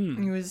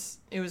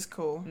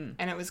cool,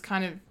 and it was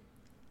kind of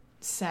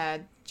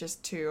sad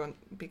just too,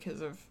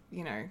 because of,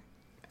 you know,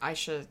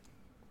 Aisha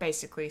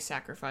basically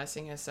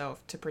sacrificing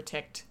herself to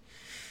protect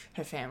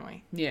her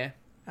family. Yeah,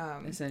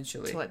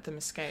 essentially to let them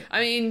escape.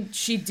 I mean,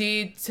 she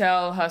did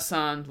tell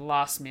Hassan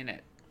last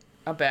minute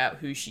about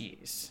who she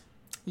is.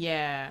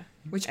 Yeah,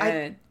 which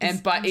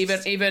but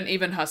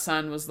even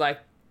Hassan was like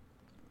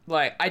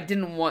I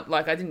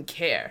didn't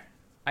care.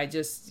 I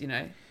just, you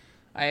know,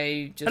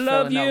 I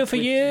love you for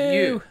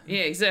you.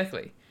 Yeah,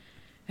 exactly.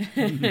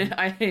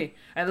 I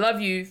love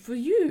you for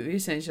you,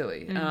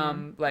 essentially.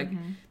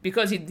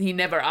 Because he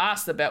never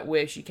asked about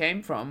where she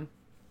came from,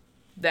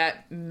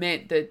 that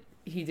meant that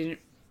he didn't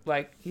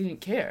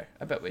care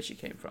about where she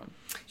came from.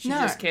 He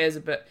just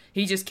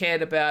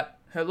cared about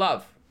her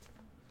love.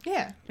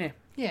 Yeah. Yeah.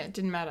 Yeah, it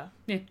didn't matter.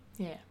 Yeah.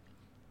 Yeah.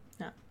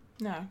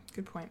 No,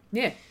 good point.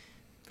 Yeah.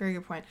 Very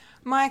good point.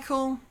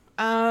 Michael,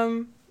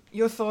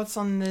 your thoughts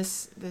on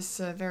this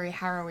very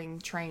harrowing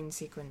train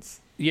sequence?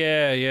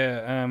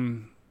 Yeah.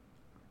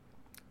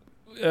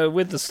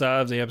 With the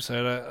start of the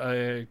episode, I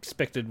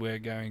expected we're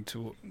going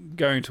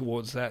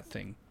towards that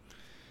thing,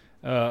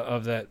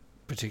 of that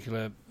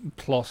particular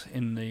plot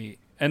in the,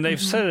 and they've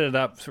set it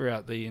up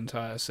throughout the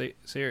entire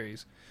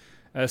series,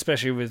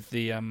 especially with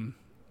the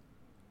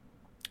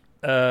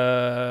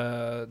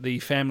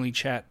family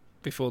chat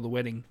before the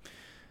wedding.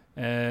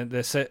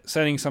 They're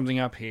setting something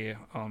up here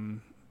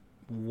on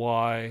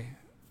why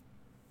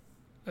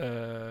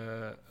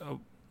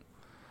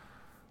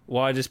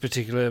this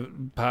particular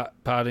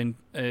part in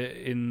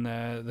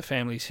the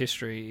family's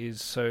history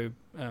is so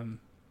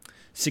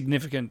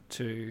significant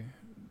to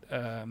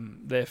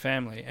their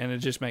family, and it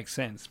just makes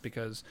sense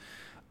because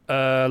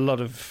a lot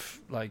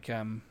of like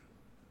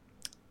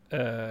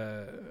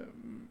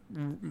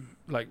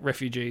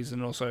refugees,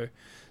 and also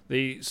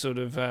the sort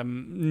of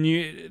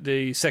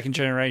the second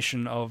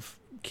generation of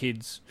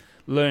kids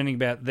learning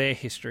about their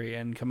history,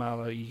 and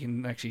Kamala, you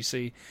can actually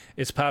see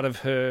it's part of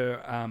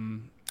her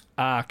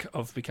arc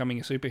of becoming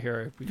a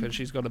superhero, because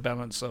she's got a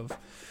balance of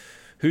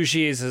who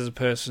she is as a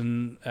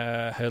person,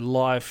 her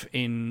life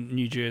in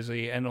New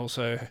Jersey, and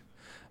also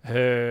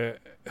her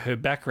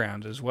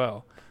background as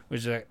well,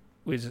 which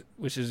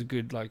is a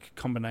good like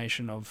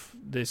combination of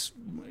this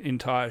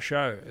entire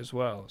show as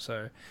well.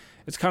 So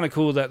it's kind of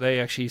cool that they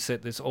actually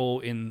set this all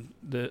in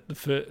the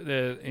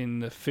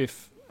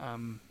fifth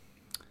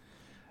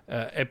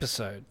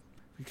episode,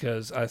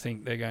 because I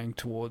think they're going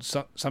towards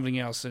something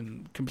else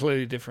and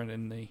completely different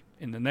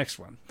in the next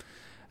one.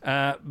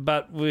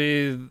 But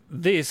with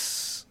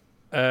this,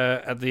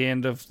 at the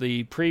end of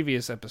the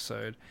previous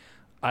episode,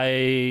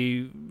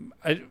 I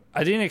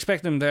didn't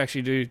expect them to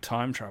actually do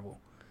time travel,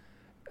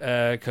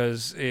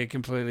 because it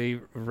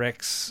completely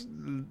wrecks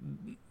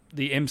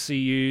the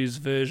MCU's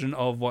version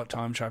of what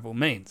time travel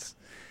means.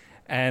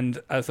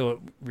 And I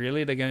thought,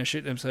 really, they're going to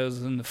shoot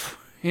themselves in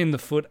the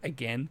foot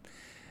again?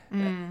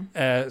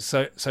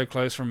 So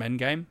close from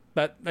Endgame,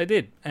 but they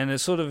did, and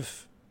it's sort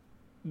of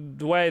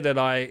the way that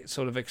I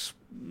sort of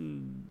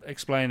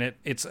explain it.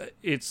 It's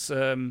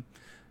a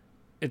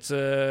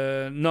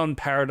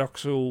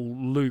non-paradoxical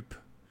loop.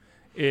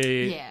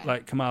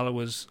 Like Kamala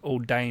was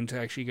ordained to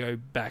actually go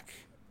back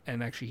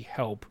and actually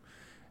help,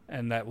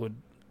 and that would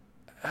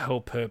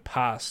help her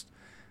past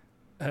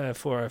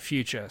for her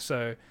future.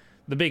 So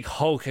the big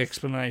Hulk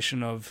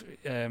explanation of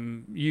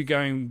you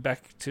going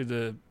back to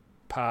the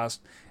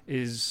past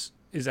is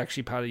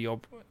actually part of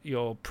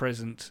your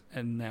present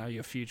and now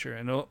your future,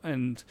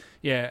 and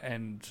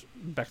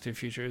Back to the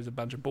Future is a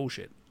bunch of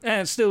bullshit,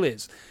 and it still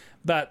is,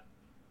 but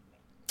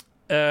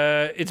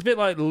it's a bit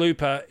like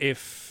Looper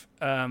if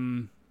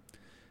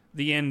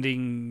the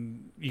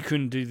ending, you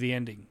couldn't do the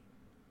ending,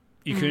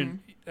 you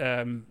couldn't,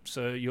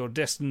 so you're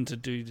destined to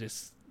do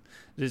this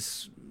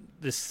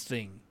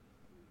thing,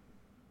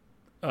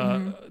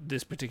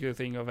 this particular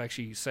thing of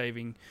actually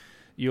saving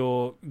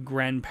your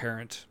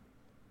grandparent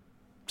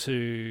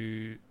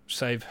to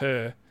save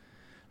her.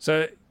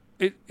 So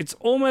it's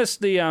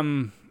almost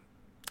the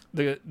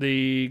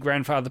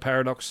grandfather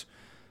paradox,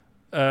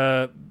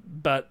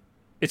 but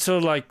it's sort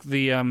of like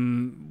the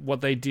what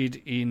they did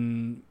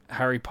in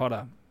Harry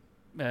Potter,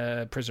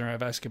 Prisoner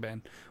of Azkaban,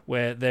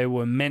 where they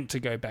were meant to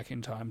go back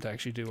in time to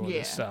actually do all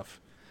this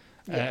stuff.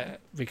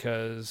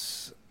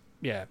 Because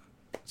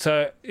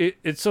so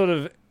it's sort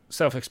of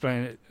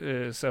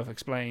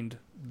self-explained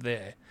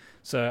there.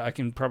 So I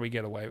can probably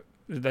get away.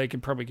 They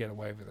can probably get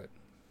away with it,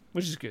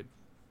 which is good.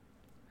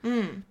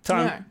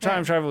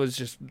 Time travel is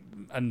just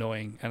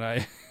annoying, and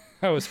I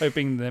was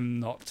hoping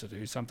them not to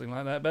do something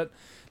like that, but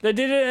they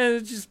did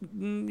it,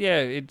 and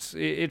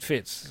it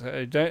fits.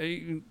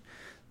 The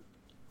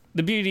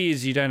beauty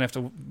is you don't have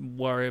to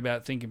worry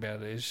about thinking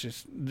about it. It's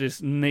just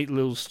this neat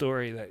little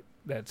story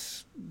that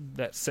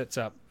sets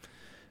up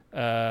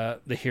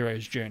the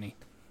hero's journey.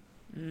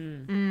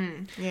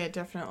 Yeah,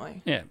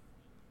 definitely. Yeah.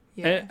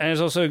 Yeah. And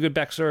it's also a good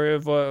backstory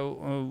of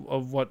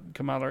what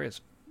Kamala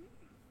is.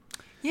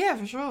 Yeah,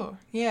 for sure.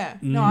 Yeah.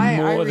 No, I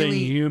More really... than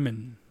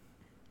human.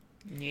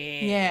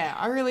 Yeah,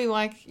 I really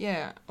like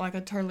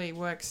it totally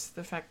works,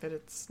 the fact that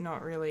it's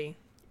not really,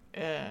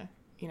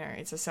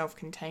 it's a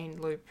self-contained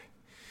loop,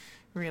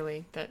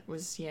 really, that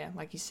was,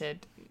 like you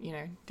said,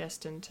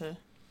 destined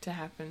to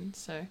happen.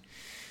 So,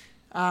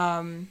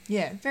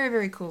 very,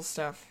 very cool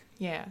stuff.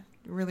 Yeah,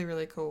 really,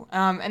 really cool.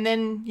 And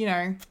then,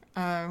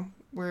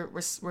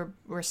 we're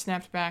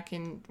snapped back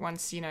in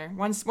once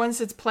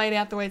it's played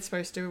out the way it's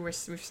supposed to, we've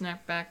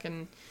snapped back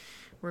and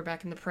we're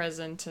back in the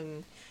present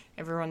and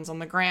everyone's on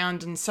the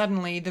ground, and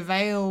suddenly the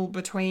veil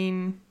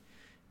between,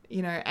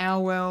 our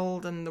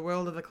world and the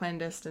world of the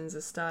clandestines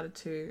has started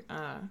to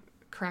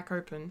crack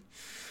open.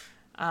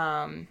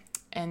 They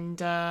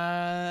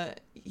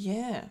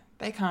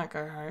can't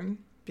go home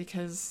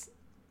because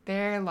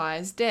there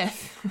lies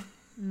death.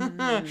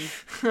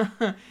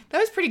 That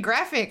was pretty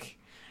graphic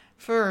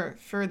for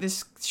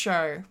this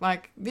show.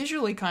 Like,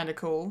 visually kind of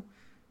cool,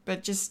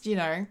 but just,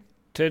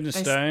 Turned to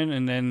stone,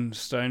 and then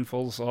stone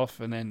falls off,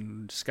 and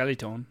then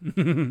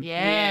skeleton.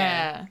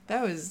 Yeah,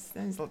 that was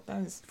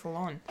full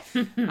on.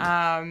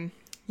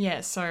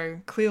 So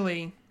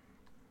clearly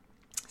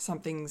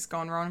something's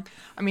gone wrong.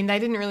 I mean, they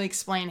didn't really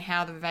explain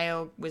how the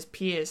veil was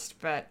pierced,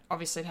 but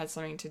obviously it had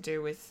something to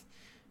do with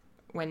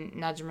when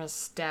Najma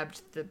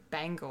stabbed the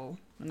bangle.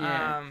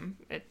 Yeah.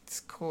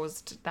 It's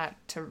caused that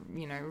to,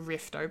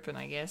 rift open,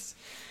 I guess.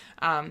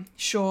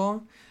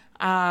 Sure.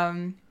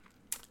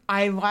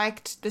 I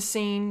liked the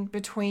scene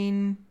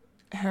between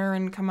her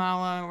and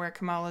Kamala, where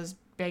Kamala's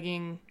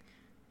begging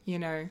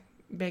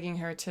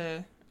her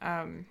to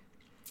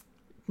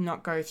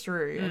not go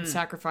through and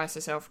sacrifice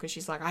herself, because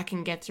she's like, I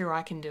can get through,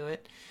 I can do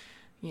it,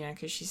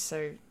 because she's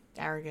so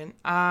arrogant.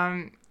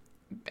 And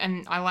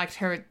I liked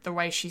her, the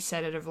way she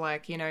said it, of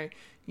like,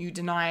 you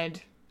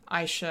denied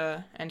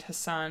Aisha and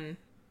Hassan,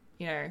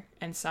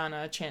 and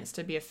Sana a chance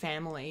to be a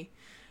family,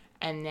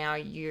 and now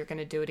you're going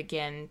to do it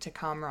again to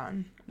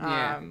Kamran.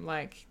 Yeah.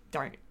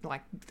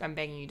 I'm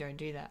begging you, don't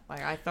do that.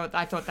 Like, I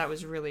thought that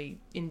was really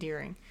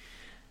endearing.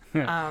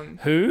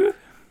 Who?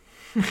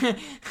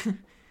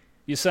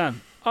 Your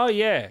son. Oh,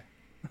 yeah.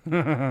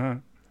 I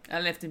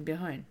left him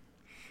behind.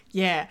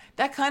 Yeah,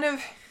 that kind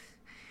of...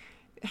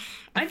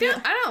 I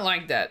don't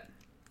like that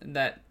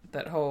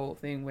whole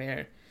thing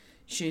where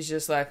she's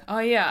just like, oh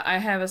yeah, I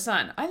have a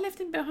son. I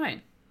left him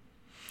behind.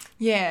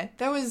 Yeah,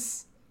 that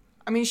was...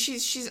 I mean,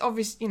 she's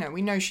obvious,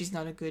 we know she's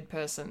not a good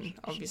person,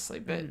 obviously,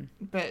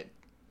 but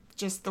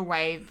just the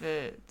way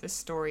the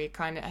story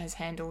kind of has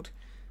handled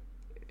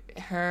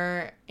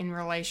her in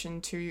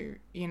relation to,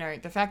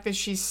 the fact that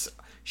she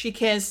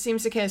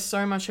seems to care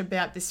so much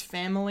about this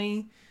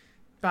family,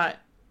 but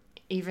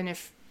even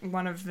if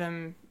one of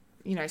them,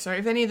 so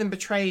if any of them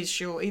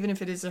betrays, even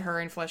if it is her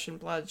own flesh and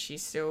blood,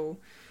 she's still...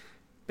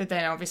 But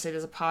then obviously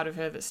there's a part of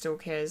her that still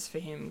cares for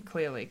him,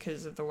 clearly,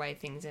 because of the way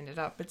things ended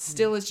up. But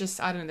still, it's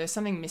just, I don't know, there's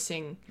something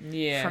missing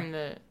from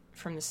the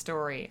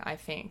story, I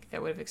think,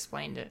 that would have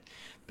explained it.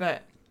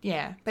 But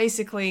yeah,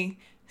 basically,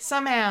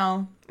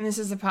 somehow, and this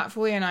is the part,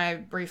 Fulia and I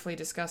briefly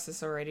discussed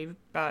this already,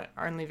 but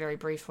only very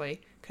briefly,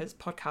 because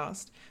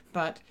podcast,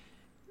 but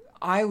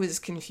I was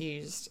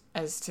confused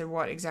as to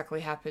what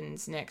exactly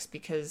happens next,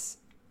 because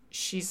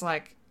she's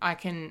like, I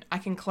can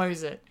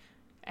close it,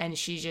 and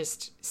she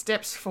just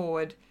steps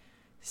forward,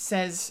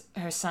 says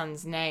her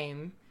son's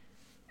name,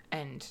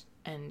 and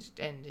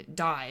it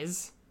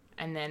dies,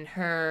 and then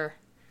her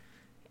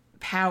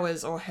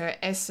powers, or her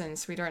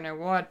essence, we don't know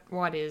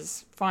what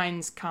is,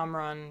 finds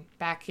Kamran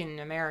back in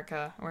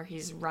America, where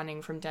he's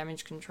running from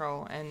damage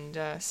control, and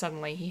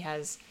suddenly he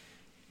has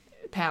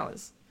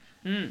powers.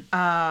 And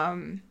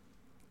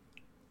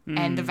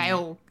the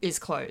veil is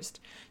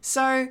closed.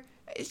 So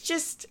it's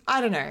just, I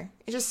don't know,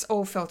 it just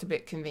all felt a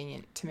bit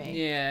convenient to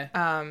me. Yeah.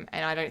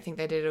 And I don't think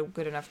they did a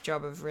good enough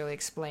job of really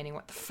explaining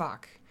what the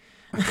fuck.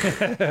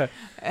 But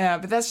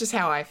that's just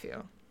how I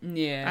feel.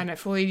 Yeah. I know,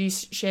 Fully, do you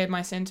share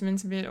my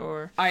sentiments a bit,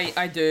 or?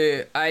 I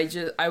do.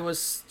 I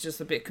was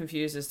just a bit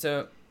confused as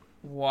to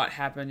what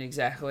happened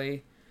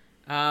exactly.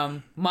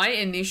 My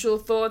initial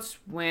thoughts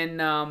when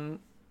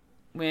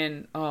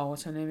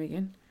what's her name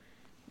again?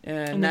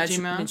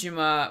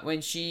 Najma, when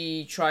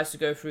she tries to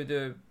go through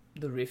the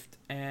rift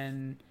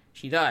and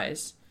she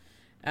dies.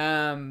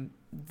 My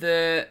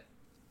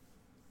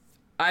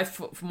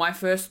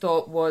first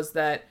thought was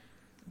that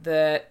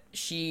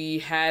she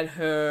had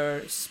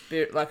her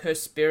spirit, like her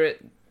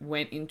spirit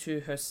went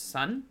into her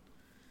son,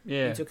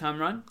 into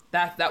Kamran.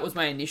 That was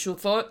my initial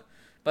thought.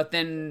 But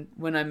then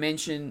when I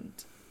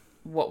mentioned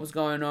what was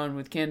going on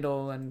with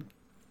Kendall, and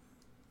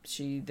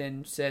she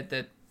then said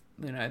that,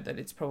 that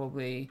it's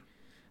probably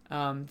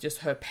just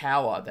her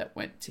power that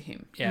went to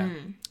him. Yeah.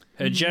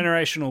 Her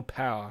generational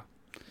power.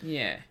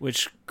 Yeah.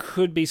 Which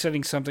could be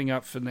setting something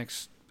up for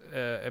next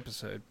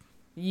episode.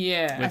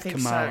 Yeah. With I think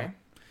Kamala. so.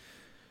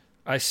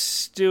 I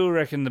still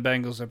reckon the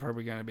Bengals are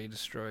probably going to be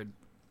destroyed.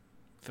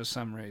 for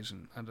some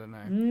reason. I don't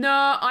know.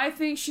 No, I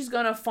think she's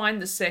gonna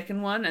find the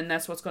second one, and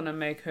that's what's gonna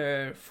make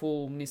her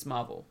full Miss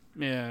Marvel.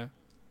 Yeah.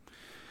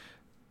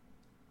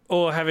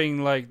 Or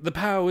having, like, the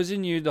power was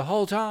in you the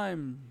whole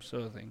time,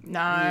 sort of thing.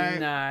 No,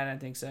 I don't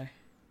think so.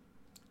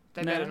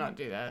 they better not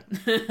do that.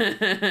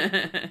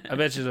 I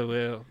bet you they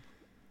will.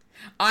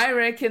 I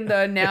reckon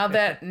though, now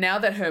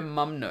that her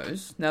mum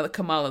knows, now that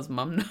Kamala's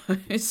mum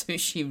knows who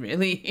she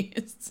really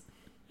is,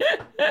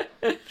 and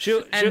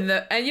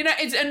you know,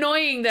 it's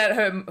annoying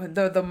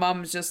that the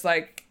mum's just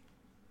like,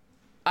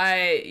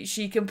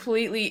 she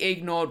completely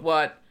ignored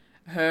what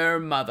her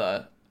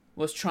mother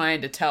was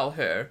trying to tell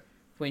her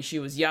when she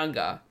was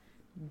younger,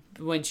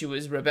 when she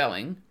was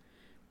rebelling,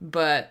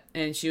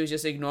 and she was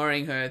just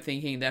ignoring her,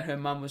 thinking that her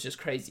mum was just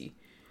crazy.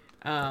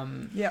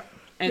 Yep.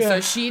 And so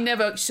she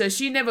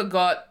never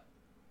got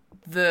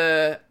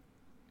the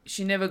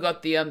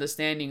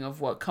understanding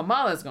of what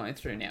Kamala's going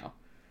through now.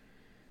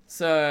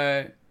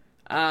 So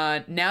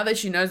now that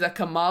she knows that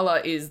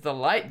Kamala is the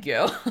light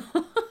girl,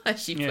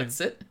 as she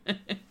puts it,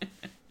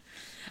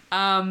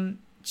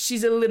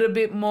 she's a little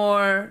bit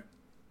more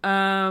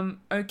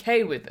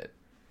okay with it.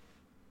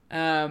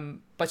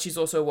 But she's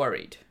also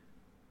worried.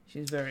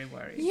 She's very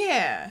worried.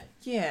 Yeah,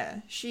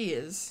 she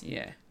is.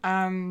 Yeah.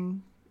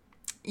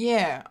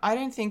 Yeah, I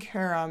don't think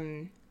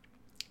her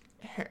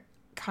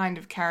kind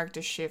of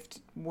character shift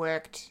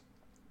worked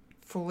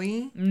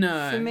fully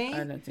for me.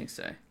 I don't think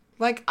so.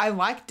 Like, I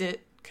liked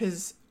it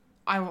because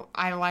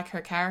I like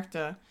her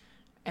character,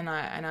 and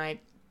I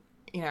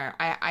you know,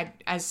 I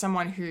as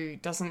someone who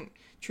doesn't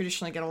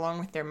traditionally get along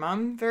with their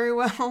mum very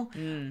well,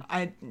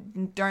 I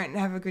don't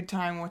have a good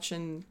time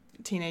watching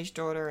teenage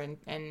daughter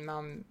and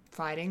mum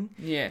fighting.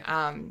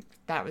 Yeah.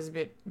 That was a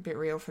bit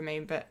real for me,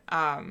 but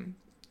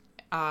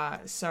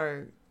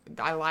so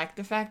I like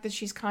the fact that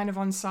she's kind of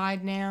on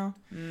side now,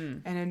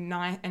 and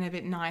a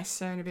bit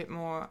nicer and a bit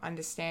more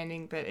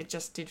understanding, but it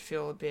just did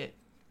feel a bit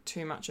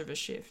too much of a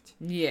shift.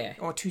 Yeah.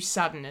 Or too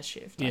sudden a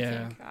shift, I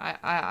think.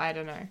 I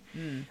don't know.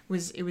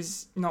 It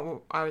was not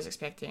what I was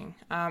expecting.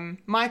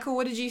 Michael,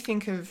 what did you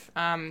think of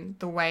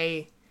the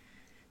way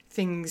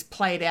things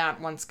played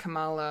out once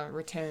Kamala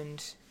returned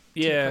to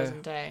the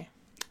present day?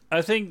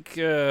 I think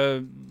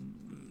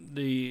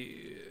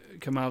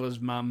Kamala's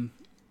mum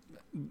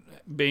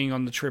being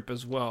on the trip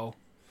as well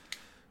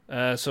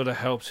sort of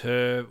helped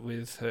her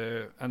with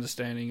her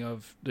understanding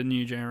of the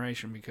new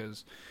generation,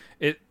 because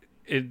it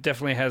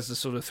definitely has the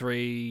sort of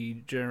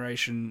 3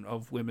 generation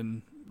of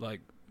women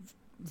like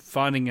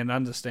finding an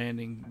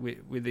understanding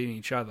within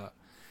each other.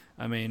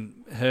 I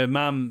mean, her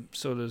mum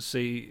sort of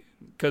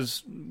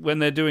because when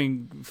they're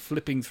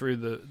flipping through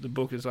the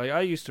book, it's like,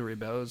 I used to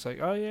rebel. It's like,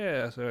 oh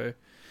yeah, so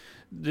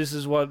this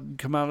is what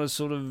Kamala's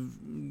sort of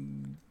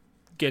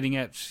getting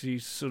at.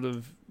 She's sort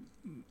of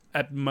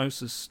at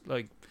Moses,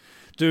 like,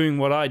 doing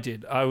what I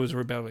did. I was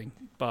rebelling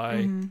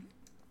by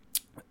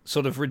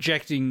sort of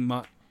rejecting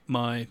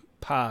my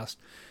past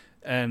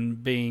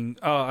and being,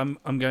 I'm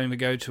going to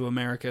go to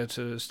America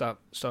to start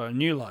a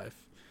new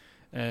life,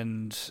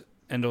 and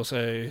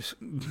also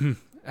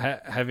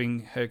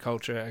having her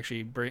culture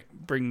actually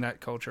bring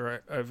that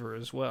culture over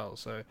as well.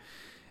 So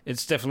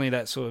it's definitely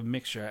that sort of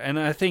mixture, and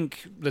I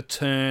think the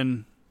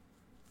turn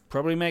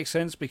probably makes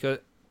sense because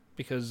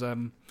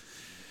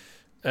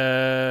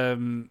her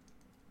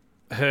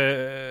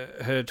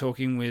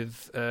talking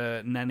with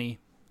Nanny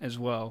as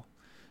well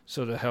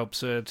sort of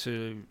helps her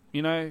to,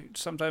 you know,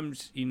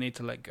 sometimes you need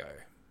to let go,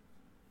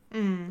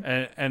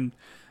 and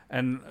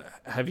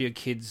have your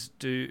kids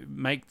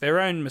make their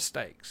own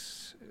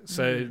mistakes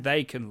so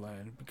they can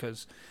learn,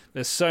 because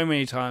there's so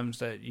many times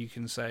that you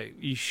can say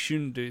you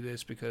shouldn't do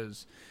this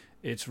because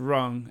it's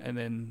wrong, and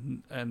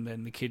then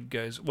the kid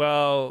goes,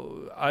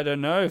 well, I don't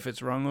know if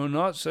it's wrong or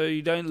not, so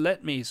you don't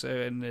let me. So,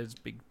 and there's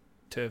big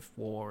turf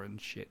war and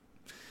shit.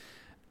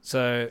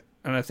 So,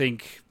 and I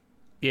think,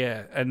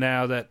 yeah, and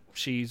now that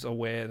she's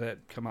aware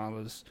that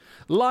Kamala's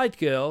light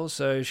girl,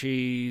 so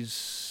she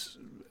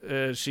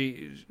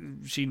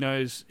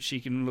knows she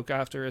can look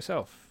after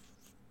herself,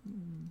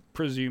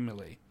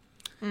 presumably.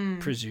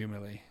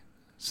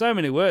 So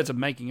many words I'm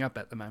making up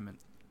at the moment.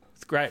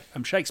 It's great.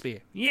 I'm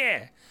Shakespeare.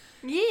 Yeah.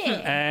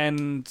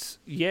 And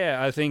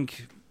yeah, I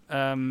think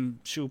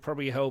she'll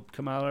probably help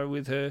Kamala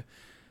with her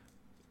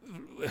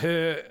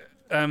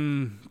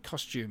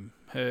costume,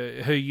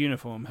 her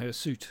uniform, her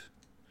suit.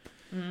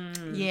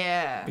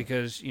 Yeah.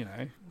 Because, you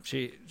know,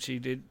 she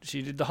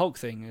did the Hulk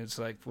thing. It's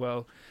like,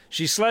 well,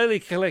 she's slowly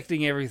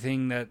collecting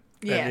everything that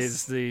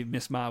is the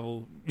Miss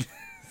Marvel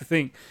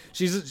thing.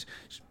 She's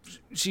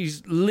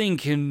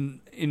Link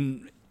in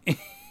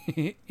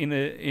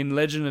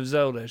Legend of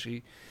Zelda.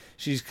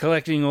 She's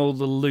collecting all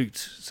the loot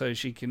so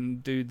she can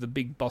do the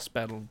big boss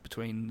battle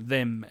between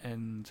them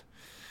and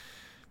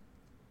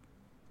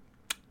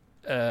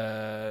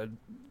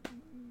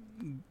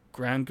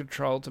Ground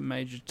Control to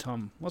Major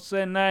Tom. What's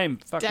their name?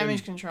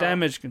 Damage Control.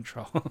 Damage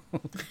Control.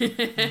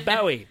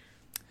 Bowie.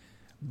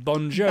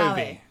 Bon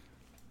Jovi.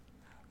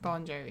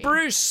 Bon Jovi.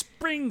 Bruce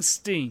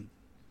Springsteen.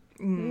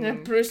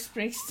 Bruce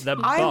Springsteen. The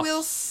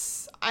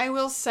boss. I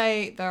will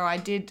say though, I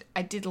did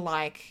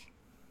like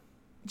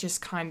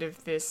just kind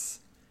of this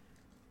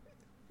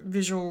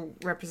visual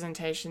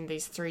representation,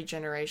 these 3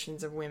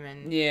 generations of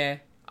women. Yeah.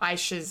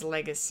 Aisha's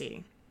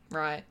legacy,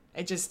 right?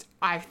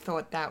 I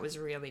thought that was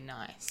really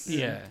nice.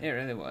 Yeah. It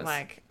really was.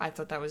 Like, I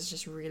thought that was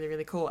just really,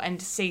 really cool. And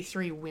to see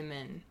 3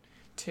 women,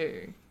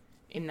 too,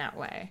 in that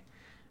way,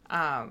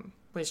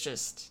 was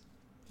just,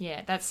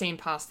 yeah, that scene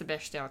passed the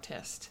Bechdel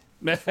test.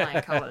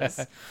 Flying colours.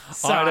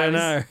 So I don't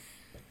know.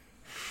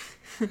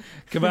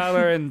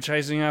 Kamala and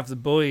chasing after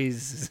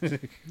boys.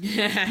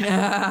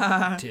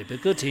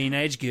 Typical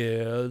teenage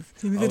girls.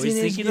 Always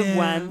thinking of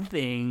one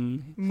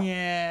thing.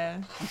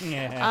 Yeah.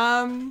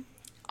 Yeah.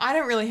 I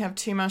don't really have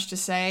too much to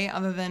say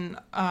other than,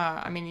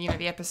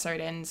 the episode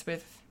ends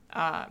with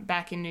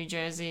back in New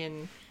Jersey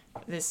and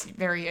this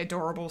very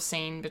adorable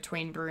scene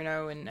between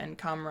Bruno and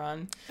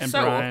Kamran. And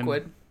so Brian.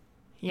 awkward.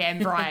 Yeah,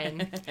 and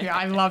Brian. Yeah,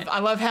 I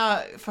love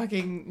how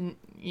fucking,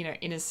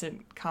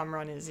 innocent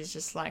Kamran is. He's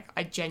just like,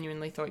 I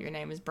genuinely thought your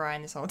name was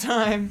Brian this whole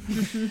time.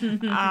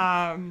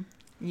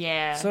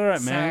 Yeah. It's all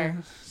right,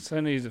 man. It's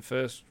only the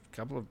first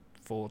couple of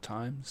 4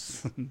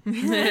 times.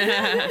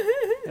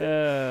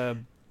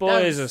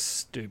 Boys are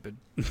stupid.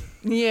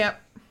 Yeah.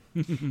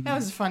 That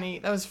was funny.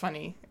 Though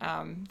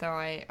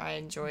I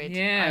enjoyed.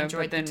 Yeah, I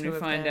enjoyed but then the 2 we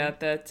of find them. out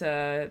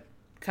that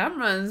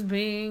Cameron's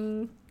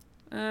being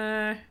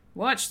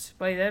watched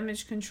by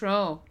Damage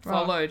Control.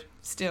 Followed.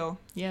 Still,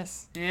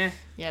 yes, Yeah.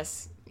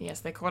 yes.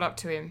 They caught up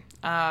to him.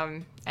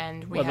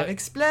 And we Well, have they-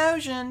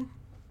 explosion.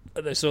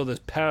 They saw this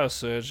power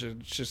surge. It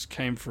just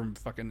came from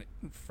fucking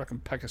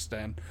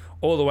Pakistan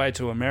all the way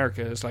to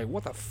America. It's like,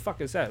 what the fuck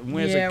is that? And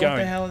where's it going? What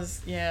the hell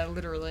is? Yeah,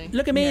 literally.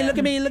 Look at me! Yeah. Look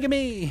at me! Look at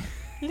me!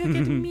 Look at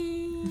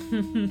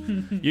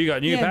me. You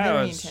got new Yeah, very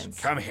powers. intense.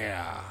 Come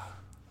here.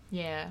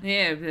 Yeah.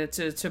 Yeah, but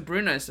to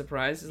Bruno's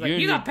surprise, it's like, You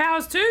you got need-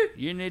 powers too?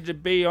 You need to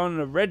be on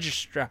the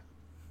register.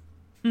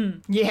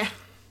 Yeah.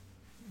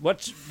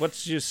 What's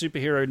your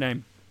superhero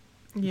name?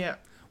 Yeah.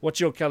 What's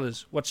your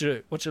colours? What's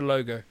your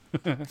logo?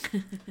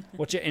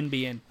 What's your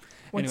NBN?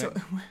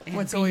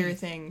 What's all your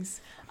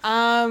things?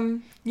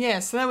 Yeah,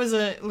 so that was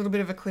a little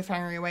bit of a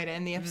cliffhanger way to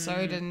end the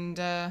episode, and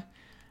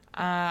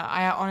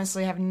I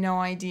honestly have no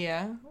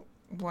idea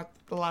what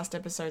the last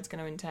episode's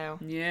going to entail.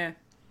 Yeah.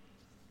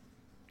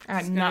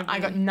 I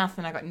got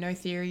nothing. I got no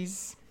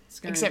theories, It's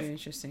going to Except- be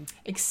interesting.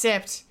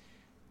 except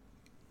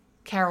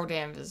Carol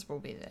Danvers will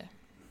be there.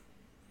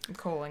 I'm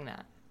calling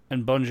that.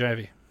 And Bon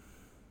Jovi.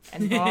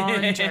 And Bon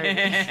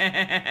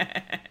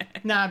Jovi.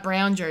 Nah,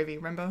 Brown Jovi,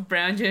 remember?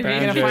 Brown Jovi. Brown We're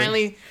going Jovi. to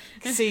finally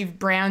see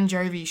Brown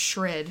Jovi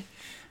shred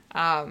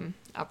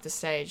up the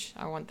stage.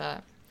 I want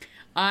that.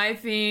 I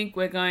think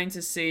we're going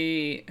to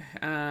see,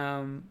 as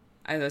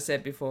I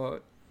said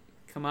before,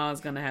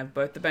 Kamala's going to have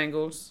both the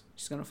bangles.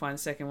 She's going to find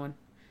the second one.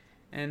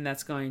 And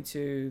that's going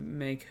to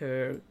make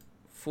her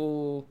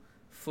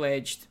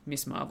full-fledged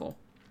Miss Marvel.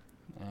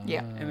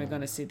 Yeah. And we're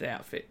going to see the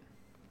outfit.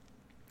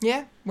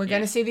 Yeah, we're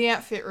going Yeah. to see the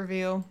outfit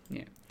reveal.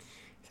 Yeah.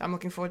 So I'm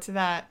looking forward to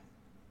that.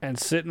 And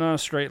sitting on a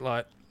street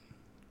light.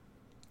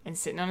 And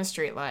sitting on a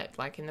street light,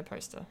 like in the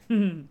poster.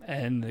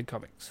 And the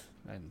comics.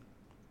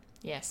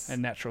 Yes.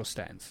 And natural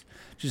stands.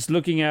 Just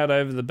looking out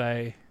over the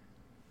bay.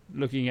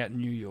 Looking at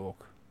New York.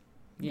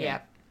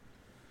 Yeah.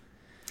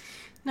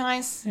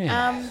 Nice.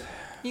 Yeah.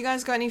 You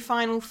guys got any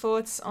final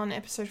thoughts on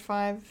episode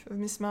 5 of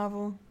Miss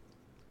Marvel?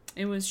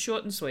 It was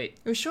short and sweet.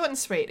 It was short and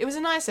sweet. It was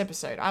a nice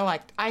episode. I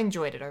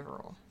enjoyed it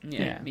overall.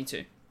 Yeah, me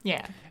too.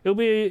 Yeah. It'll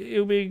be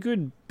a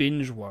good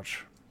binge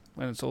watch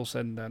when it's all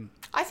said and done.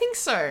 I think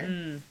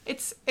so.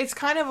 It's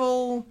kind of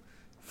all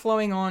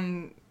flowing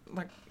on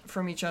like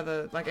from each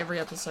other. Like every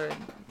episode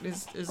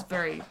is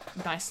very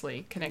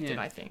nicely connected,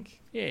 Yeah. I think.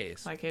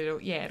 Yes. Like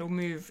it'll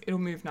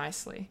move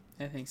nicely.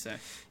 I think so.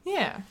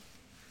 Yeah.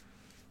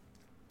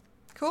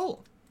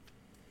 Cool.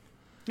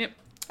 Yep.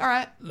 All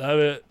right. Love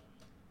it.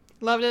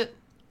 Loved it.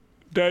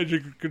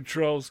 Danger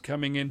Control's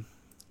coming in.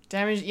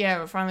 Damage. Yeah,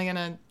 we're finally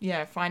gonna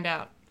find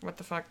out what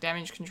the fuck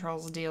Damage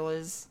Control's deal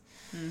is.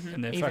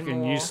 And they're Even fucking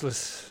more.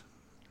 useless.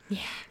 Yeah.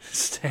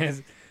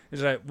 Stands.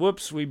 It's like,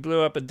 whoops, we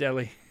blew up a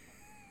deli.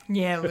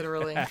 Yeah,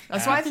 literally.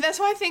 That's why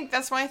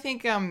I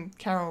think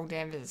Carol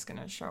Danvers is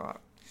gonna show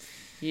up.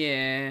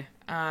 Yeah.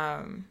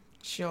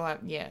 She'll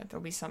have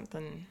there'll be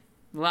something.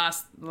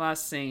 Last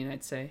scene,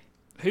 I'd say.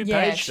 Who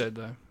Yeah, paged it,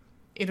 though?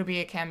 It'll be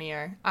a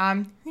cameo.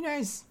 Who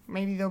knows?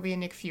 Maybe there'll be a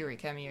Nick Fury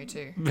cameo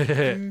too.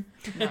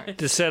 No.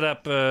 To set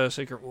up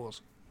Secret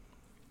Wars.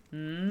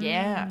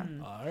 Yeah.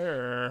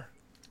 Arr.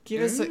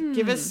 Give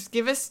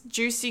us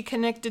juicy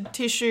connected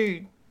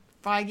tissue,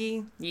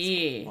 Feige.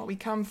 Yeah. What we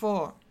come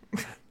for.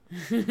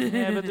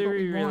 Yeah, but do What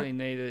we we really want.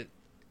 need it?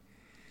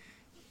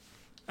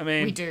 I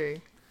mean... We do.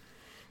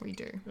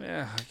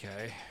 Yeah,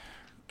 okay.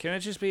 Can it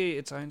just be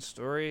its own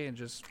story and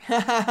just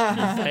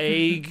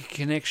vague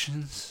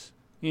connections?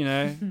 You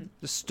know,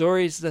 the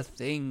story's the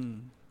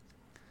thing.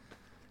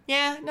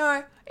 Yeah,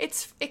 no,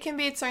 it can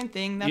be its own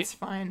thing. That's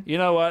fine. You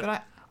know what?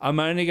 But I'm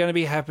only going to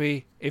be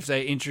happy if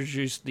they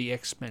introduce the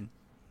X-Men.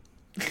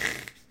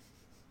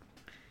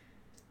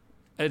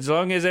 As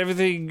long as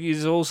everything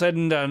is all said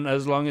and done,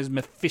 as long as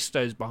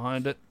Mephisto's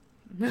behind it.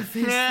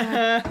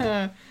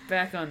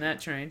 Back on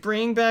that train.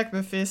 Bring back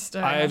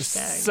Mephisto. I have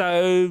hashtag.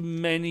 so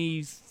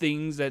many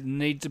things that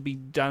need to be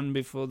done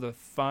before the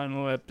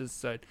final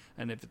episode.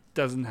 And if it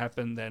doesn't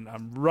happen, then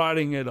I'm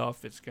writing it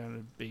off. It's going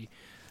to be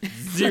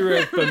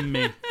 0 for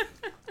me.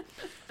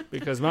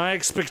 Because my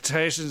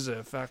expectations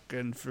are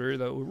fucking through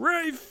the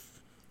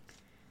roof.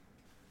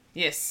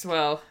 Yes,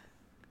 well,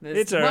 there's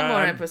It's one alright.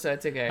 more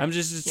episode to go. I'm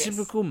just a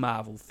typical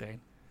Marvel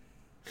fan.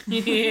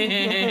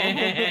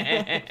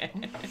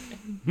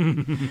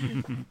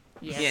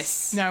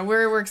 Yes. No,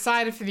 we're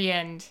excited for the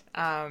end.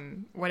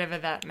 Whatever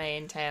that may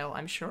entail,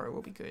 I'm sure it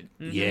will be good.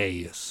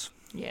 Yes.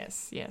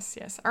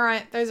 Yes. All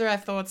right, those are our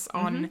thoughts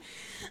on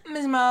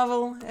Ms.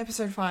 Marvel,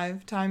 episode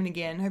 5, Time and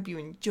Again. Hope you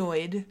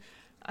enjoyed.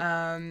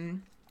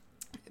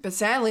 But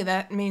sadly,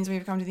 that means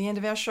we've come to the end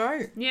of our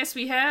show. Yes,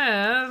 we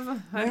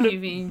have. Hope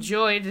you've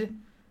enjoyed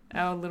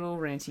our little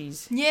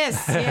ranties.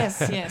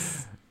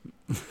 Yes.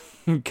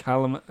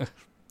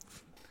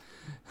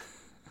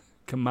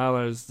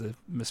 Kamala's the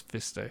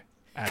Mephisto.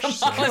 Ash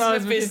says.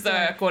 Kamala's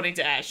Mephisto, according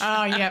to Ash.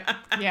 Oh, yep.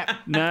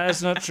 No,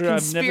 it's not true. I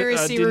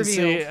Conspiracy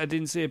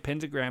didn't see a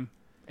pentagram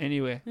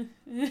anywhere.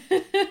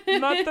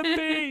 Not the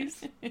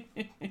bees.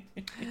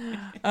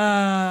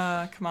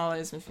 Kamala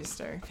is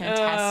Mephisto.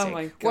 Fantastic. Oh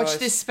my Watch gosh.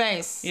 this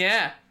space.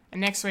 Yeah.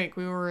 And next week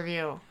we will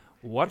reveal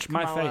Watch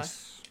my Kamala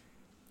face.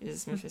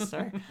 is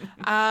Mephisto.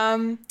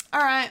 All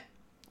right.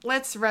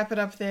 Let's wrap it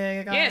up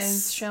there, guys.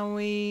 Yes. Shall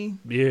we?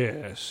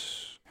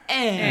 Yes.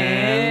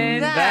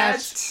 And that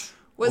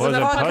was a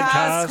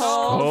podcast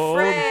called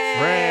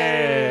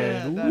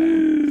Fred.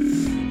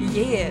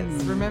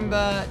 Yes.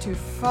 Remember to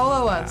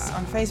follow us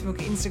on Facebook,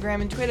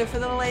 Instagram, and Twitter for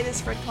the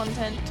latest Fred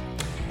content.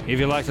 If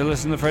you like to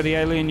listen to Freddy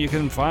Alien, you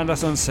can find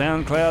us on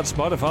SoundCloud,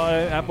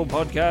 Spotify, Apple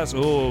Podcasts,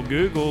 or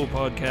Google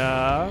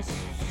Podcasts.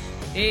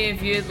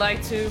 If you'd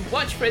like to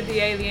watch Fred the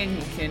Alien,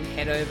 you can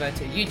head over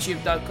to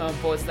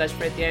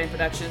youtube.com/Fred the Alien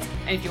Productions.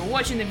 And if you're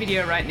watching the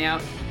video right now,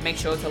 make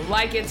sure to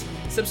like it,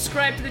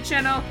 subscribe to the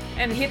channel,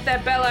 and hit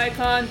that bell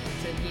icon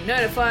to be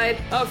notified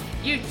of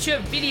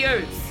future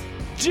videos.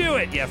 Do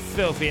it, you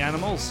filthy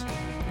animals.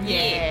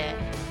 Yeah.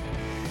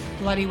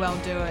 Bloody well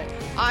do it.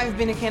 I've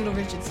been a Kendall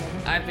Richardson.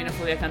 I've been a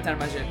Fulia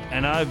Cantarmaje.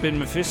 And I've been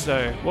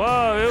Mephisto.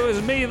 Whoa, it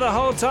was me the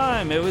whole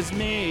time. It was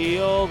me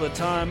all the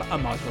time.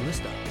 I'm Michael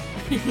Lister.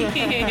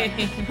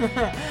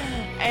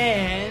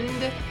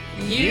 And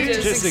You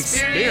just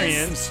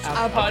experienced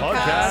a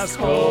podcast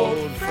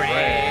called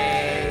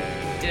Fred.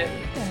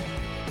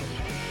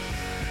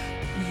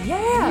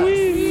 Yeah.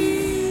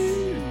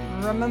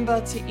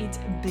 Remember to eat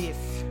beef.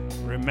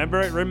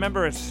 Remember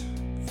it.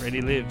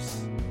 Freddy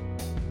lives.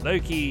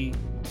 Loki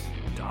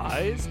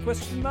dies?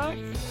 Question mark?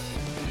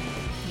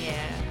 Yeah.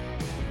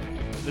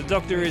 The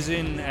Doctor is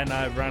in, and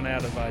I've run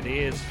out of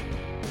ideas.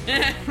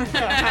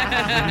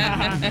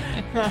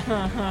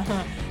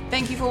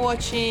 Thank you for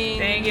watching.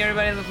 Thank you,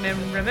 everybody.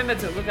 Remember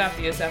to look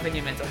after yourself and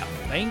your mental health.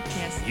 Thank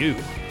Yes. you.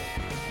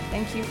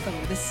 Thank you for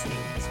listening.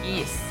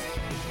 Yes.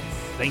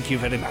 Thank you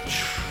very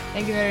much.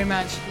 Thank you very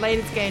much.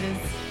 Later, skaters.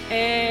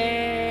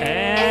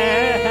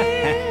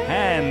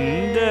 And